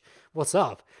just, what's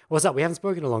up? We haven't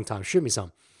spoken in a long time. Shoot me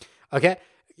some. Okay?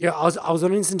 Yeah, I was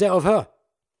on an instant date with her.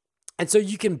 And so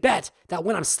you can bet that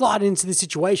when I'm sliding into this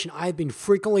situation, I've been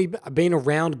frequently being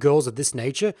around girls of this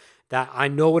nature that I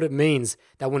know what it means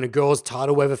that when a girl's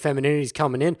tidal wave of femininity is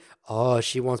coming in, oh,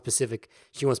 she wants Pacific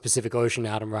Ocean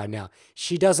Adam right now.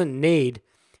 She doesn't need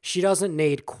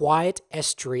quiet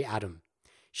estuary Adam.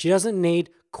 She doesn't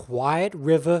need quiet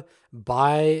river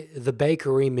by the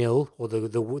bakery mill or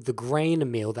the grain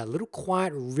mill, that little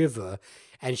quiet river.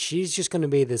 And she's just going to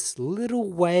be this little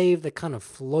wave that kind of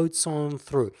floats on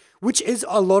through, which is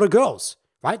a lot of girls,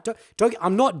 right?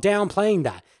 I'm not downplaying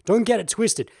that. Don't get it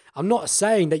twisted. I'm not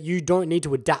saying that you don't need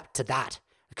to adapt to that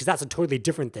because that's a totally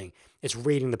different thing. It's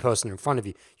reading the person in front of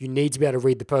you. You need to be able to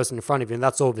read the person in front of you, and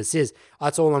that's all this is.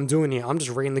 That's all I'm doing here. I'm just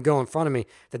reading the girl in front of me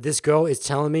that this girl is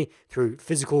telling me through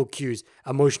physical cues,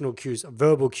 emotional cues,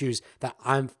 verbal cues that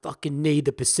I fucking need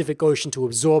the Pacific Ocean to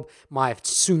absorb my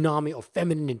tsunami of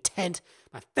feminine intent,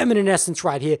 my feminine essence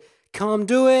right here. Come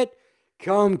do it.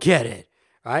 Come get it.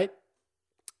 Right?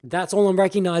 That's all I'm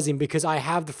recognizing because I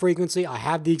have the frequency, I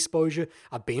have the exposure,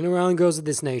 I've been around girls of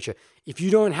this nature. If you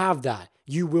don't have that,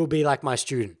 you will be like my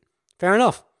student. Fair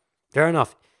enough.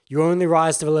 You only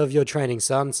rise to the level of your training,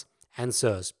 sons and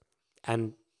sirs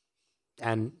and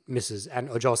misses and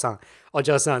ojo-san.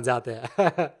 Ojo-san's out there.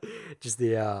 Just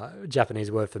the Japanese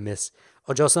word for miss.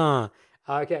 Ojo-san.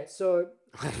 Okay, so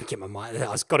I didn't get my mind. I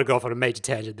was got to go off on a major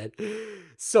tangent then.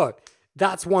 So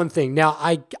that's one thing. Now,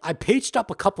 I peached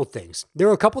up a couple things. There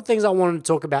are a couple things I wanted to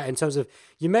talk about in terms of,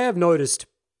 you may have noticed,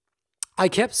 I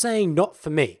kept saying not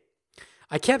for me.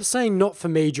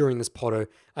 During this Poto.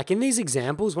 Like in these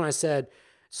examples, when I said,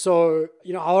 so,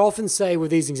 I'll often say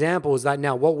with these examples that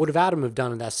now, what would have Adam have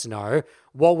done in that scenario?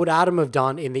 What would Adam have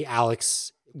done in the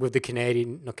Alex with the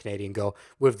not Canadian girl,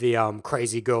 with the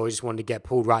crazy girl who just wanted to get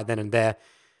pulled right then and there?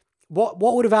 What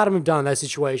would have Adam have done in that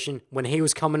situation when he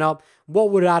was coming up?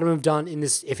 What would Adam have done in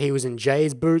this if he was in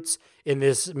Jay's boots in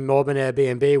this Melbourne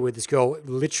Airbnb where this girl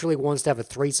literally wants to have a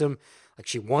threesome, like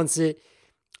she wants it?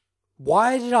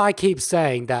 Why did I keep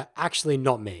saying that actually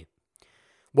not me?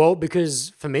 Well,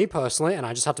 because for me personally, and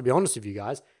I just have to be honest with you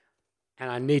guys,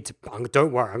 and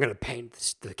don't worry, I'm going to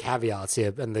paint the caveats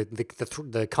here and the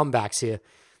comebacks here,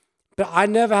 but I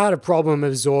never had a problem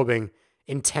absorbing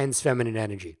intense feminine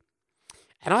energy.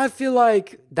 And I feel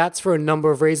like that's for a number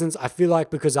of reasons. I feel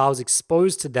like because I was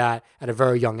exposed to that at a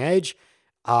very young age,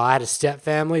 I had a step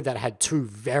family that had two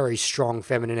very strong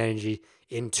feminine energy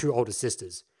in two older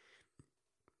sisters.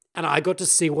 And I got to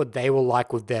see what they were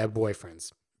like with their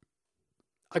boyfriends.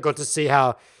 I got to see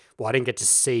I didn't get to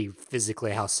see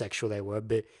physically how sexual they were,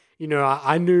 but,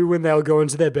 I knew when they would go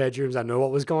into their bedrooms, I knew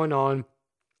what was going on.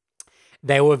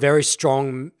 they were very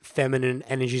strong feminine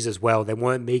energies as well. They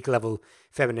weren't meek level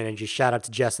feminine energies. Shout out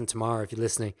to Jess and Tamara if you're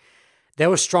listening. They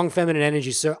were strong feminine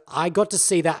energies. So I got to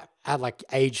see that at like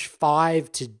age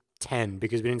 5 to 10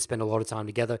 because we didn't spend a lot of time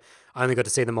together. I only got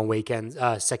to see them on weekends,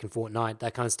 second fortnight,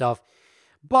 that kind of stuff.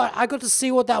 But I got to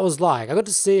see what that was like. I got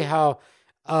to see how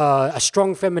a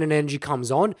strong feminine energy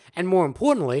comes on. And more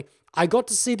importantly, I got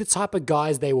to see the type of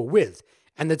guys they were with.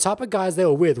 And the type of guys they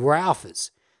were with were alphas.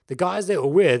 The guys they were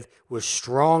with were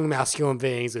strong masculine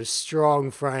beings with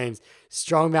strong frames,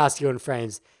 strong masculine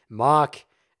frames. Mark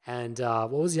and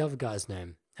what was the other guy's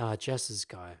name? Jess's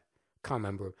guy. Can't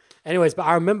remember him. Anyways, but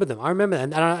I remember them.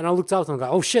 And I looked up at them and go,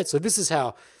 oh shit, so this is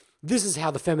how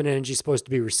the feminine energy is supposed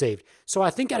to be received. So I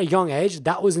think at a young age,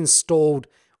 that was installed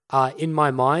in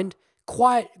my mind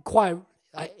quite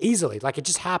easily. Like it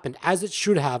just happened as it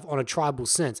should have on a tribal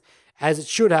sense, as it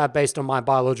should have based on my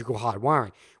biological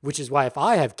hardwiring, which is why if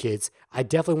I have kids, I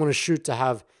definitely want to shoot to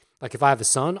have, like if I have a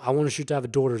son, I want to shoot to have a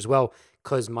daughter as well,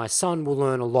 because my son will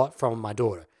learn a lot from my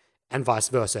daughter and vice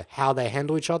versa, how they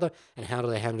handle each other and how do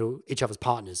they handle each other's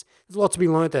partners. There's a lot to be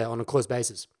learned there on a close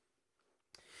basis.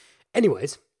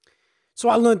 Anyways, so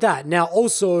I learned that. Now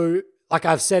also, like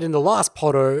I've said in the last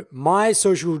Potto, my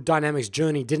social dynamics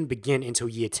journey didn't begin until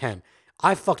year 10.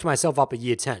 I fucked myself up at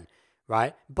year 10,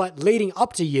 right? But leading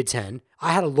up to year 10,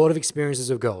 I had a lot of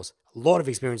experiences with girls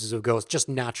just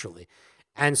naturally.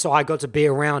 And so I got to be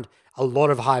around a lot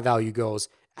of high value girls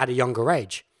at a younger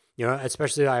age. You know,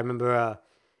 especially I remember,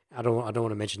 I don't want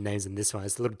to mention names in this one.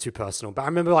 It's a little too personal. But I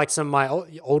remember like some of my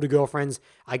older girlfriends,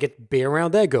 I get to be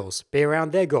around their girls, be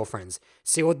around their girlfriends,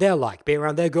 see what they're like, be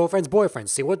around their girlfriends' boyfriends,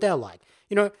 see what they're like.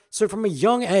 You know, so from a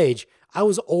young age, I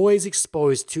was always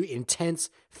exposed to intense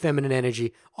feminine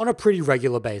energy on a pretty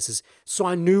regular basis. So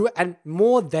I knew, and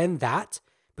more than that,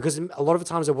 because a lot of the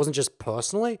times it wasn't just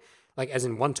personally, like as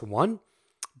in one-to-one,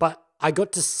 but I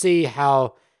got to see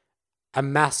how a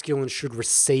masculine should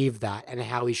receive that and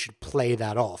how he should play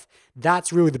that off.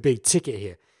 That's really the big ticket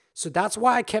here. So that's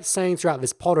why I kept saying throughout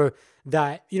this Potto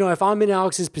that, you know, if I'm in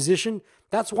Alex's position,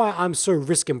 that's why I'm so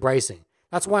risk embracing.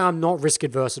 That's why I'm not risk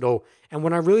adverse at all. And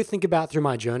when I really think about through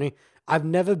my journey, I've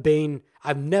never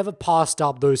passed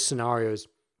up those scenarios.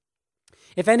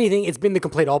 If anything, it's been the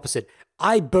complete opposite.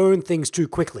 I burn things too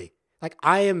quickly. Like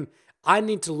I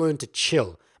need to learn to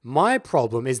chill. My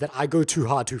problem is that I go too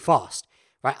hard too fast.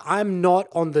 Right? I'm not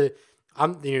on the,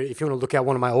 if you want to look at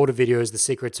one of my older videos, The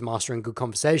Secret to Mastering Good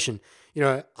Conversation, you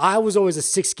know, I was always a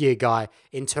 6th gear guy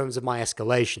in terms of my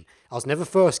escalation. I was never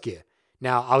 1st gear.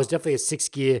 Now, I was definitely a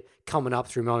 6th gear coming up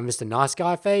through my Mr. Nice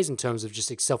Guy phase in terms of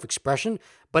just self-expression.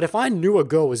 But if I knew a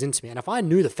girl was into me and if I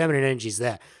knew the feminine energy's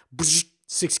there,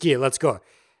 6th gear, let's go.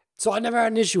 So I never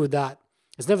had an issue with that.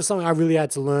 It's never something I really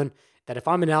had to learn. That if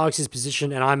I'm in Alex's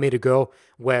position and I meet a girl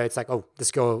where it's like, oh,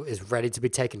 this girl is ready to be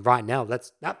taken right now,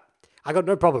 I got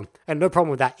no problem. And no problem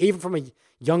with that. Even from a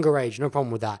younger age, no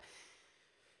problem with that.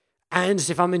 And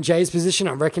if I'm in Jay's position,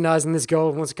 I'm recognizing this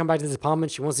girl wants to come back to this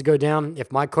apartment. She wants to go down.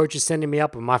 If my coach is sending me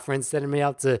up or my friend's sending me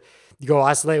up to go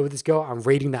isolate with this girl, I'm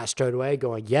reading that straight away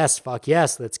going, yes, fuck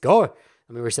yes, let's go. Let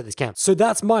me reset this camp. So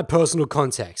that's my personal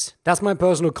context. That's my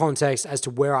personal context as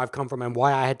to where I've come from and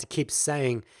why I had to keep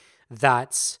saying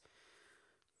that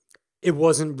it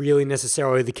wasn't really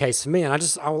necessarily the case for me. And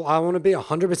I want to be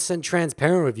 100%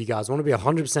 transparent with you guys. I want to be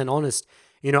 100% honest.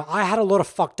 You know, I had a lot of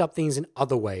fucked up things in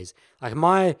other ways. Like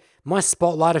my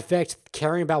spotlight effect,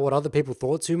 caring about what other people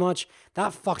thought too much,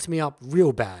 that fucked me up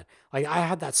real bad. Like I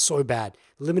had that so bad.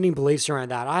 Limiting beliefs around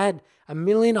that. I had a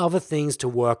million other things to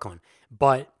work on.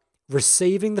 But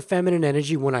receiving the feminine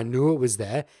energy when I knew it was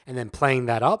there and then playing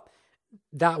that up,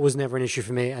 that was never an issue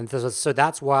for me. And so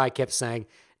that's why I kept saying,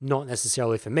 not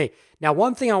necessarily for me. Now,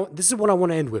 one thing, this is what I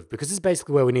want to end with, because this is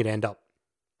basically where we need to end up.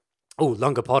 Oh,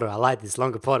 longer Potto. I like this,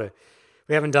 longer Potto.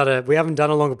 We haven't done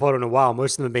a longer Potto in a while.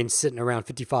 Most of them have been sitting around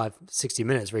 55, 60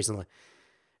 minutes recently.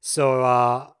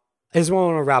 So, here's what I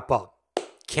want to wrap up.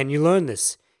 Can you learn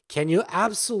this? Can you?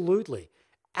 Absolutely.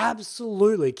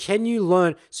 Can you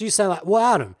learn? So you say like, well,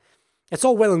 Adam, it's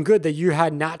all well and good that you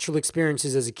had natural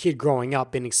experiences as a kid growing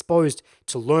up, been exposed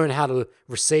to learn how to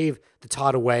receive the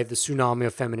tidal wave, the tsunami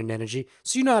of feminine energy.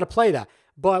 So you know how to play that.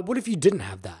 But what if you didn't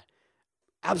have that?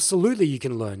 Absolutely, you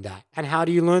can learn that. And how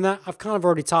do you learn that? I've kind of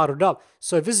already titled it up.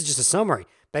 So this is just a summary.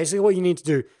 Basically, what you need to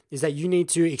do is that you need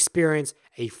to experience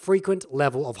a frequent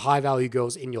level of high value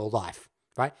girls in your life,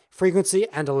 right? Frequency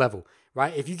and a level,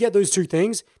 right? If you get those two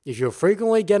things, if you're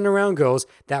frequently getting around girls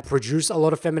that produce a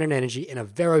lot of feminine energy in a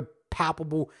very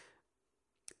palpable,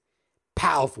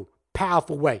 powerful,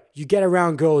 powerful way. You get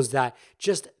around girls that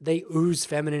just, they ooze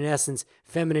feminine essence,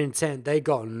 feminine intent. They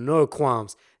got no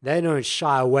qualms. They don't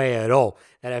shy away at all.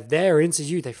 That if they're into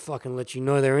you, they fucking let you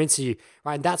know they're into you,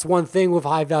 right? And that's one thing with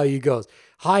high value girls.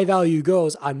 High value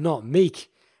girls are not meek,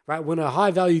 right? When a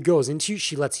high value girl is into you,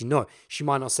 she lets you know. She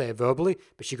might not say it verbally,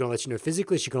 but she's going to let you know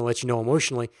physically. She's going to let you know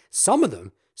emotionally. Some of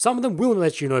them will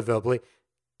let you know verbally.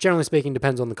 Generally speaking,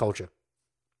 depends on the culture.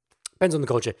 Depends on the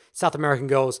culture. South American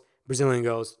girls, Brazilian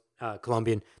girls,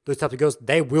 Colombian, those types of girls,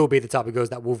 they will be the type of girls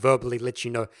that will verbally let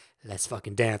you know, let's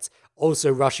fucking dance.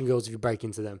 Also, Russian girls, if you break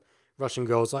into them. Russian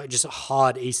girls, like just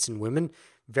hard Eastern women,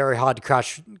 very hard to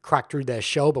crack through their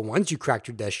shell, but once you crack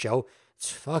through their shell,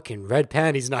 it's fucking red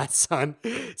panties night, son.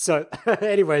 So,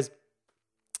 anyways,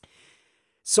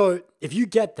 so if you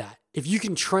get that, if you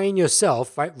can train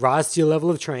yourself, right, rise to your level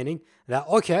of training, that,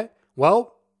 okay,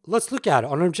 well, let's look at it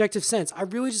on an objective sense. I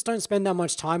really just don't spend that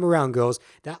much time around girls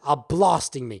that are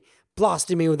blasting me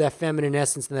with their feminine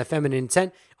essence and their feminine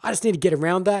intent. I just need to get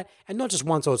around that, and not just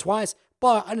once or twice,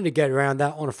 but I need to get around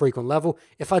that on a frequent level.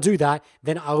 If I do that,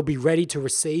 then I'll be ready to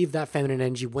receive that feminine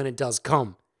energy when it does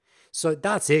come. So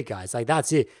that's it, guys. Like,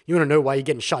 that's it. You want to know why you're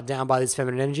getting shut down by this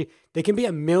feminine energy? There can be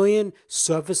a million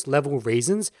surface level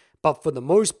reasons, but for the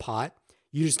most part,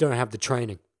 you just don't have the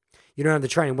training. You don't have the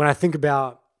training. When I think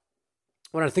about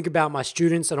my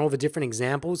students and all the different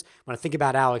examples, when I think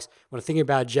about Alex, when I think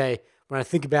about Jay, when I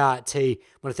think about T,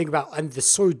 when I think about, and the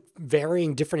so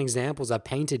varying different examples I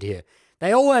painted here,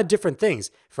 they all had different things.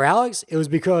 For Alex, it was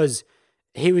because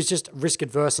he was just risk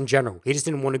adverse in general. He just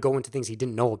didn't want to go into things he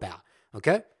didn't know about.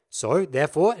 Okay? So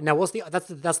therefore, now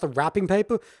that's the wrapping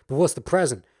paper, but what's the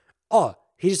present? Oh,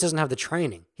 he just doesn't have the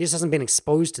training. He just hasn't been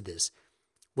exposed to this.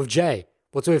 With Jay,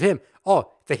 what's with him?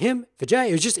 Oh, for Jay,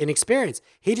 it was just inexperience.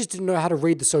 He just didn't know how to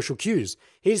read the social cues.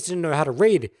 He just didn't know how to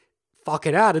read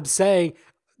fucking Adam saying,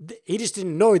 he just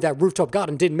didn't know that rooftop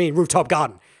garden didn't mean rooftop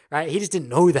garden, right? He just didn't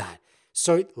know that.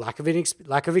 So lack of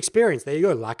experience. There you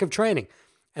go, lack of training.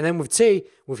 And then with T,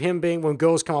 with him being, when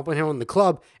girls come up with him in the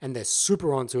club and they're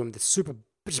super onto him, they're super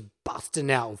just busting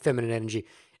out with feminine energy.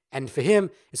 And for him,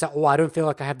 it's like, oh, I don't feel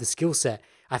like I have the skill set.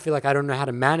 I feel like I don't know how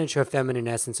to manage her feminine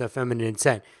essence, her feminine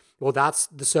intent. Well, that's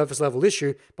the surface level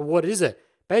issue. But what is it?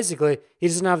 Basically, he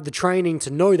doesn't have the training to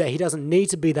know that he doesn't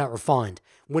need to be that refined.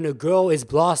 When a girl is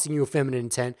blasting you with feminine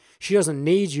intent, she doesn't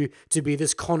need you to be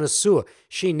this connoisseur.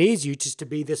 She needs you just to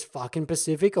be this fucking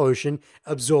Pacific Ocean,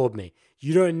 absorb me.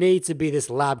 You don't need to be this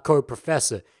lab coat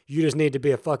professor. You just need to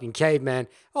be a fucking caveman.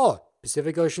 Oh,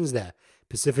 Pacific Ocean's there.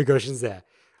 Pacific Ocean's there.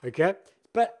 Okay?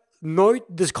 But note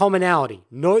this commonality.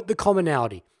 Note the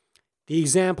commonality. The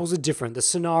examples are different. The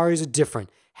scenarios are different.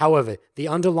 However, the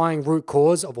underlying root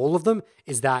cause of all of them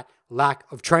is that lack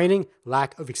of training,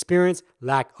 lack of experience,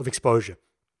 lack of exposure.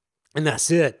 And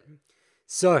that's it.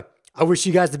 So I wish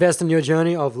you guys the best on your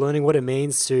journey of learning what it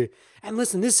means to, and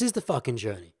listen, this is the fucking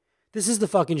journey. This is the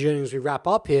fucking journey as we wrap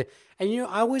up here. And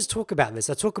I always talk about this.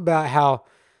 I talk about how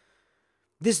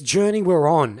this journey we're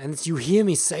on, and you hear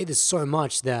me say this so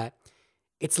much, that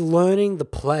it's learning the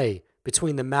play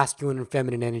between the masculine and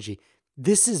feminine energy.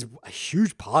 This is a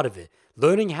huge part of it.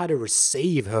 Learning how to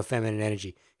receive her feminine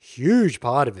energy. Huge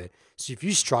part of it. So if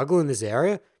you struggle in this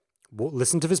area,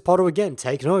 listen to this pod again.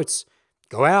 Take notes.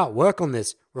 Go out. Work on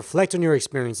this. Reflect on your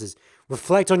experiences.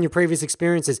 Reflect on your previous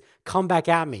experiences. Come back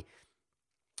at me.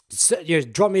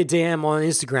 Drop me a DM on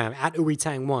Instagram at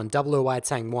Uitang1,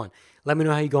 Uitang1. Let me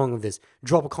know how you're going with this.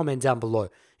 Drop a comment down below.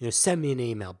 Send me an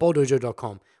email,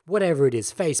 balldojo.com, whatever it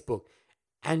is, Facebook,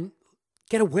 and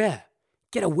get aware.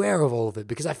 Get aware of all of it,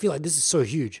 because I feel like this is so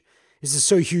huge. This is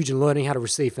so huge in learning how to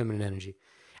receive feminine energy.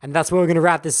 And that's where we're going to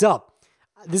wrap this up.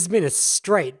 This has been a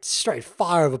straight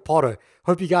fire of a potter.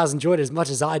 Hope you guys enjoyed it as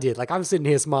much as I did. Like, I'm sitting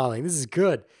here smiling. This is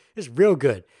good. It's real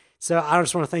good. So I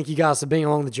just want to thank you guys for being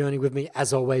along the journey with me,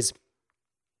 as always.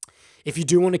 If you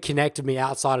do want to connect with me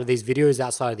outside of these videos,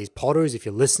 outside of these potters, if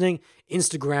you're listening,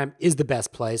 Instagram is the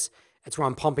best place. It's where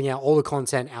I'm pumping out all the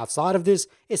content outside of this.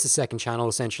 It's the second channel,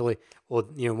 essentially, or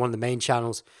one of the main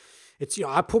channels. It's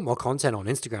I put more content on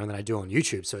Instagram than I do on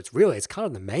YouTube, so it's kind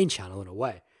of the main channel in a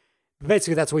way. But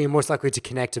basically, that's where you're most likely to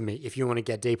connect to me if you want to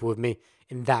get deeper with me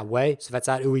in that way. So that's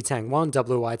at Uitang1,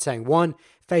 Uitang1.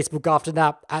 Facebook after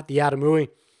that, at the Adam Uy.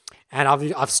 And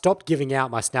I've stopped giving out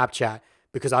my Snapchat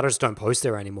because I just don't post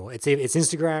there anymore. It's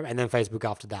Instagram and then Facebook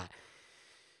after that.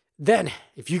 Then,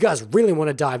 if you guys really want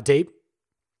to dive deep,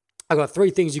 I got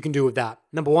 3 things you can do with that.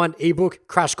 Number 1, ebook,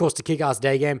 Crash Course to Kick-Ass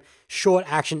Day Game. Short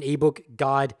action ebook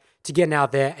guide to getting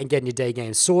out there and getting your day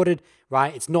game sorted,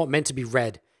 right? It's not meant to be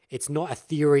read. It's not a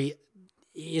theory.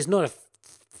 It's not a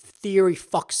theory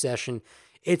fuck session.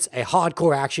 It's a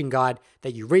hardcore action guide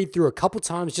that you read through a couple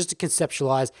times just to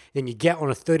conceptualize, then you get on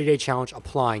a 30-day challenge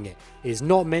applying it. It is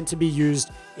not meant to be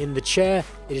used in the chair.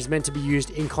 It is meant to be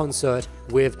used in concert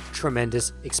with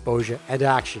tremendous exposure and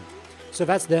action. So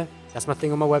that's there. That's my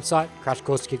thing on my website, Crash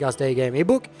Course to Kick-Ass Day Game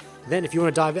ebook. Then if you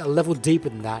want to dive a level deeper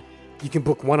than that, you can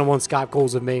book one-on-one Skype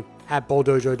calls with me at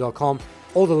balldojo.com.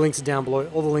 All the links are down below.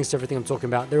 All the links to everything I'm talking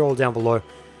about, they're all down below.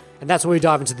 And that's where we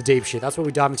dive into the deep shit. That's where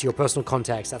we dive into your personal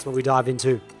context. That's where we dive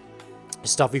into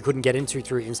stuff we couldn't get into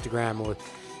through Instagram or,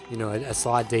 a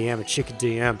side DM, a chick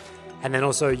DM. And then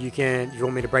also if you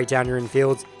want me to break down your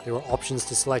infields, there are options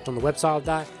to select on the website of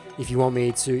that. If you want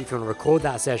to record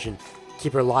that session,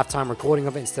 keep a lifetime recording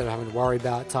of it instead of having to worry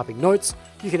about typing notes,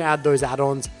 you can add those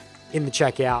add-ons in the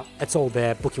checkout. It's all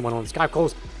there. Booking one on Skype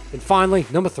calls. And finally,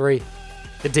 number 3,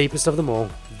 the deepest of them all,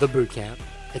 the boot camp.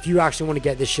 If you actually want to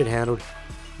get this shit handled,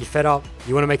 you're fed up,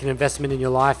 you want to make an investment in your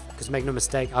life, because make no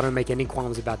mistake, I don't make any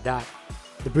qualms about that.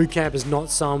 The boot camp is not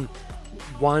some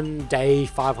one day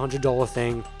 $500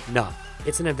 thing. No,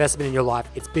 it's an investment in your life.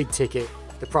 It's big ticket.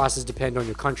 The prices depend on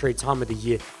your country, time of the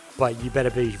year, but you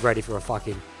better be ready for a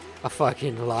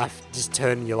fucking life, just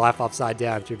turning your life upside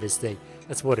down through this thing.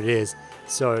 That's what it is.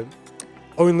 So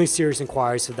only serious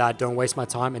inquiries for that. Don't waste my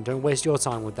time and don't waste your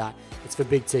time with that. It's for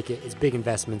big ticket. It's big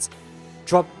investments.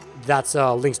 That's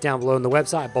links down below on the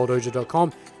website at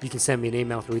balldojo.com. You can send me an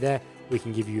email through there. We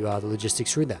can give you the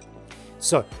logistics through there.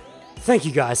 So thank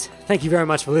you guys. Thank you very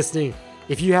much for listening.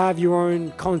 If you have your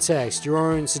own context, your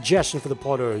own suggestion for the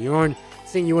pod, or your own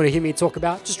thing you want to hear me talk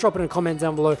about, just drop it in a comment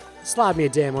down below. Slide me a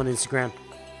DM on Instagram.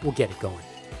 We'll get it going.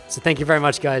 So thank you very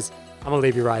much, guys. I'm going to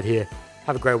leave you right here.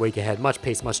 Have a great week ahead. Much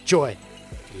peace, much joy.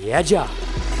 Yeah, ja.